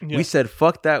colonies, we said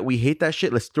fuck that. We hate that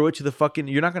shit. Let's throw it to the fucking.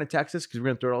 You're not going to tax us because we're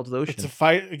going to throw it all to the ocean. It's a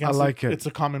fight against. I like it. It's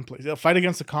a commonplace. A fight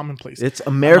against a commonplace. It's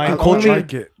American culture. I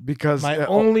like it because my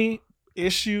only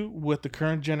issue with the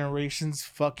current generation's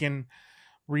fucking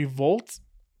revolt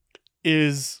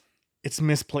is it's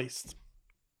misplaced.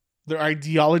 Their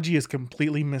ideology is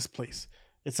completely misplaced.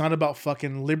 It's not about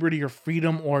fucking liberty or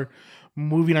freedom or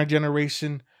moving our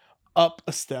generation up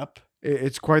a step.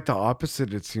 It's quite the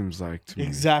opposite, it seems like to me.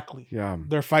 Exactly. Yeah.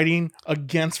 They're fighting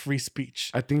against free speech.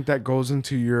 I think that goes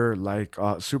into your like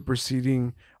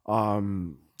superseding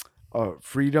freedom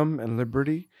and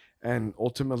liberty and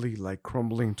ultimately like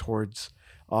crumbling towards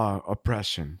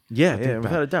oppression. Yeah,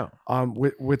 without a doubt.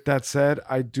 With that said,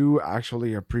 I do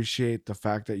actually appreciate the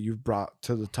fact that you've brought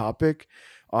to the topic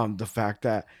the fact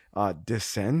that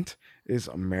dissent is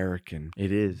American.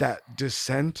 It is. That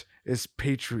dissent is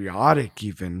patriotic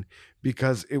even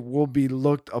because it will be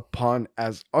looked upon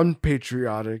as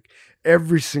unpatriotic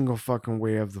every single fucking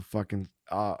way of the fucking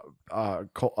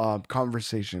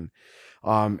conversation.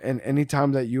 And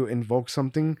anytime that you invoke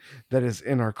something that is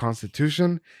in our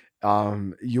Constitution,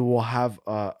 you will have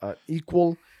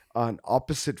an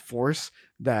opposite force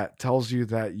that tells you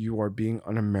that you are being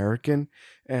un-American,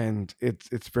 and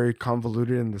it's very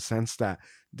convoluted in the sense that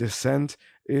dissent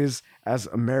is as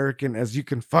American as you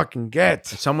can fucking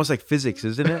get. It's almost like physics,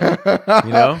 isn't it?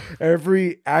 You know,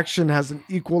 every action has an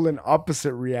equal and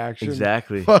opposite reaction.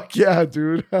 Exactly. Fuck yeah,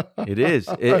 dude. It is,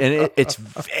 it's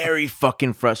very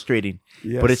fucking frustrating.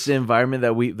 Yes. But it's the environment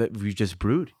that we just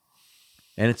brewed,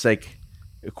 and it's like,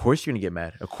 of course you're gonna get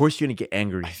mad. Of course you're gonna get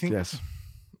angry. I think. Yes.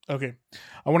 Okay,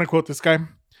 I want to quote this guy.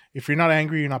 If you're not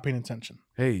angry, you're not paying attention.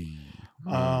 Hey.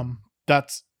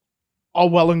 That's all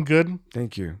well and good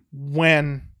Thank you.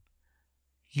 when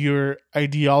your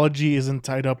ideology isn't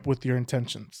tied up with your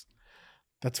intentions.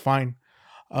 That's fine.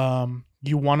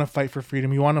 You want to fight for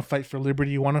freedom. You want to fight for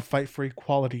liberty. You want to fight for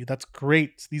equality. That's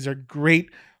great. These are great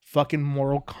fucking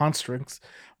moral constructs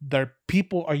that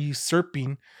people are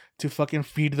usurping to fucking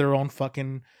feed their own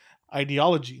fucking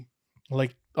ideology.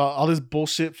 Like all this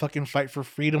bullshit fucking fight for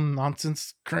freedom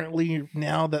nonsense currently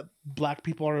now that black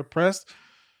people are oppressed.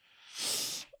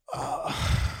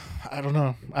 I don't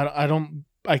know.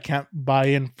 I can't buy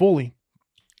in fully.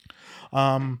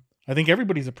 I think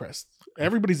everybody's oppressed.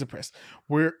 Everybody's oppressed.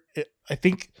 I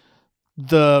think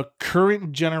the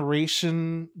current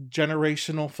generational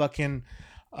fucking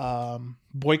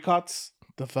boycotts,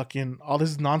 the fucking all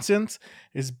this nonsense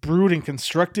is brewed and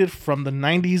constructed from the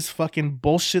 90s fucking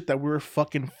bullshit that we were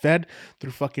fucking fed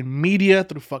through fucking media,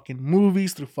 through fucking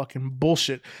movies, through fucking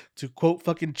bullshit. To quote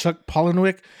fucking Chuck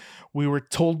Palahniuk, we were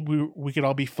told we could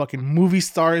all be fucking movie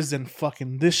stars and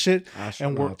fucking this shit. Astronauts,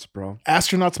 and we're bro.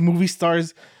 Astronauts, movie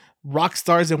stars, rock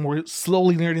stars, and we're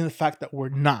slowly learning the fact that we're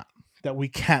not. That we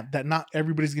can't, that not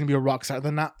everybody's gonna be a rock star,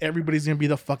 that not everybody's gonna be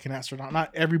the fucking astronaut,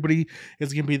 not everybody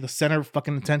is gonna be the center of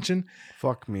fucking attention.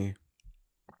 Fuck me.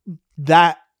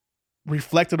 That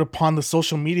reflected upon the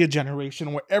social media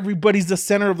generation where everybody's the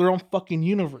center of their own fucking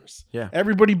universe. Yeah.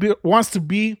 Everybody wants to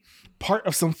be part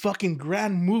of some fucking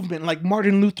grand movement like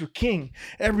Martin Luther King.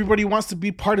 Everybody wants to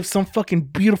be part of some fucking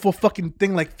beautiful fucking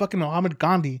thing like fucking Muhammad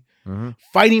Gandhi.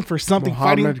 Fighting for something.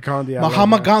 Muhammad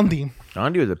Gandhi.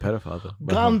 Gandhi was a pedophile though.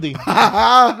 Gandhi.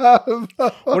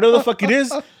 Whatever the fuck it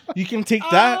is, you can take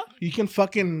that. You can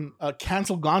fucking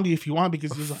cancel Gandhi if you want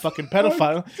because he's a fucking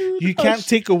pedophile. You can't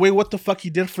take away what the fuck he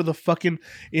did for the fucking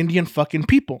Indian fucking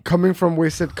people. Coming from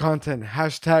wasted content.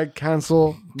 Hashtag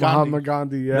cancel Muhammad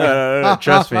Gandhi. Yeah. No.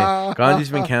 Trust me. Gandhi's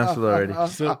been canceled already.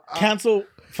 So cancel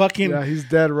fucking. Yeah, he's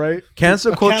dead, right?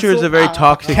 Cancel culture is a very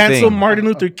toxic cancel thing. Martin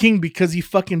Luther King because he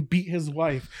fucking beat his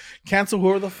wife. Cancel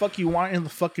whoever the fuck you want in the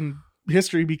fucking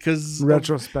history because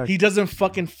retrospect. He doesn't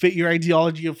fucking fit your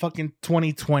ideology of fucking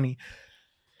 2020.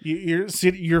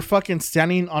 You're fucking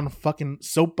standing on a fucking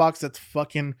soapbox that's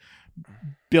fucking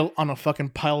built on a fucking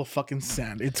pile of fucking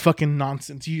sand. It's fucking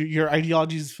nonsense. Your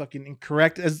ideology is fucking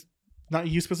incorrect, as not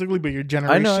you specifically, but your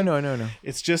generation. I know.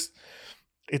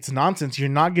 It's nonsense. You're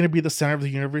not going to be the center of the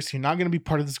universe. You're not going to be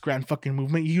part of this grand fucking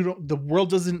movement. The world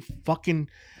doesn't fucking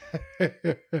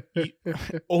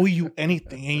owe you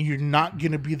anything, and you're not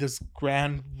going to be this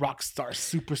grand rock star,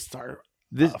 superstar,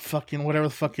 fucking whatever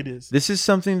the fuck it is. This is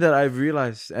something that I've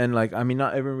realized, and like, I mean,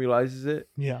 not everyone realizes it.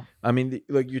 Yeah. I mean,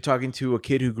 like you're talking to a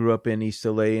kid who grew up in East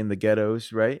LA in the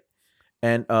ghettos, right?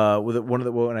 And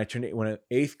when I turned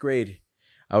 8th grade,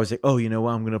 I was like, oh, you know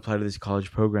what? I'm going to apply to this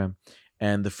college program.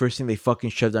 And the first thing they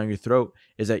fucking shove down your throat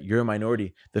is that you're a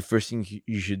minority. The first thing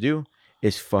you should do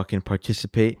is fucking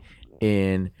participate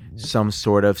in some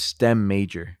sort of STEM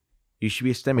major. You should be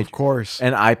a STEM major. Of course.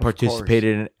 And I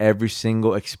participated in every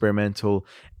single experimental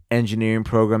engineering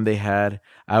program they had.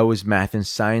 I was math and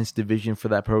science division for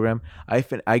that program.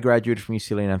 I graduated from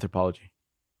UCLA in anthropology.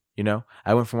 You know,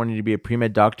 I went from wanting to be a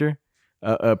pre-med doctor,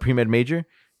 a pre-med major,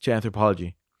 to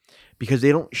anthropology. Because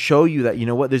they don't show you that, you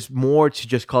know what, there's more to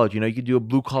just college. You know, you could do a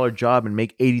blue-collar job and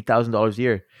make $80,000 a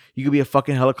year. You could be a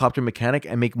fucking helicopter mechanic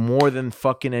and make more than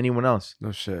fucking anyone else.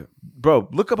 No shit. Bro,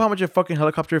 look up how much a fucking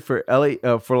helicopter for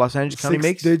for Los Angeles County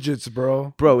makes. 6 digits,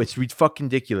 bro. Bro, it's fucking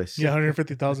ridiculous. Yeah,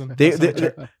 150,000.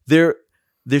 They're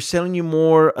selling you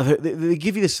more. They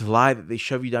give you this lie that they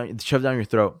shove down your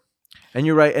throat. And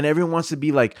you're right. And everyone wants to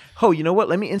be like, oh, you know what?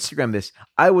 Let me Instagram this.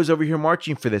 I was over here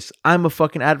marching for this. I'm a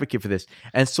fucking advocate for this.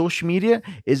 And social media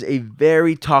is a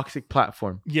very toxic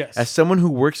platform. Yes. As someone who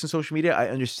works in social media, I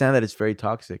understand that it's very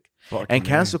toxic. And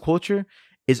cancel culture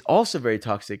is also very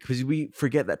toxic because we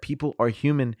forget that people are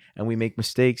human and we make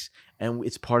mistakes and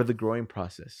it's part of the growing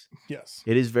process. Yes.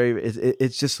 It is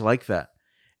it's just like that.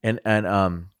 And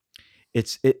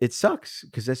it sucks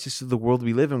because that's just the world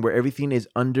we live in, where everything is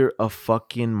under a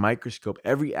fucking microscope.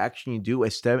 Every action you do,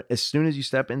 as soon as you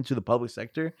step into the public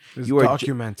sector, you are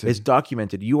documented. It's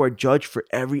documented. You are judged for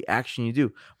every action you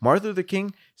do. Martin Luther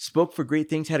King spoke for great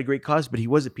things, had a great cause, but he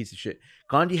was a piece of shit.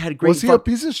 Gandhi had great. Was he a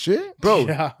piece of shit, bro?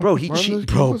 Yeah.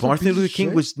 Martin Luther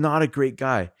King was not a great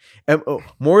guy.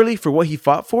 Morally, for what he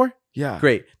fought for. Yeah,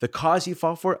 great. The cause he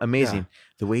fought for, amazing. Yeah.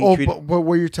 The way he treated. But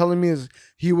what you're telling me is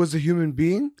he was a human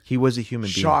being. He was a human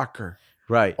being. Shocker.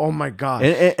 Right. Oh my god.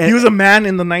 And he was a man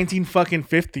in the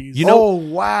 1950s. You know. Oh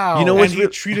wow. You know, and he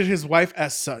treated his wife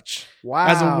as such. Wow.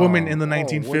 As a woman in the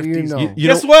 1950s. What do you know?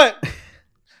 Guess what?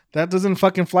 That doesn't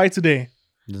fucking fly today.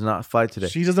 Does not fly today.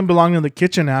 She doesn't belong in the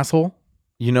kitchen, asshole.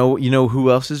 You know who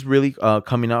else is really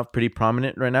coming out pretty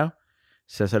prominent right now?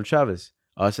 Cesar Chavez.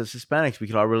 Us as Hispanics, we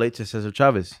can all relate to Cesar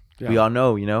Chavez. Yeah. We all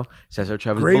know, Cesar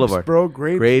Chavez grapes, Boulevard. Bro,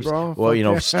 grapes, bro.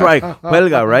 Well, strike.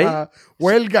 Huelga, right?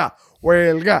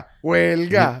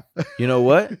 Huelga. You know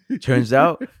what? Turns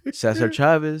out Cesar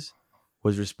Chavez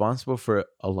was responsible for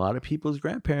a lot of people's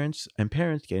grandparents and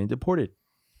parents getting deported.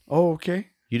 Oh, okay.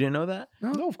 You didn't know that?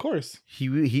 No, of course.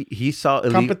 He saw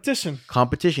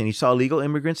competition. He saw illegal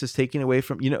immigrants as taken away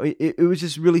from. It was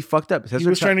just really fucked up. He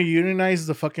was trying to unionize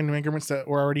the fucking immigrants that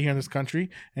were already here in this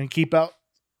country and keep out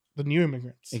the new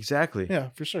immigrants. Exactly. Yeah,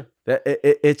 for sure.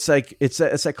 It's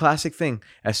a classic thing.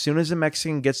 As soon as a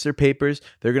Mexican gets their papers,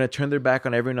 they're gonna turn their back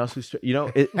on everyone else who's.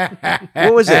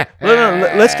 What was it?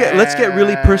 No. Let's get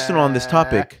really personal on this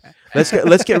topic. Let's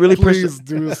get really personal. Please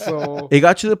do so. It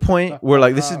got to the point where,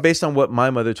 like, this is based on what my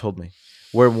mother told me,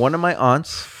 where one of my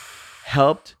aunts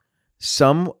helped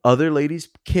some other lady's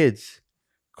kids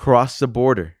cross the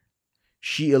border.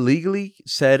 She illegally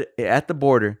said at the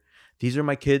border, "These are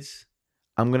my kids.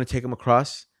 I'm gonna take them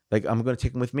across. Like, I'm gonna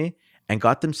take them with me," and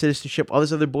got them citizenship. All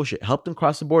this other bullshit. Helped them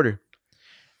cross the border.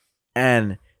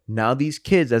 And now these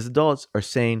kids, as adults, are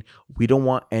saying, "We don't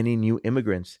want any new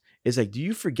immigrants." It's like, do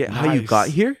you forget how you got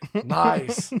here?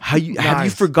 Nice. Have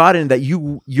you forgotten that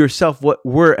you yourself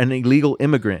were an illegal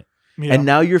immigrant, and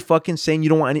now you're fucking saying you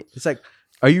don't want any? It's like,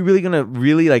 Are you really gonna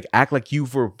like act like you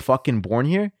were fucking born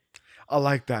here? I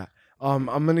like that. I'm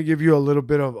gonna give you a little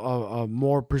bit of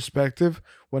more perspective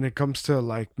when it comes to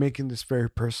like making this very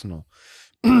personal.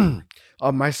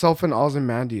 Myself and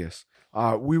Ozymandias,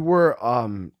 we were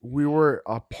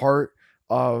a part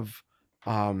of,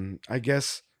 I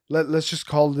guess let's just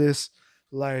call this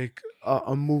like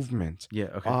a movement. Yeah.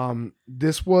 Okay.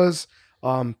 This was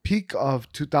peak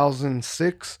of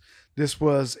 2006. This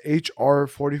was HR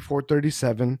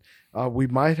 4437. We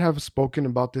might have spoken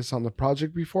about this on the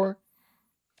project before,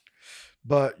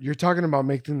 but you're talking about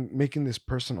making this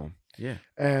personal. Yeah.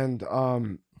 And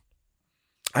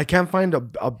I can't find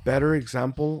a better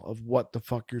example of what the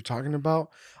fuck you're talking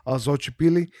about.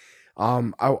 Xochipilli.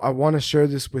 I want to share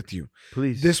this with you.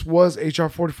 Please. This was HR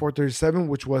 4437,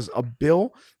 which was a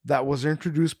bill that was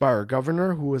introduced by our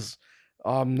governor, who was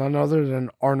none other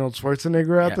than Arnold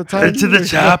Schwarzenegger at the time. To the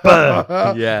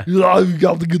chopper. Yeah. You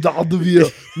got to get out of here,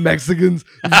 Mexicans.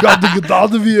 You got to get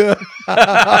out of here.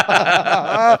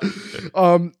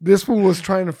 This one was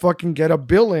trying to fucking get a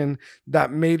bill in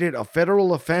that made it a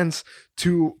federal offense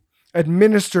to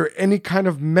administer any kind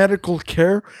of medical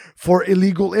care for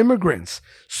illegal immigrants.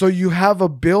 So you have a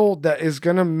bill that is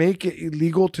going to make it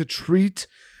illegal to treat,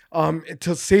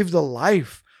 to save the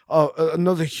life of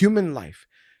another human life,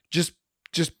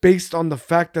 just based on the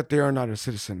fact that they are not a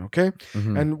citizen, okay?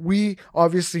 Mm-hmm. And we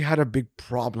obviously had a big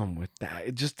problem with that.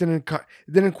 It just didn't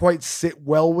quite sit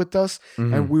well with us.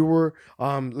 Mm-hmm. And we were,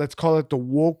 let's call it the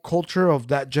woke culture of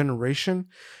that generation.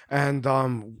 And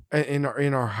in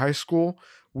our high school,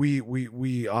 we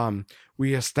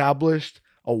established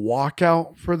a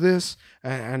walkout for this,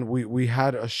 and we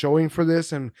had a showing for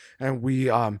this, and we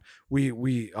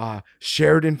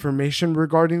shared information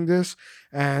regarding this,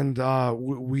 and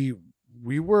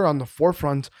we were on the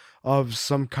forefront of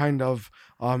some kind of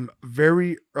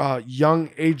very young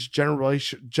age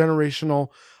generational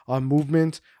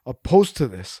movement opposed to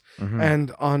this. Mm-hmm.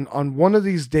 And on one of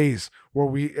these days where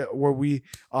we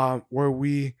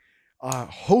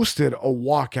hosted a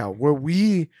walkout, where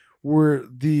we were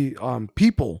the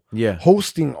people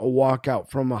hosting a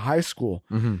walkout from a high school,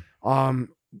 mm-hmm.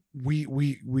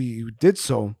 We did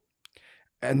so,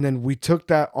 and then we took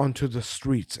that onto the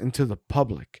streets, into the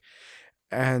public.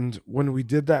 And when we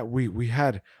did that, we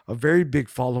had a very big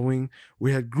following.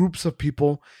 We had groups of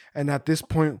people. And at this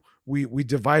point, we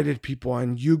divided people.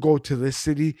 And you go to this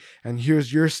city, and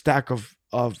here's your stack of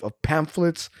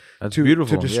pamphlets to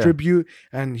distribute.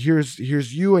 Yeah. And here's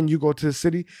you, and you go to the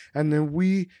city. And then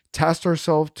we tasked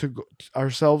ourselves to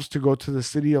go to the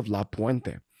city of La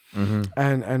Puente. Mm-hmm.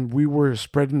 And we were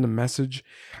spreading the message,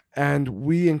 and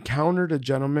we encountered a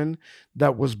gentleman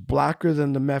that was blacker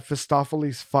than the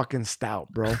Mephistopheles fucking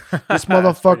stout, bro. This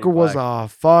motherfucker was a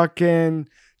fucking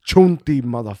chunti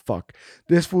motherfucker.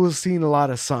 This fool was seeing a lot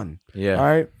of sun. Yeah. All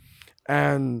right.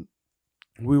 And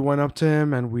we went up to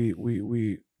him, and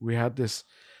we had this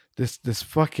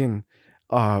fucking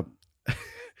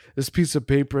this piece of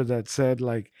paper that said,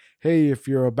 like, hey, if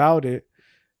you're about it,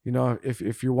 you know,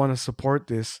 if you want to support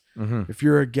this, mm-hmm. if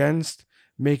you're against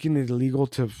making it illegal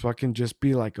to fucking just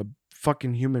be like a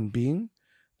fucking human being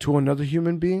to another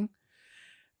human being.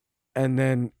 And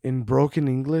then in broken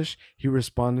English, he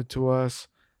responded to us,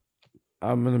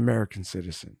 I'm an American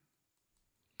citizen.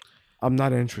 I'm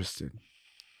not interested.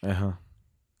 Uh-huh.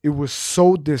 It was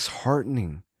so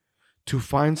disheartening to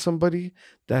find somebody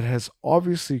that has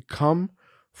obviously come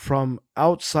from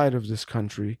outside of this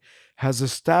country, has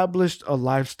established a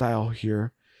lifestyle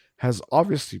here, has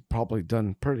obviously probably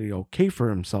done pretty okay for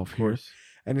himself here,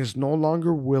 and is no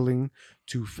longer willing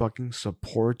to fucking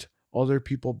support other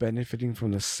people benefiting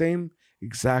from the same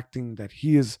exact thing that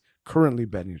he is currently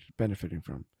benefiting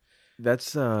from.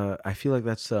 That's I feel like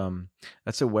that's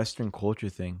a Western culture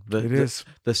thing. It is.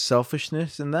 The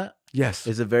selfishness in that. Yes.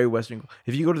 Is a very Western.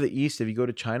 If you go to the East, if you go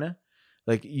to China,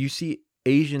 like you see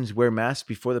Asians wear masks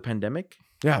before the pandemic.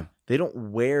 Yeah. They don't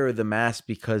wear the mask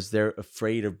because they're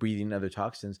afraid of breathing other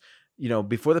toxins. You know,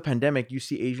 before the pandemic, you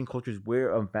see Asian cultures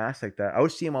wear a mask like that. I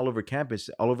would see them all over campus,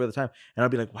 all over the time. And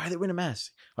I'd be like, why are they wearing a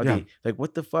mask? Are they like,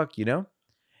 what the fuck, you know?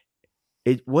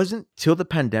 It wasn't till the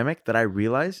pandemic that I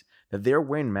realized that they're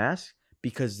wearing masks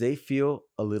because they feel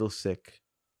a little sick.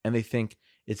 And they think,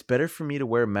 it's better for me to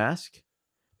wear a mask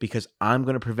because I'm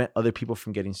going to prevent other people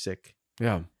from getting sick.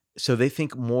 Yeah. So they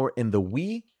think more in the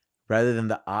we rather than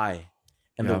the I.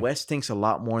 And the West thinks a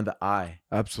lot more in the I.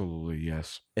 Absolutely,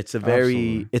 yes. It's a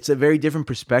very different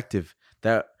perspective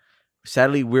that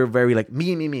sadly we're very like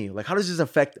me. Like, how does this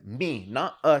affect me?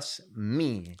 Not us,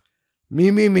 me.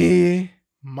 Me.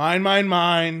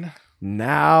 Mine.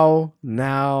 Now.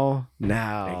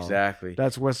 Exactly.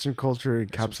 That's Western culture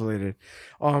encapsulated.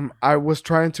 I was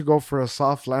trying to go for a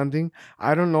soft landing.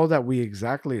 I don't know that we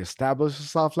exactly established a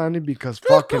soft landing because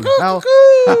fucking hell.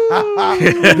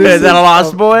 Is that a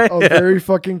lost boy? A very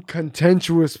fucking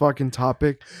contentious fucking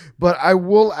topic. But I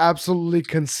will absolutely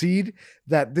concede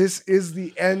that this is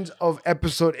the end of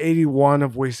episode 81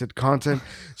 of Wasted Content.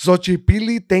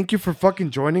 Xochipilli, thank you for fucking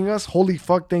joining us. Holy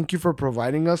fuck, thank you for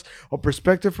providing us a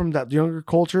perspective from that younger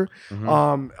culture.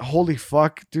 Holy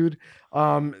fuck, dude.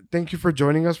 Thank you for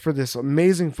joining us for this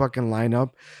amazing fucking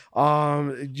lineup.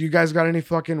 You guys got any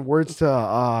fucking words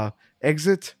to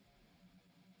exit?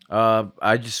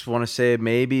 I just want to say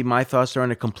maybe my thoughts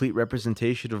aren't a complete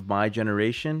representation of my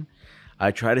generation. I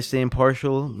try to stay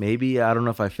impartial. Maybe I don't know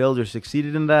if I failed or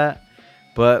succeeded in that,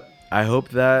 but I hope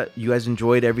that you guys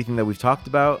enjoyed everything that we've talked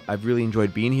about. I've really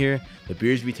enjoyed being here. The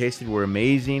beers we tasted were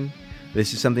amazing.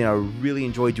 This is something I really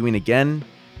enjoy doing again,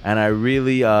 and I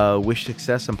really wish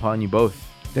success upon you both.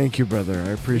 Thank you, brother. I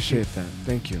appreciate that.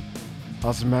 Thank you.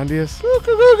 Ozymandias?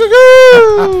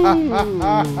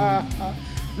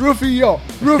 Rufio!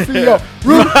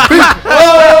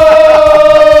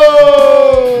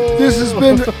 This has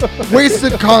been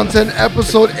Wasted Content,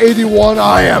 episode 81.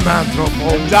 I am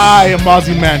Anthropo. And I am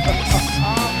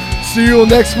Ozymandias. See you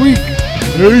next week.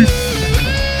 Peace.